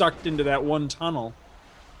gets sucked into that one tunnel.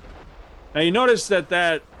 Now you notice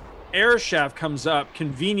that air shaft comes up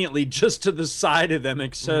conveniently just to the side of them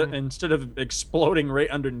instead of exploding right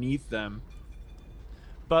underneath them.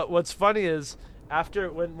 But what's funny is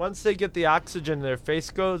once they get the oxygen, their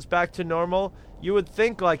face goes back to normal. You would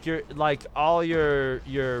think all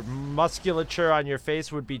your musculature on your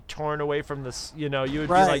face would be torn away from this. You would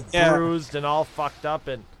be bruised and all fucked up,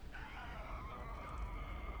 and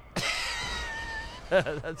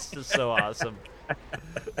that's just so awesome.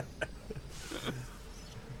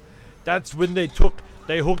 That's when they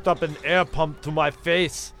hooked up an air pump to my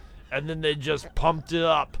face, and then they just pumped it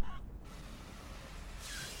up.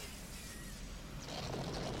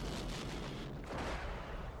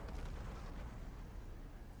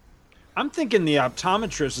 I'm thinking the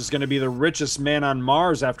optometrist is going to be the richest man on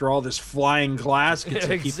Mars after all this flying glass gets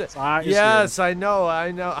to keep its eyes. Yes, I know.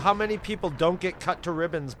 How many people don't get cut to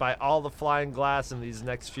ribbons by all the flying glass in these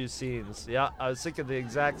next few scenes? Yeah, I was thinking the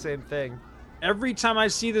exact same thing. Every time I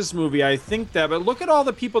see this movie, I think that. But look at all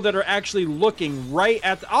the people that are actually looking right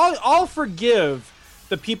at... I'll forgive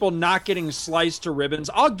the people not getting sliced to ribbons.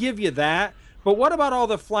 I'll give you that. But what about all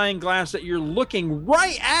the flying glass that you're looking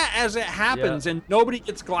right at as it happens, and nobody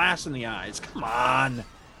gets glass in the eyes? Come on.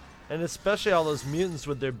 And especially all those mutants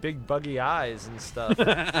with their big buggy eyes and stuff.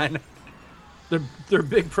 I know. Their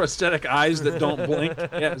big prosthetic eyes that don't blink.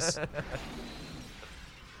 Yes.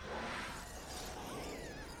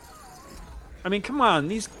 I mean, come on.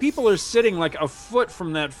 These people are sitting a foot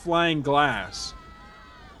from that flying glass.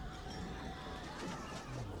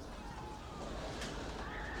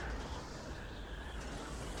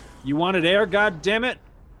 You wanted air? God damn it!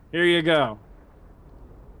 Here you go.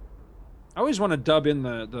 I always want to dub in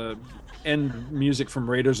the end music from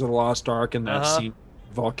Raiders of the Lost Ark and that scene,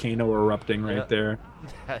 volcano erupting right there.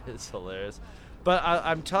 That is hilarious. But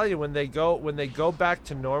I'm telling you, when they go back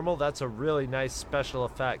to normal, that's a really nice special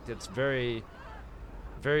effect. It's very,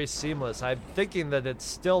 very seamless. I'm thinking that it's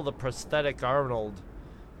still the prosthetic Arnold,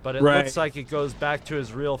 but it looks like it goes back to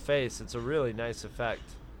his real face. It's a really nice effect.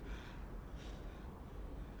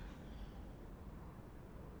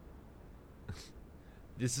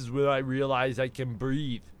 This is where I realize I can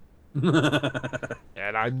breathe. And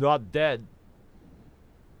I'm not dead.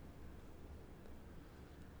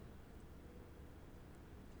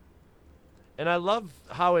 And I love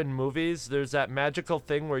how in movies there's that magical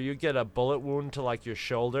thing where you get a bullet wound to like your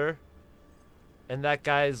shoulder. And that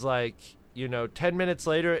guy's like, 10 minutes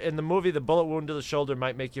later in the movie, the bullet wound to the shoulder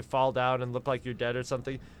might make you fall down and look like you're dead or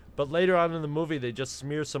something. But later on in the movie, they just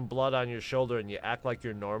smear some blood on your shoulder and you act like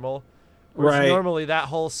you're normal. Whereas normally that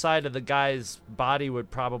whole side of the guy's body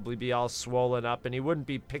would probably be all swollen up, and he wouldn't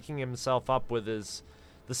be picking himself up with the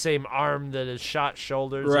same arm that his shot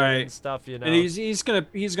shoulders and stuff, And he's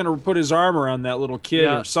gonna put his arm around that little kid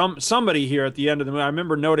or somebody here at the end of the movie. I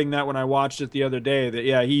remember noting that when I watched it the other day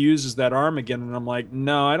that he uses that arm again, and I'm like,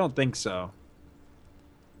 no, I don't think so.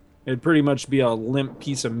 It'd pretty much be a limp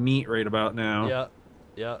piece of meat right about now.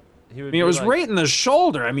 Yeah. It was right in the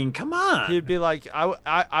shoulder. I mean, come on. He'd be like,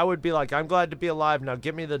 I would be like, I'm glad to be alive now.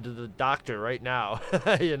 Get me the doctor right now.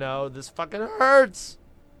 This fucking hurts.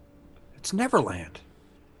 It's Neverland.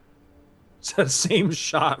 It's that same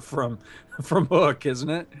shot from Hook, isn't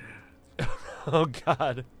it? Oh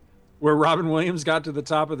God. Where Robin Williams got to the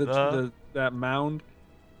top of that mound.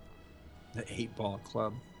 The 8-Ball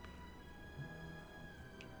Club.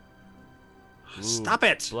 Ooh, stop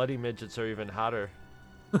it. Bloody midgets are even hotter.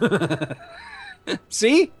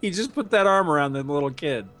 See? He just put that arm around the little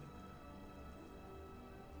kid.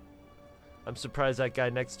 I'm surprised that guy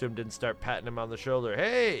next to him didn't start patting him on the shoulder.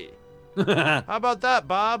 Hey! How about that,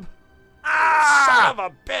 Bob? Son of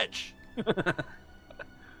a bitch!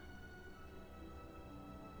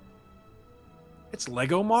 It's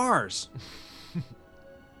Lego Mars.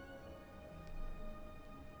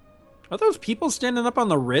 Are those people standing up on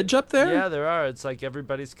the ridge up there? Yeah, there are. It's like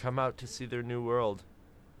everybody's come out to see their new world.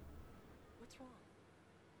 What's wrong?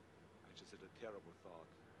 I just had a terrible thought.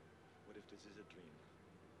 What if this is a dream?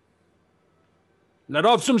 Let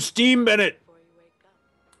off some steam, Bennett. Before you wake up.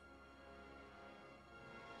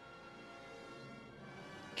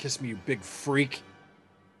 Kiss me, you big freak.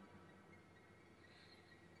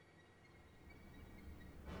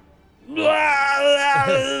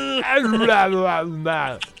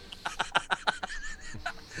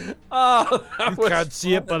 Oh, you can't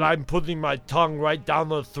see it, but I'm putting my tongue right down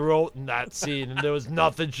the throat in that scene, and there was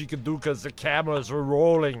nothing she could do because the cameras were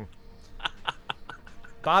rolling.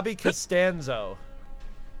 Bobby Costanzo.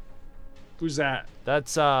 Who's that?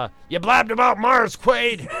 That's, you blabbed about Mars,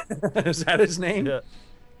 Quaid! Is that his name? Yeah.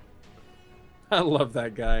 I love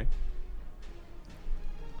that guy.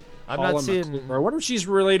 I'm not seeing... McClure. I wonder if she's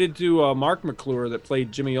related to Mark McClure that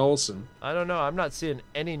played Jimmy Olsen. I don't know. I'm not seeing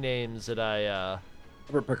any names that I,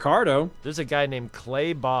 Robert Picardo. There's a guy named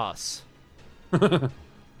Clay Boss. Dick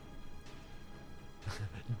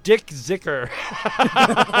Zicker.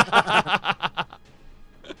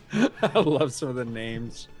 I love some of the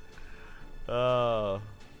names.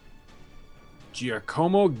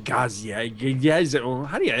 Giacomo Gazia.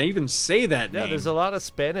 How do you even say that name? Yeah, there's a lot of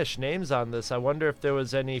Spanish names on this. I wonder if there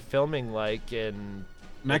was any filming like in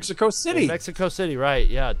Mexico City. In Mexico City, right?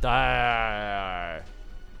 Yeah.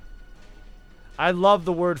 I love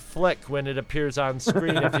the word flick when it appears on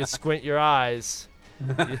screen if you squint your eyes.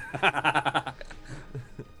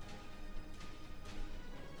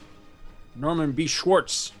 Norman B.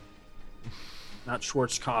 Schwartz. Not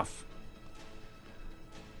Schwarzkopf.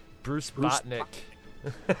 Bruce Botnick.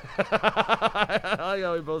 I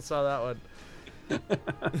know we both saw that one.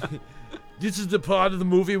 This is the part of the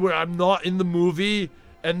movie where I'm not in the movie,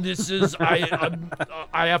 and this is I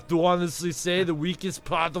have to honestly say the weakest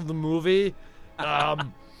part of the movie. I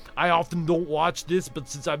often don't watch this, but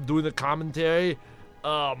since I'm doing the commentary,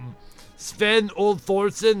 Sven Old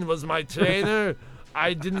Thorsen was my trainer.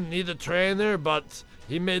 I didn't need a trainer, but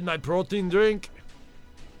he made my protein drink.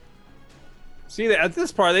 See, at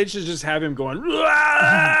this part, they should just have him going. When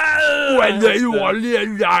they want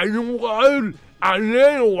to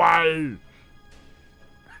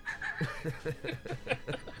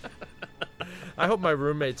I hope my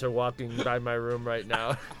roommates are walking by my room right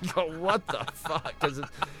now. Go, what the fuck?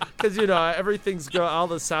 Because you know everything's all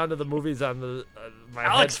the sound of the movies on the my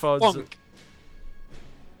Alex headphones. Funk.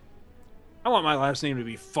 I want my last name to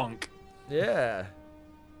be Funk. Yeah.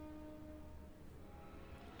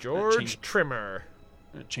 George Trimmer.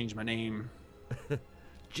 I'm gonna change my name.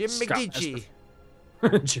 Jim Scott McGeechee.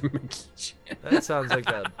 Jim McGeechee. That sounds like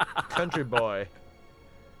a country boy.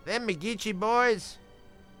 Them McGeechee boys.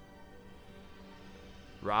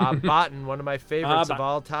 Rob Bottin, one of my favorites of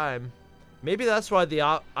all time. Maybe that's why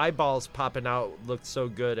the eyeballs popping out looked so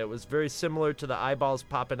good. It was very similar to the eyeballs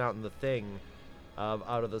popping out in The Thing,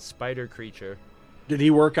 out of the spider creature. Did he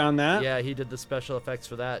work on that? Yeah, he did the special effects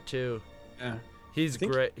for that too. Yeah. He's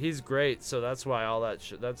great. He's great. So that's why all that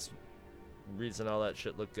shit. That's the reason all that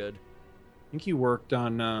shit looked good. I think he worked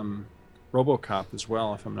on RoboCop as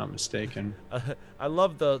well, if I'm not mistaken. I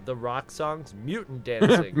love the rock songs, Mutant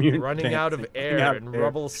Dancing, Mutant Running Dancing, Out of Air Running Out in of Air.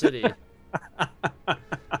 Rubble City.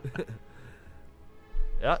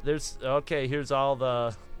 Yeah, here's all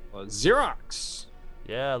the Xerox.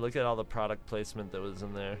 Yeah, look at all the product placement that was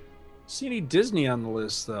in there. See any Disney on the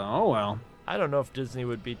list though? Oh well. I don't know if Disney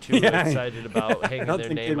would be too excited about hanging their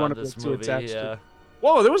name on this movie. Yeah.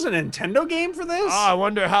 Whoa, there was a Nintendo game for this? Oh, I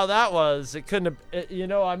wonder how that was. It couldn't have, a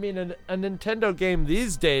Nintendo game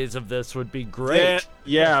these days of this would be great.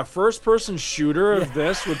 Yeah, first-person shooter of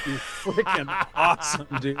this would be freaking awesome,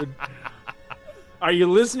 dude. Are you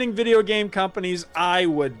listening, video game companies? I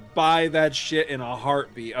would buy that shit in a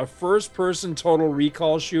heartbeat. A first-person Total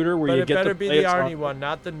Recall shooter where you get to play. But it better be the Arnie one,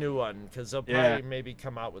 not the new one, because they'll probably maybe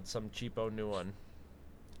come out with some cheapo new one.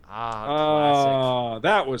 Classic. Oh,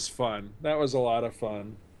 that was fun. That was a lot of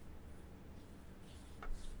fun.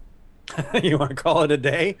 You want to call it a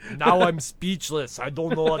day? Now I'm speechless. I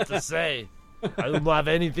don't know what to say. I don't have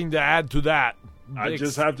anything to add to that. I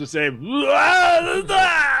just have to say...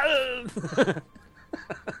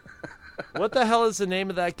 What the hell is the name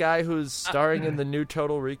of that guy who's starring in the new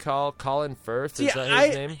Total Recall? Colin Firth? Is that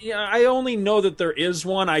his name? Yeah, I only know that there is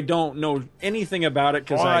one. I don't know anything about it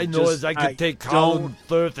because all I know is I could take Colin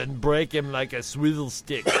Firth and break him like a swivel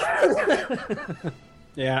stick.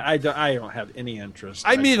 Yeah, I don't have any interest.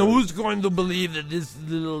 I mean, who's going to believe that this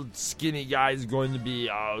little skinny guy is going to be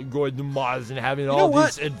going to Mars and having all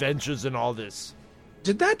these adventures and all this?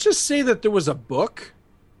 Did that just say that there was a book?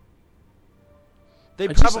 They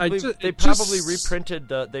probably reprinted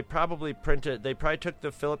they probably took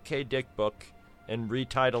the Philip K. Dick book and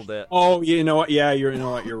retitled it. Oh, you know what? Yeah, you're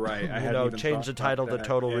right. I changed the title to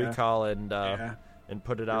Total Recall and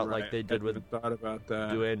put it out like they did with thought about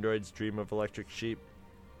that. Do Androids Dream of Electric Sheep?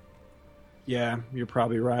 Yeah, you're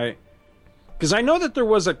probably right. Because I know that there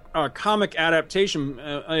was a comic adaptation.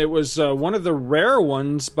 It was one of the rare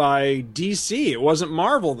ones by DC. It wasn't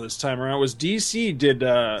Marvel this time around. It was DC did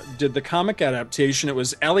the comic adaptation. It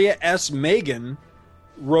was Elliot S. Megan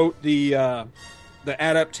wrote the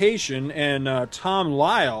adaptation, and Tom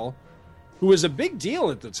Lyle, who was a big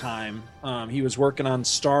deal at the time. He was working on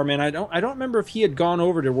Starman. I don't remember if he had gone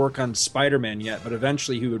over to work on Spider-Man yet, but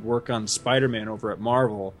eventually he would work on Spider-Man over at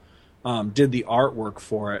Marvel. Did the artwork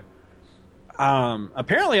for it.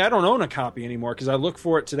 Apparently I don't own a copy anymore because I looked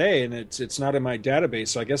for it today and it's not in my database,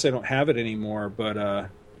 so I guess I don't have it anymore. But I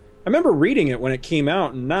remember reading it when it came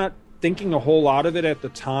out and not thinking a whole lot of it at the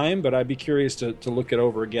time, but I'd be curious to look it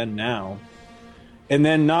over again now. And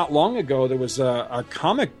then not long ago there was a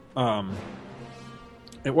comic. It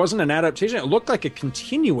wasn't an adaptation. It looked like a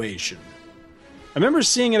continuation. I remember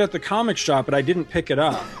seeing it at the comic shop, but I didn't pick it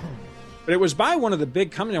up. But it was by one of the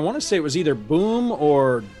big companies. I want to say it was either Boom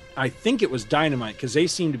or I think it was Dynamite, because they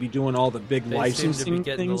seem to be doing all the big licensing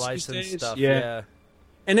things these days. Stuff, yeah.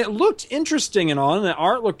 And it looked interesting and all, and the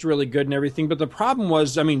art looked really good and everything. But the problem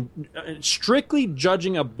was, I mean, strictly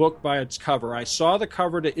judging a book by its cover, I saw the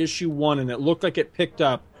cover to issue 1, and it looked like it picked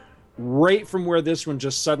up right from where this one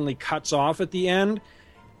just suddenly cuts off at the end.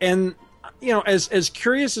 And you know, as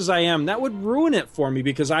curious as I am, that would ruin it for me,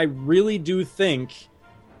 because I really do think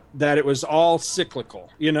that it was all cyclical,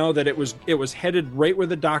 you know, that it was headed right where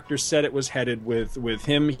the doctor said it was headed with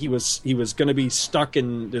him. He was going to be stuck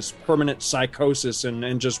in this permanent psychosis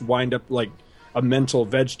and just wind up like a mental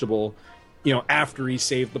vegetable, you know, after he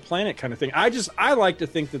saved the planet kind of thing. I like to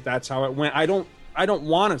think that that's how it went. I don't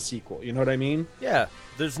want a sequel. You know what I mean? Yeah.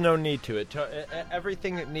 There's no need to it.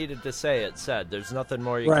 Everything it needed to say, it said. There's nothing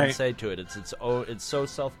more you can say to it. It's so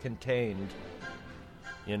self-contained,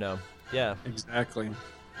 you know. Yeah. Exactly.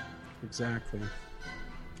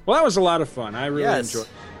 Well, that was a lot of fun. I really enjoyed it.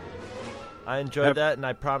 I enjoyed that, and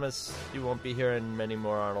I promise you won't be hearing many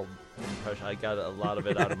more Arnold impressions. I got a lot of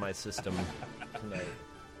it out of my system tonight.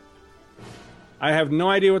 I have no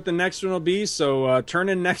idea what the next one will be, so tune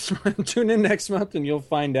in next month, and you'll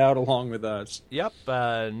find out along with us. Yep.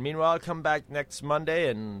 Meanwhile, come back next Monday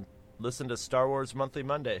and listen to Star Wars Monthly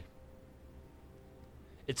Monday.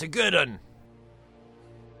 It's a good one.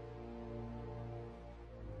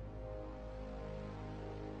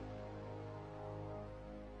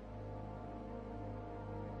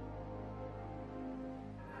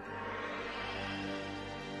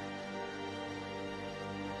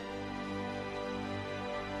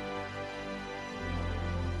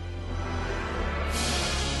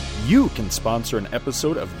 You can sponsor an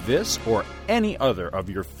episode of this or any other of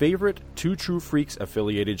your favorite Two True Freaks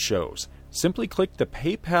affiliated shows. Simply click the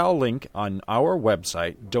PayPal link on our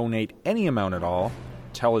website, donate any amount at all,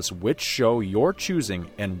 tell us which show you're choosing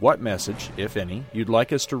and what message, if any, you'd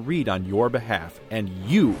like us to read on your behalf, and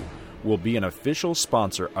you will be an official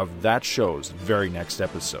sponsor of that show's very next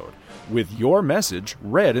episode, with your message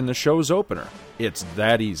read in the show's opener. It's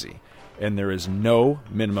that easy, and there is no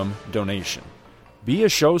minimum donation. Be a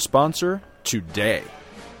show sponsor today.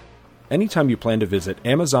 Anytime you plan to visit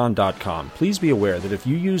Amazon.com, please be aware that if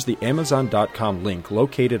you use the Amazon.com link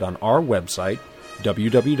located on our website,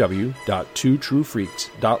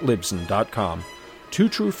 www.twotruefreaks.libsyn.com, Two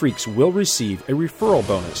True Freaks will receive a referral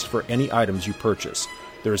bonus for any items you purchase.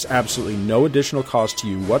 There is absolutely no additional cost to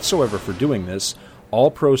you whatsoever for doing this.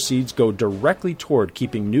 All proceeds go directly toward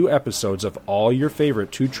keeping new episodes of all your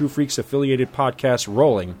favorite Two True Freaks affiliated podcasts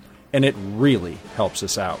rolling, and it really helps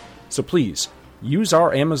us out. So please, use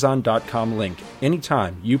our Amazon.com link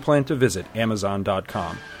anytime you plan to visit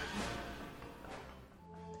Amazon.com.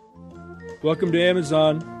 Welcome to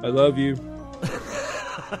Amazon. I love you.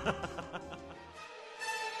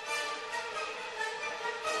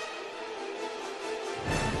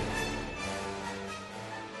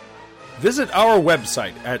 Visit our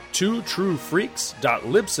website at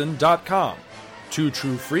twotruefreaks.libsyn.com. Two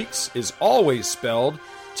True Freaks is always spelled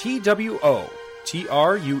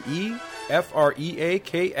TWOTRUEFREAKS.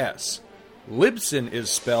 Libsyn is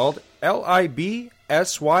spelled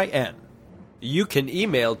LIBSYN. You can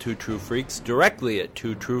email Two True Freaks directly at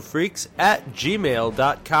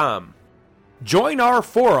twotruefreaks@gmail.com. Join our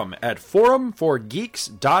forum at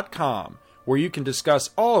forumforgeeks.com, where you can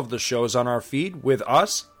discuss all of the shows on our feed with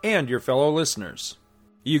us and your fellow listeners.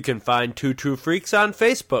 You can find Two True Freaks on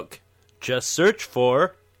Facebook. Just search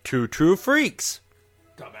for Two True Freaks.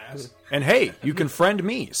 Dumbass. And hey, you can friend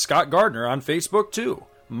me, Scott Gardner, on Facebook too.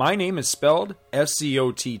 My name is spelled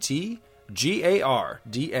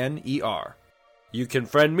SCOTTGARDNER. You can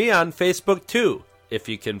friend me on Facebook too, if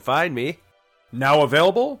you can find me. Now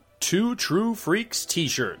available, Two True Freaks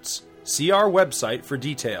t-shirts. See our website for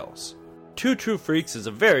details. Two True Freaks is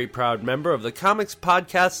a very proud member of the Comics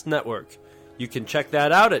Podcast Network. You can check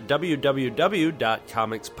that out at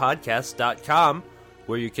www.comicspodcast.com,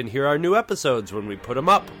 where you can hear our new episodes when we put them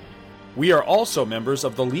up. We are also members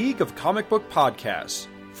of the League of Comic Book Podcasts.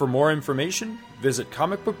 For more information, visit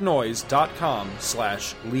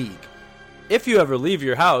comicbooknoise.com/league. If you ever leave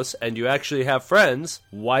your house and you actually have friends,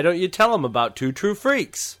 why don't you tell them about Two True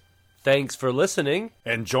Freaks? Thanks for listening.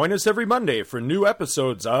 And join us every Monday for new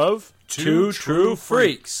episodes of Two True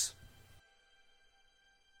Freaks.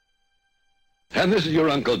 And this is your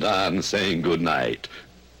Uncle Don saying good night.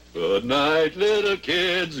 Good night, little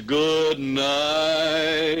kids, good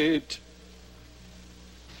night.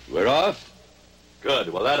 We're off? Good.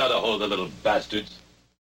 Well, that ought to hold the little bastards.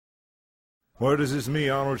 Well, this is me,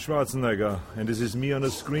 Arnold Schwarzenegger, and this is me on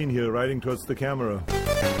the screen here, riding towards the camera.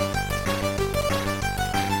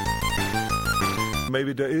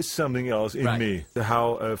 Maybe there is something else in me.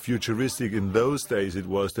 How futuristic in those days it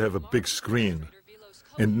was to have a big screen.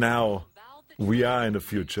 And now we are in the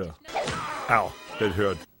future. Ow, that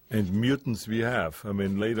hurt. And mutants we have. I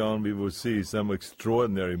mean, later on we will see some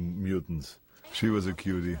extraordinary mutants. She was a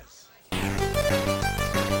cutie.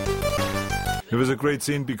 It was a great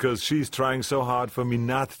scene because she's trying so hard for me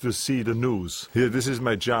not to see the news. Here, this is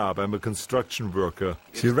my job. I'm a construction worker.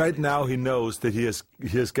 See, right now he knows that he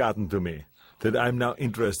has gotten to me, that I'm now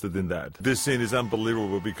interested in that. This scene is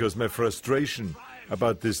unbelievable because my frustration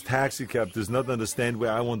about this taxi cab does not understand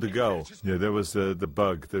where I want to go. Yeah, that was the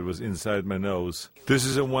bug that was inside my nose. This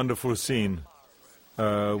is a wonderful scene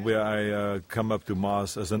where I come up to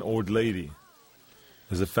Mars as an old lady,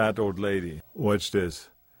 as a fat old lady. Watch this.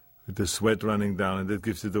 With the sweat running down, and that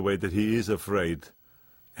gives it away that he is afraid.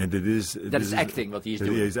 And it is... That is acting, what he's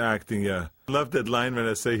doing. He is acting, yeah. I love that line when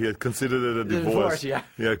I say he had considered it a divorce. Yeah.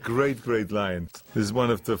 Yeah, great line. This is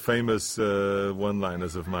one of the famous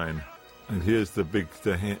one-liners of mine. And here's the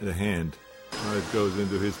hand. How it goes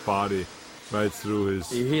into his body, right through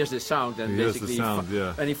his... He hears the sound, and he basically... hears the sound,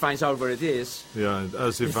 yeah. When he finds out where it is... Yeah, and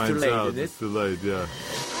as he finds out, it's too late, yeah.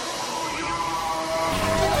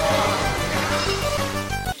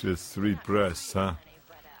 She has 3 breasts, huh?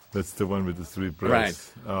 That's the one with the 3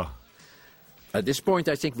 breasts. Right. Oh, At this point,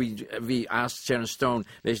 I think we asked Sharon Stone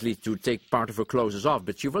basically to take part of her clothes off,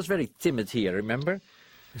 but she was very timid here, remember?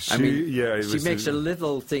 She makes a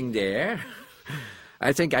little thing there.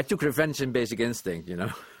 I think I took revenge in Basic Instinct, you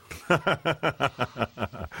know.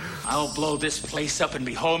 I'll blow this place up and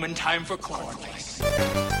be home in time for cornflakes.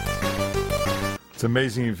 It's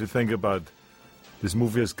amazing if you think about this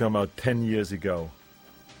movie has come out 10 years ago.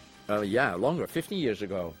 Yeah, longer, 15 years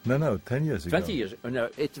ago. No, 10 years ago. 20 years. No,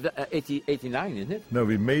 it's 89, isn't it? No,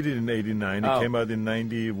 we made it in 89. Oh. It came out in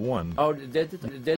 91. Oh, did